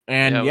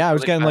 And I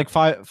was getting like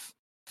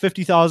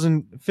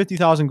 50,000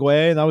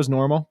 Gwei. That was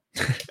normal.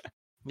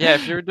 Yeah,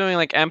 if you were doing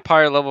like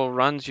Empire level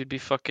runs, you'd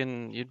be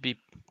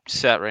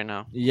set right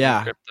now.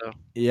 Yeah. Crypto.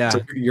 Yeah.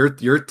 So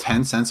your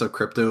 10 cents of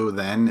crypto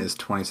then is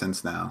 20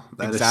 cents now.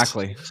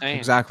 Exactly.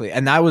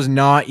 And that was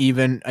not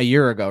even a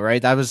year ago,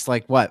 right? That was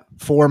like, what,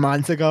 4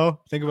 months ago?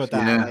 Think about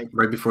that. Yeah,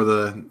 right before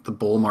the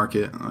bull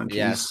market. Oh,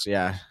 yes.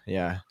 Yeah.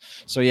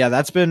 So yeah,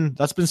 that's been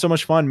so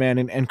much fun, man.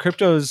 And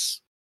crypto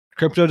does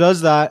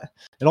that.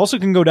 It also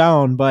can go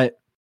down, but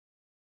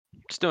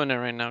it's doing it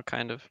right now,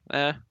 kind of.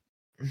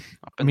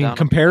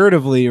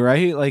 Comparatively,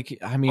 right? Like,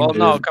 well,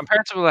 no,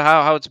 comparatively to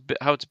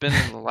how it's been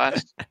in the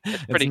last,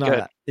 it's pretty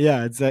good.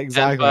 Yeah, it's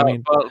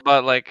exactly.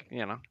 But like,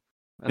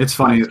 it's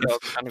funny.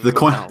 The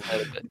coin,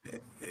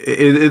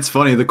 It's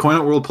funny. The Coin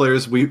Out World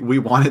players, we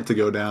want it to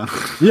go down.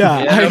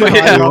 Yeah, Yeah, I know.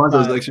 yeah. I We love want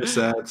those that. extra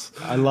sats.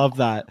 I love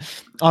that.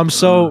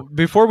 So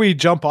before we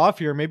jump off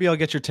here, maybe I'll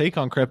get your take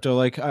on crypto.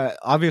 Like,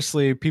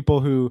 obviously, people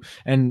who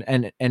and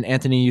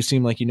Anthony, you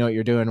seem like you know what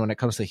you're doing when it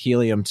comes to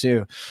helium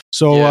too.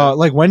 So, Yeah.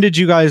 like, when did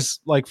you guys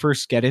like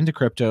first get into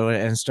crypto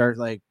and start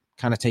like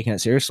kind of taking it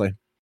seriously?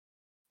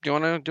 Do you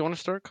wanna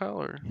start,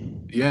 Kyle? Or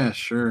Yeah,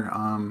 sure.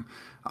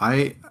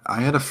 I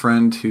had a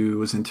friend who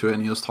was into it,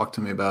 and he was talking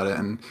to me about it,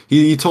 and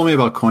he told me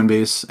about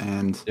Coinbase,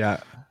 and Yeah,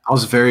 I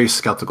was very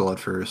skeptical at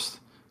first.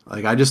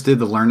 Like I just did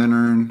the learn and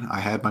earn. I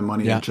had my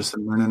money Yeah. just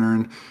in learn and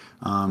earn.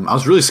 I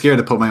was really scared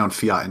to put my own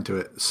fiat into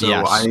it, so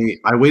Yes.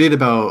 I waited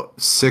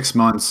about 6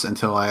 months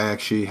until I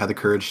actually had the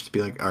courage to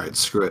be like, all right,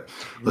 screw it.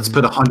 Let's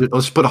put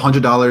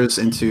 $100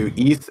 into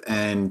ETH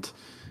and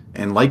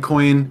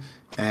Litecoin,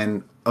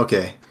 and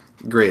okay,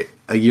 great.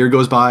 A year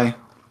goes by.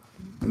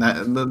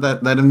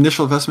 That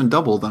initial investment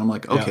doubled, and I'm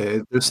like,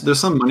 okay, there's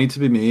some money to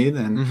be made,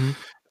 and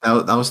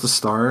that was the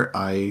start.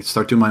 I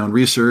start doing my own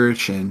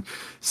research and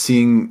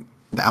seeing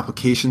the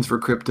applications for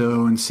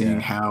crypto and seeing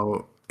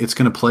how it's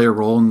going to play a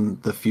role in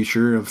the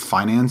future of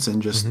finance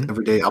and just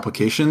everyday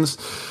applications.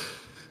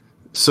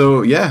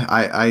 So yeah,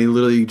 I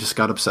literally just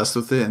got obsessed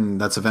with it,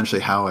 and that's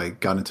eventually how I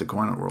got into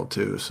Coin World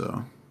too.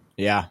 So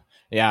yeah.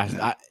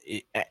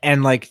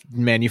 And like,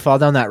 man, you fall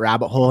down that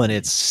rabbit hole, and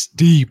it's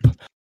steep.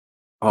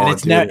 oh,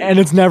 And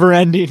it's never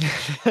ending.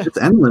 it's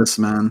endless,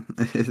 man.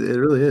 It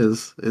really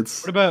is.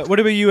 It's What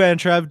about you,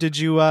 Antrev? Did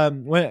you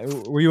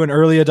were you an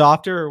early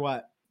adopter or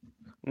what?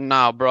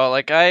 nah, bro.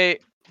 Like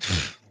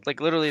like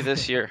literally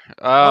this year.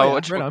 yeah,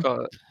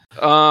 Whatchamacallit?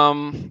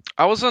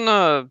 I was on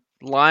a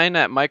line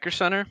at Micro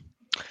Center,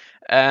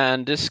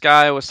 and this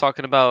guy was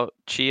talking about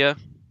Chia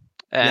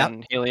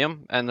and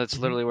helium, and that's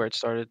literally where it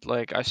started.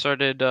 Like I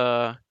started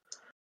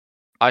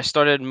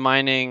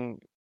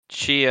mining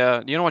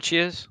Chia. You know what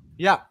Chia is?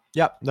 Yeah.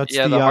 That's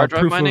Yeah, the hard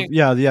drive proof mining.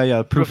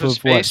 of proof of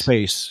what space.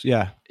 space.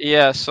 Yeah.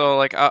 Yeah, so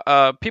like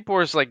people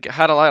was like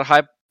had a lot of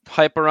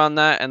hype around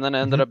that, and then it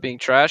ended up being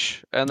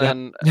trash. And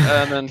then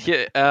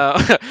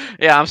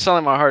yeah, I'm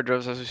selling my hard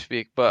drives as we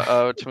speak. But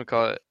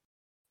whatchamacallit?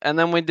 And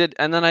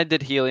then I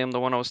did helium, the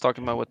one I was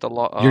talking about with the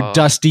Your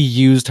dusty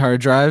used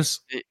hard drives.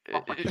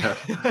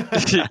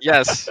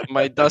 yes,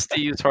 my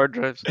dusty used hard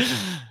drives.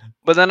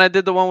 But then I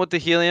did the one with the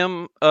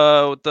helium,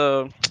 with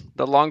the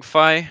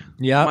LongFi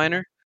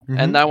miner,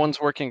 and that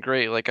one's working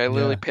great. Like I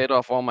literally paid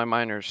off all my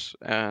miners,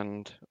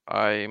 and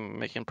I'm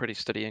making pretty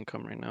steady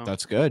income right now.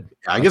 That's good.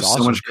 I That's give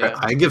awesome. so much credit.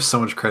 I give so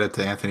much credit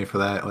to Anthony for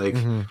that. Like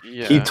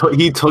Yeah. he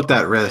took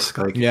that risk.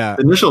 Like the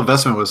initial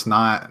investment was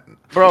not.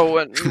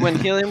 Bro, when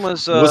helium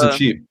was it wasn't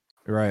cheap.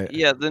 Right.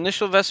 Yeah, the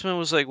initial investment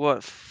was like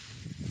what,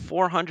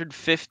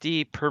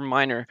 450 per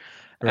miner,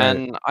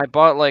 and I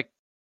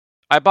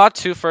bought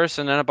two first,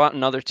 and then I bought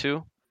another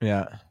two.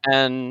 Yeah.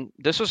 And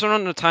this was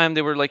around the time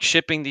they were like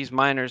shipping these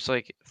miners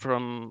like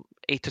from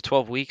 8 to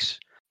 12 weeks.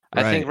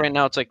 I think right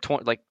now it's like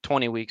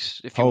 20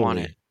 weeks if you want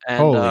it.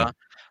 And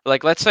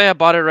like let's say I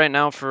bought it right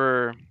now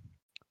for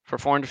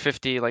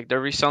 450, like they're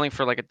reselling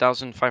for like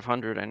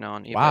 1,500 I know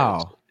on eBay.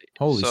 Wow.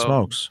 Holy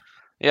smokes.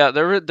 Yeah,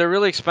 they're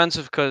really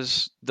expensive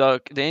because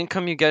the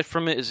income you get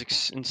from it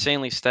is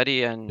insanely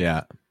steady, and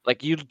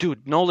like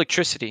no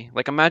electricity.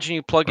 Like imagine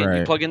you plug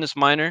in this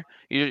miner,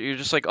 you're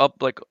just like up,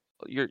 like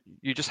you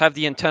just have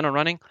the antenna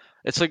running.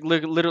 It's like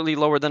literally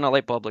lower than a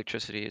light bulb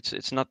electricity.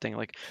 It's nothing,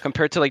 like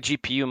compared to like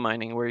GPU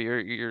mining where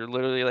you're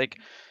literally like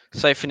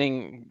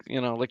siphoning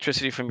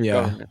electricity from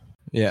your government.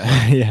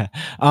 Yeah.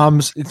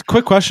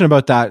 Quick question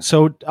about that.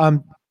 So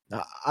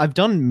I've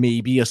done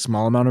maybe a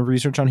small amount of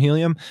research on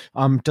helium.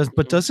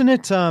 Doesn't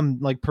it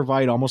like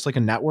provide almost like a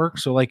network?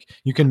 So like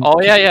you can.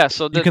 Oh yeah.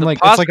 So you can like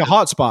it's like a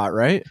hotspot,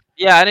 right?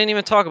 Yeah, I didn't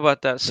even talk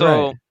about that.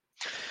 So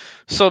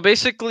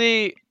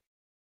basically,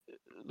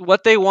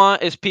 what they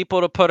want is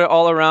people to put it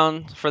all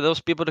around, for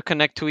those people to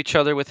connect to each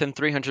other within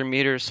 300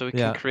 meters, so we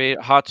can create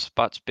a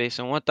hotspot space.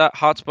 And what that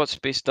hotspot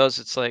space does,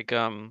 it's like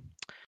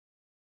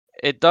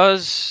it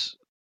does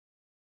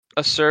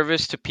a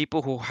service to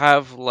people who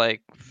have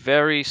like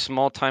very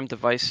small time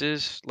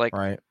devices, like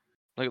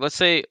let's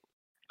say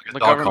the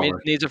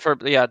government needs it for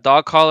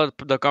dog collar.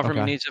 The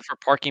government needs it for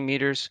parking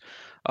meters,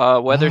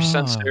 weather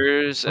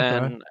sensors,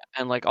 and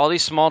like all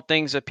these small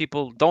things that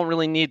people don't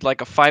really need, like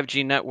a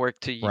 5G network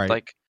to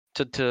like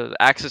to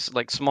access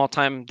like small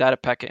time data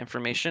packet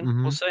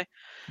information. We'll say,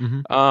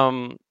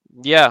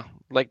 yeah,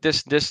 like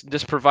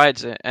this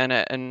provides it,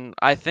 and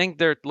I think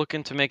they're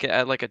looking to make it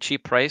at like a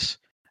cheap price,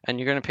 and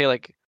you're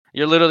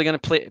literally gonna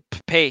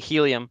pay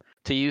helium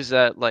to use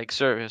that like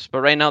service.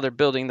 But right now they're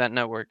building that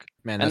network.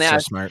 Man, that's so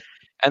smart.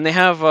 And they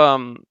have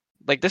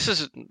like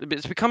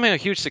it's becoming a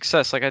huge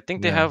success. Like I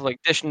think they have like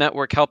Dish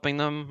Network helping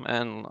them,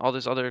 and all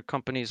these other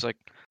companies like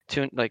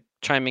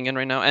chiming in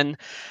right now. And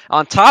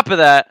on top of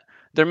that,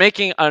 they're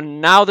making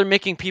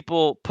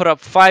people put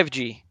up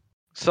 5G.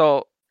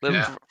 So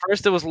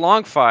first it was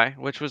LongFi,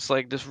 which was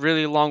like this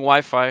really long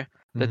Wi-Fi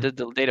that did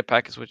the data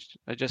packets, which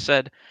I just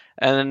said,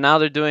 and then now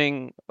they're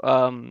doing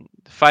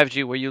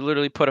 5G, where you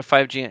literally put a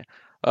 5G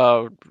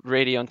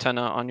radio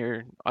antenna on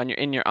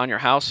your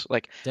house,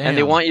 like, and Damn.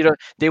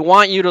 they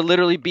want you to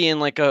literally be in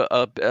like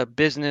a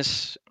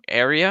business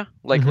area.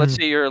 Like, let's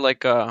say you're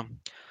like a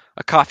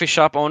coffee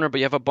shop owner, but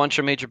you have a bunch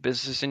of major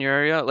businesses in your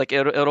area. Like,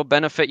 it'll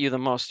benefit you the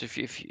most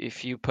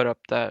if you put up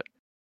that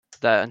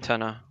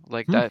antenna,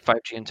 like that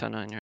 5G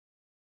antenna in your.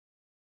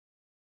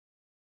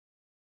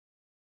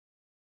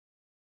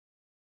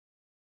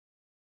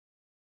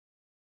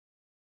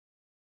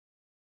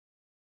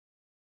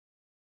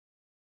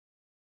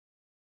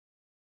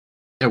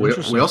 Yeah,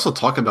 we also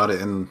talk about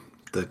it in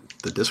the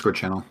Discord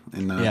channel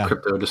in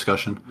crypto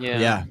discussion.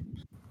 Yeah.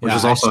 Which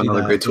is also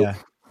another great tool.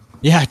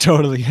 Yeah,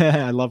 totally.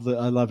 I love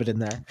it in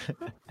there.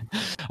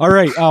 All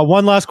right,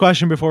 one last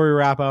question before we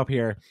wrap up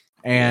here,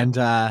 and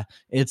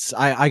it's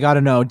I gotta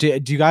know. Do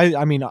you guys?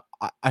 I mean,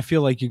 I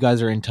feel like you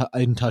guys are in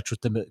touch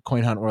with the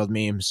Coin Hunt World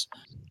memes.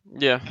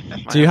 Yeah.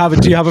 Do you have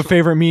a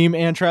favorite meme,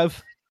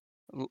 Antrev?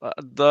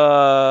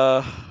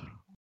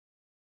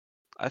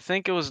 I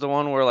think it was the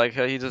one where like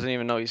he doesn't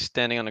even know he's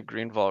standing on a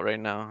green vault right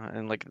now,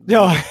 and like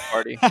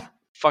party.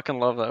 Fucking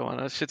love that one.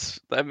 That shit's.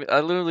 I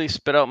literally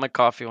spit out my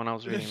coffee when I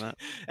was reading that.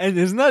 And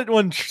isn't that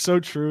one so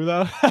true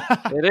though?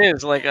 It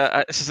is like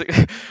it's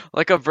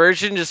like a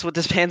virgin just with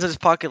his hands in his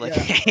pocket, like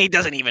he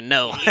doesn't even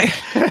know.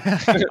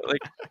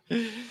 Like,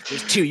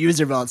 there's 2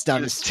 user vaults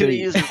down the street. 2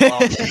 user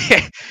vaults.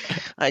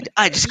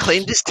 I just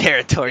claimed this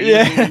territory. You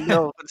don't even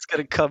know what's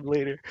gonna come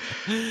later.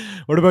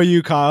 What about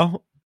you,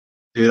 Kyle?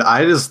 Dude,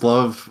 I just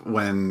love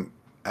when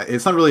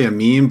it's not really a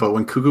meme, but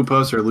when Cuckoo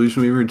Puffs or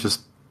Illusion Weaver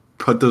just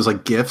put those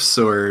like GIFs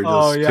or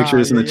those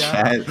pictures in the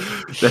chat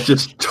that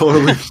just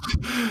totally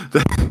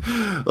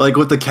like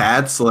with the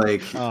cats,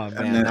 like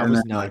that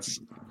was nuts.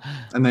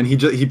 And then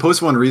he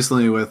posted one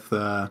recently with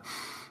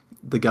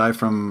the guy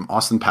from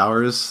Austin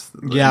Powers,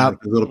 like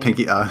the little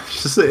pinky.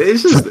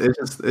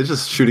 It's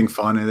just shooting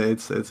fun, and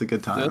it's a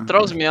good time. It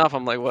throws me off.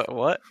 I'm like,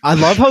 what? I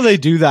love how they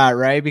do that,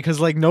 right? Because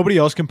like nobody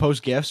else can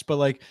post GIFs, but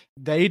like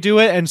they do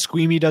it, and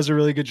Squeamy does a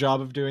really good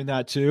job of doing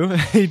that too.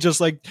 He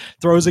just like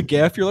throws a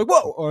GIF, you're like,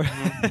 whoa, or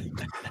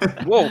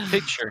whoa,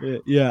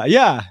 picture.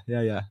 Yeah.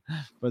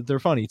 But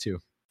they're funny too.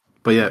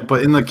 But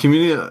in the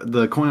community,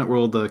 the Coin Hunt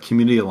World, the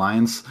Community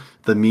Alliance,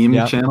 the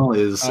meme channel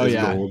is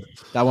gold.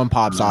 That one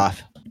pops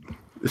off.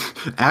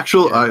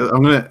 Actual,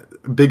 I'm gonna.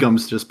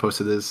 Bigums just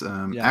posted this.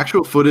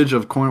 Actual footage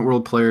of Coin Hunt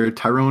World player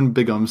Tyrone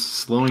Bigums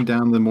slowing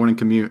down the morning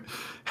commute.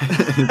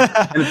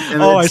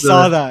 and I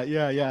saw that.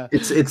 Yeah.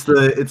 It's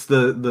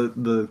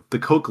the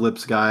Coke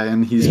Lips guy,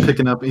 and he's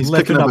picking up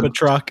a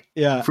truck.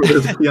 Yeah.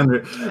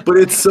 But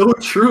it's so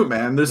true,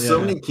 man. There's so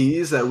many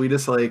keys that we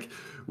just like.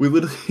 We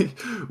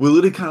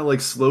literally kind of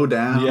like slow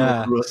down.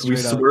 Yeah, we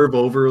swerve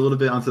over a little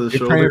bit onto the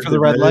shoulder. Praying for the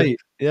red light.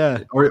 Yeah.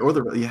 Or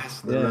the red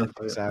light.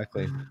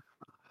 Exactly.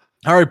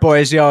 All right,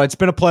 boys. It's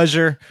been a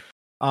pleasure.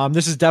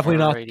 This is definitely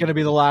not going to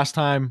be the last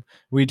time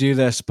we do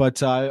this,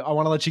 but I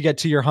want to let you get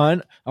to your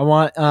hunt. I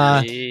want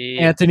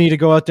Anthony to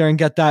go out there and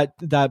get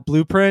that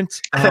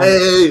blueprint.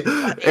 Hey,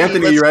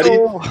 Anthony, you ready?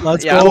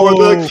 Let's go.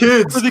 For the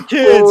kids. For the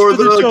kids. For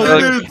the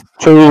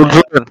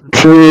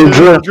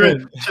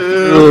children.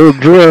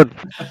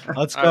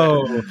 Let's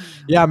go. Right.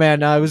 Yeah,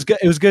 man. It was good.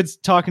 It was good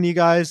talking to you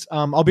guys.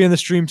 I'll be in the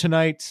stream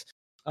tonight.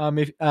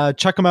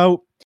 Check them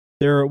out.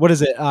 They're, what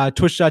is it?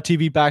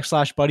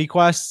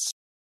 Twitch.tv/BuddyQuests.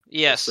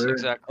 Yes,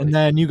 exactly. And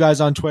then you guys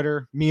on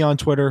Twitter, me on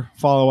Twitter,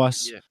 follow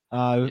us. Yes,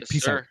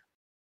 peace out.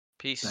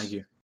 Peace. Thank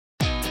you.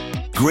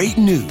 Great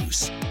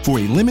news. For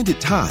a limited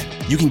time,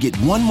 you can get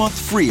 1 month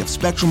free of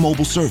Spectrum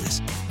Mobile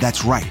service.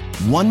 That's right,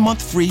 1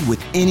 month free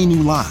with any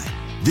new line.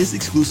 This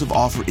exclusive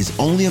offer is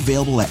only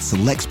available at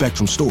select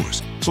Spectrum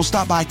stores, so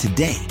stop by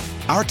today.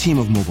 Our team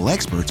of mobile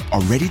experts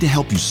are ready to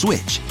help you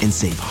switch and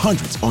save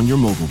hundreds on your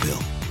mobile bill.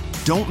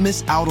 Don't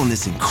miss out on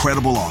this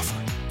incredible offer.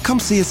 Come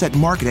see us at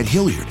Market at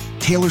Hilliard,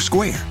 Taylor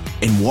Square,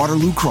 and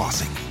Waterloo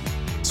Crossing.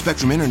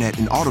 Spectrum Internet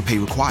and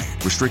autopay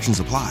required. Restrictions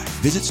apply.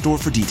 Visit store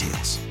for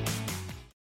details.